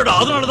மாட்டவன் கோடடா,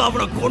 அதனாலதான்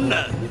அவனை கொன்ன.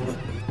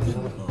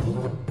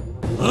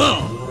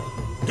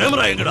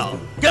 கேமரா எங்கடா?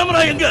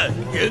 கேமரா எங்க?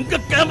 எங்க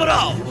கேமரா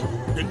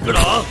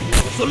எங்கடா?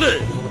 சொல்லு,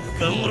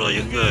 கேமரா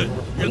எங்க?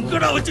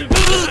 எங்கடா வச்சிருக்க?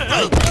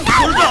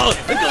 சொல்றா,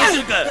 எங்க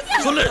வச்சிருக்க?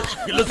 சொல்லு,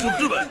 இல்ல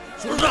சுற்றுவேன்.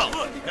 சொல்றா,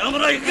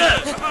 கேமரா எங்க?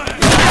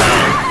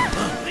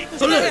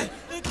 சொல்லு.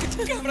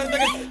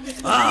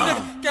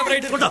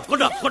 கொண்டா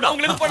கொண்டா கொண்டா.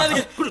 உங்களுக்கு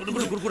போடாதீங்க. குடு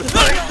குடு குடு குடு.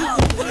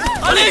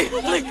 அலி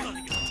அலி.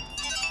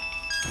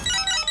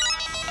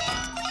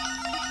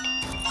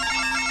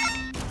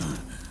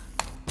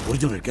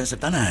 ஒரிஜினல்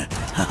கேசட் தானே?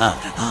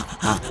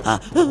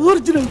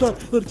 ஒரிஜினல் தான்,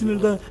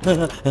 ஒரிஜினல் தான்.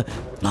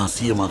 நான்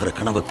சிஎம் ஆகிற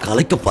கனவை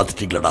கலைக்க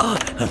பார்த்துட்டீங்களடா.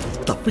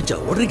 தப்பிச்சா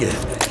உடனே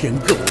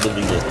எங்க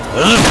போடுவீங்க?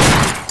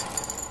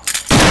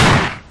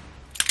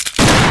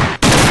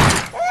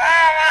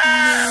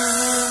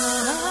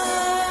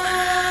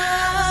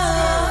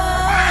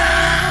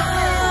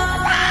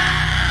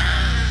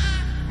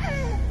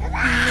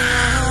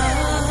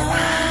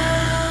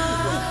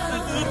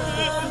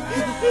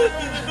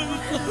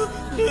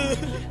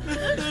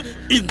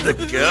 இந்த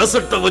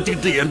கேசட்டை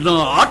வச்சுக்கிட்டு என்ன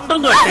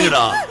ஆட்டம்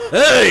காட்டுங்கடா.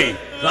 ஏய்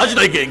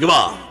ராஜநாயகி, இங்க வா.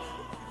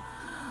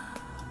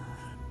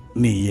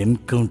 நீ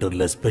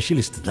என்கவுண்டர்ல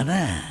ஸ்பெஷலிஸ்ட் தானே?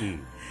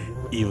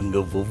 இவங்க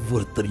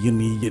ஒவ்வொருத்தரையும்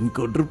நீ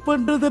என்கவுண்டர்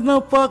பண்றத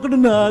நான்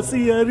பார்க்கணும்னு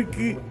ஆசையா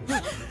இருக்கு.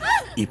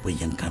 இப்ப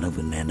என்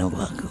கனவு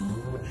நினைவாகும்.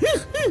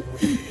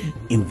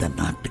 இந்த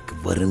நாட்டுக்கு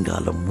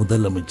வருங்கால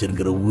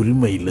முதலமைச்சருங்கிற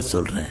உரிமையில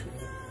சொல்றேன்.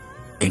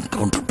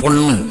 என்கவுண்டர்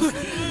பண்ணு.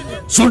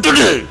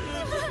 சுட்டுடு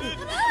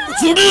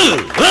சுடு.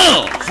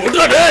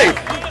 சுடுடா டேய்.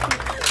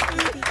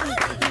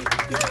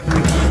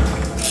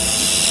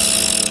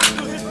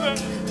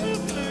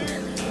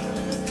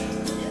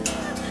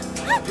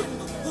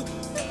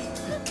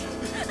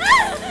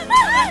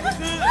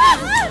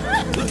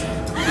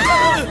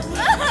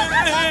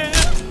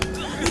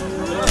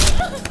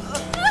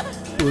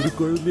 ஒரு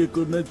குழந்தைய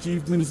கொண்டா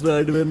சீஃப் மினிஸ்டர்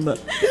ஆயிடுவேன்னா,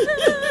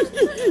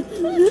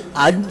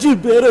 5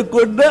 பேரை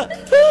கொண்டா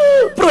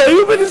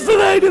பிரைம்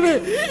மினிஸ்டர்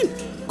ஆயிடுவேன்.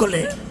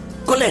 கொலை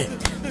கொலை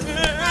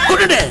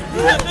கொண்டுடு.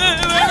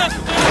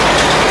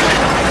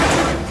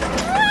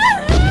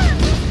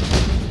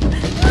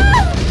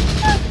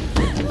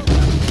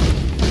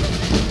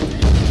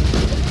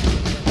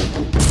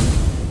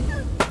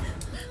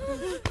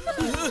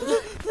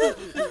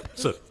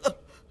 Sir,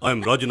 I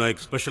am Raju Naik,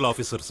 special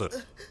officer, sir.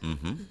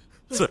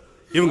 Sir,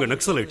 இவங்க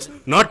நக்சலைட்ஸ்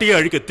நாட்டையே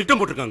அழிக்க திட்டம்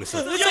போட்டிருக்காங்க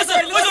சார்.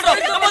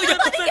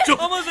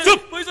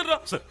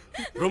 சார்,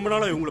 ரொம்ப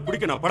நாளா இவங்களை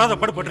பிடிக்க நான் படாத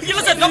பாடுபட்டேன்.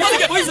 இல்ல சார்,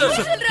 நம்பாதீங்க. போய் சார்.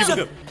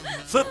 இவங்க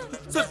சார்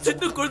சார்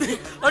சின்ன குழந்தை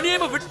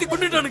அநியாயமா வெட்டி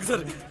கொன்னுட்டானுங்க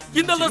சார்.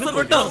 இந்த ஆளு சார்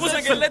வெட்டா.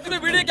 சார் எல்லாத்தையுமே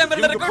வீடியோ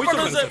கேமரால ரெக்கார்ட்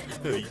பண்ணோம் சார்.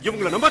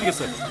 இவங்களை நம்பாதீங்க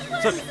சார்.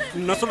 சார்,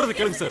 நான் சொல்றது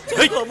கேளுங்க சார்.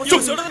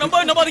 நீங்க சொல்றது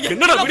நம்பாதீங்க.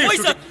 என்னடா video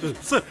shooting?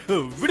 Sir,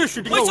 video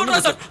shooting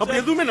ஒண்ணும் சார். அப்படி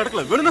எதுவுமே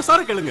நடக்கல. வேணும்னா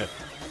சார் கேளுங்க.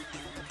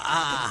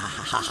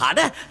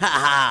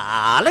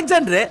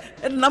 அலெக்சாண்டர்,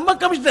 நம்ம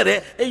கமிஷனர்.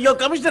 ஐயோ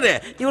கமிஷனர்,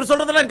 இவர்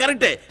சொல்றதெல்லாம்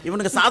கரெக்ட்.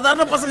 இவனுக்கு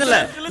சாதாரண பசங்க இல்ல,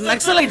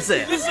 நக்சலைட்ஸ்.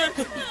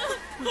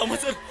 ஆமா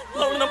சார்,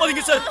 அவன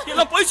நம்பாதீங்க சார்.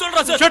 எல்லாம் போய்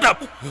சொல்றா சார். Shut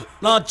up.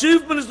 நான்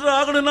சீஃப் மினிஸ்டர்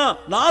ஆகணும்னா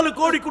 4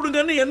 கோடி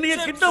கொடுங்கன்னு என்னையே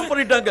கிட்னாப்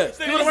பண்ணிட்டாங்க.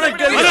 இவரை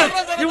கேளுங்க.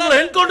 இவங்களை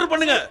என்கவுண்டர்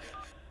பண்ணுங்க.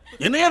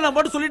 என்னையா நான்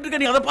பாட்டு சொல்லிட்டு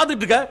இருக்கேன், நீ அதை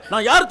பார்த்துட்டு இருக்க?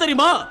 நான் யார்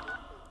தெரியுமா?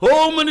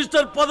 ஹோம்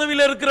மினிஸ்டர்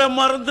பதவியில இருக்கிற,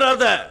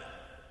 மறந்துடாத.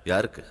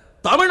 யாருக்கு?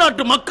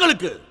 தமிழ்நாட்டு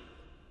மக்களுக்கு.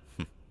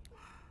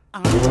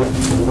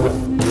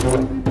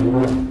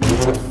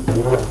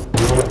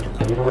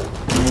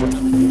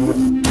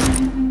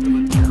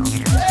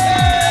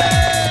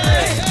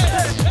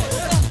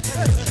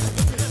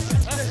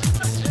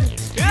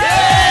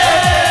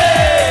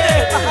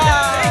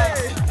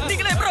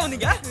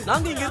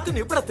 நாங்க இங்க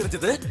இருக்கு எப்படா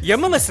தெரிஞ்சது?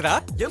 எம்எம்எஸ்ரா?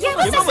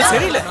 எம்எம்எஸ்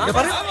சரியில்லை. இங்க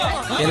பாரு,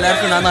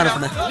 எல்லாருக்கும் நான் தான்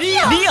அனுப்புனேன்.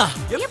 நீயா?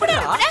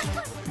 எப்படிடா?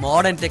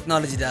 மாடர்ன்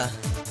டெக்னாலஜிடா.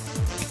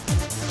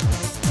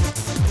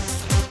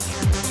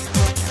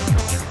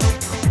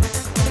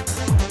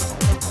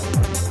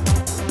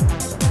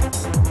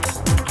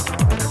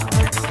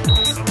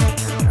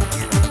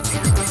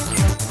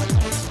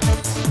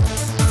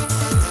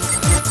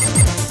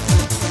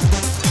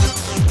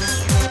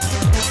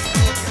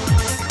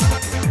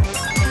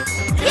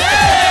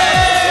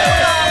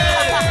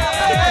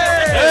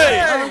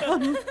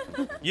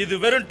 இது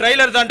வெறும்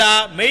ட்ரைலர் தான்டா.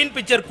 மெயின்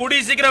பிக்சர் கூடி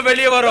சீக்கிரம்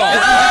வெளியே வரும்.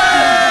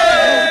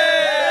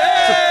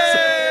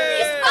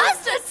 These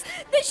bastards,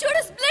 they showed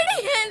us bloody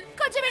hell.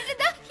 கொஞ்சம்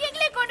விட்டுதா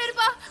எங்களே கொண்டு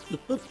இருப்பா.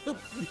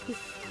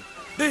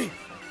 டேய்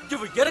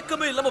இவ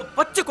இறக்கமே இல்லாம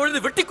பச்சை குழந்தை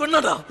வெட்டி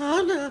கொன்னாடா.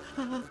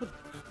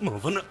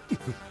 மவன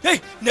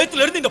ஏய்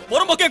நேத்துல இருந்து இந்த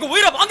பொறம்போக்கு எங்க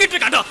உயிரை வாங்கிட்டு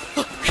இருக்கான்டா.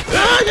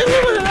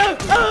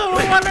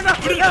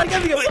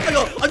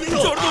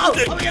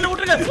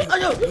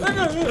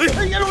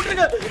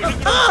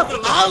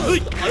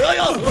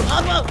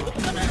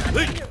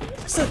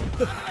 சார்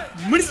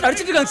மினிஸ்டர்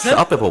அடிச்சிட்டு இருக்காங்க சார்.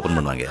 ஷாப் எப்போ ஓபன்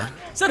பண்ணுவாங்க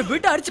சார்?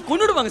 வீட்டை அடிச்சு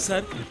கொன்னுடுவாங்க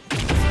சார்.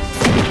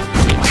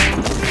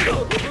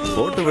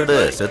 போட்டு விடு,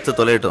 செத்து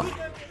தொலையட்டும்.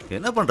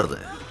 என்ன பண்றது?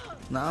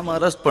 நாம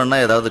அரெஸ்ட் பண்ணா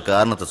ஏதாவது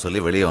காரணத்தை சொல்லி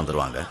வெளியே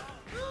வந்துருவாங்க.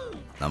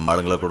 நம்ம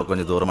ஆளுங்களை கூட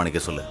கொஞ்சம் தூரமா நிக்க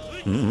சொல்லு.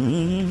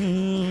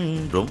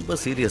 ரொம்ப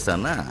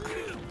சீரியஸானா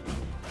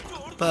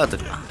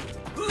பாத்துக்கலாம்.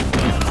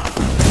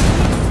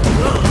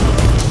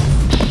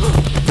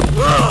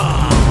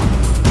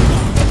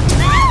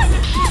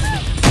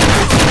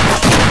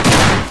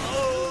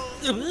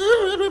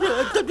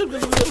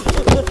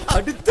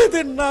 அடுத்தது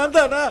நான்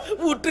தானா?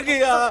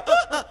 விட்டுருக்கையா?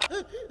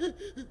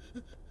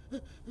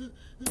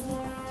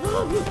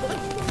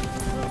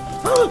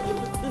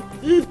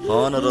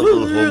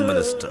 Honorable Home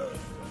Minister.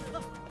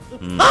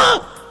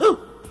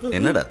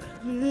 என்னடா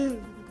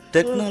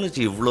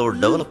டெக்னாலஜி இவ்வளோ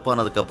டெவலப்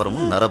ஆனதுக்கு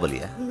அப்புறமும்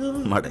நரபலியா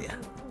மாடையா?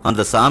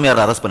 அந்த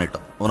சாமியார் அரெஸ்ட்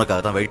பண்ணிட்டோம். உனக்காக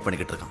தான் வெயிட்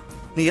பண்ணிக்கிட்டு இருக்கான்.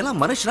 நீ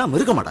எல்லாம் மனுஷனா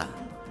மிருக மாட்டா?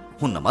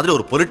 உன்ன மாதிரி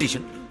ஒரு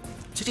பொலிட்டீஷியன்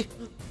சரி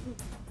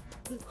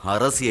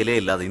அரசியலே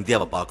இல்லாத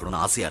இந்தியாவை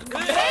பார்க்கணும்னு ஆசையா இருக்கு.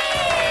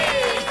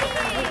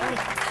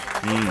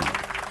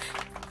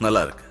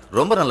 நல்லா இருக்கு,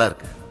 ரொம்ப நல்லா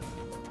இருக்கு.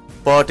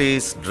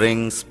 பார்ட்டிஸ்,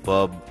 ட்ரிங்க்ஸ்,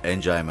 பப்,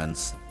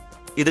 என்ஜாய்மெண்ட்ஸ்,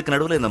 இதுக்கு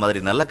நடுவில் இந்த மாதிரி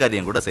நல்ல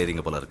காரியம் கூட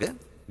செய்றீங்க போல இருக்கு.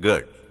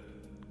 Good,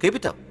 keep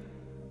it up.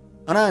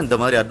 ஆனா இந்த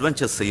மாதிரி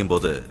அட்வென்ச்சர்ஸ் செய்யும்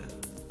போது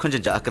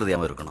கொஞ்சம்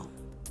ஜாக்கிரதையாகவும் இருக்கணும்.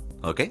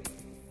 ஓகே,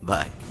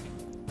 பாய்.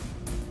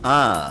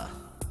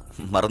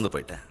 மறந்து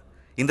போயிட்டேன்.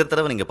 இந்த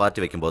தடவை நீங்க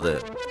பார்ட்டி வைக்கும் போது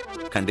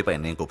கண்டிப்பா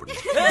என்னையும்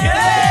கூப்பிடுங்க.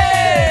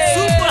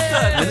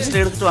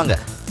 மினிஸ்டர் எடுத்துட்டு வாங்க.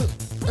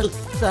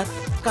 சார்,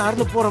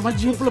 கார்ல போறோமா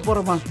ஜீப்ல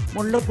போறோமா?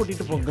 முள்ள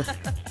கூட்டிட்டு போங்க.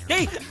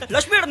 டேய்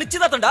லட்சுமியோட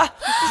நிச்சயதார்த்தம்டா.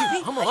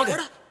 ஆமா வாங்க.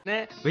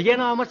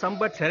 விஜயநாம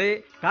சம்பத்சரே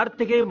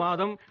கார்த்திகை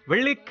மாதம்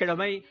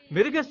வெள்ளிக்கிழமை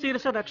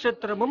மிருகசீரிஷ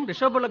நட்சத்திரமும்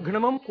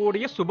ரிஷபலக்னமும்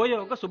கூடிய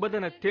சுபயோக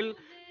சுபதினத்தில்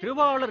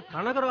திருவாளர்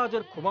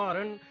கனகராஜர்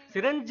குமாரன்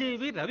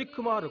சிரஞ்சீவி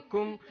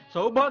ரவிக்குமாருக்கும்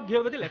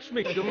சௌபாகியவதி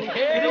லட்சுமிக்கும்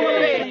திருமண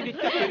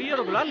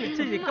பெரியவர்களால்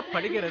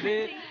நிச்சயிக்கப்படுகிறது.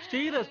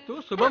 ஸ்ரீரஸ்து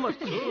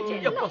சுபமஸ்து.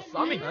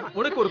 சாமி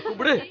உனக்கு ஒரு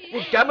கூப்பிடு,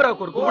 உன்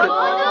கேமராவுக்கு ஒரு கூப்பிடு.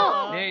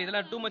 டேய்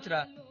இதெல்லாம் டூ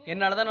மச்டா.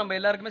 என்னாலதான் நம்ம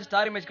எல்லாருக்குமே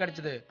ஸ்டார் இமேஜ்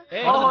கிடைச்சது.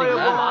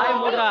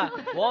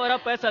 ஓவரா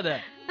பேசாத.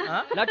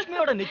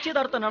 லட்சுமியோட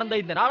நிச்சயதார்த்தம் நடந்த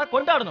இந்த நாளை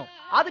கொண்டாடணும்.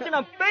 அதுக்கு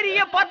நான் பெரிய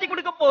பார்ட்டி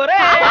கொடுக்க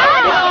போறேன்.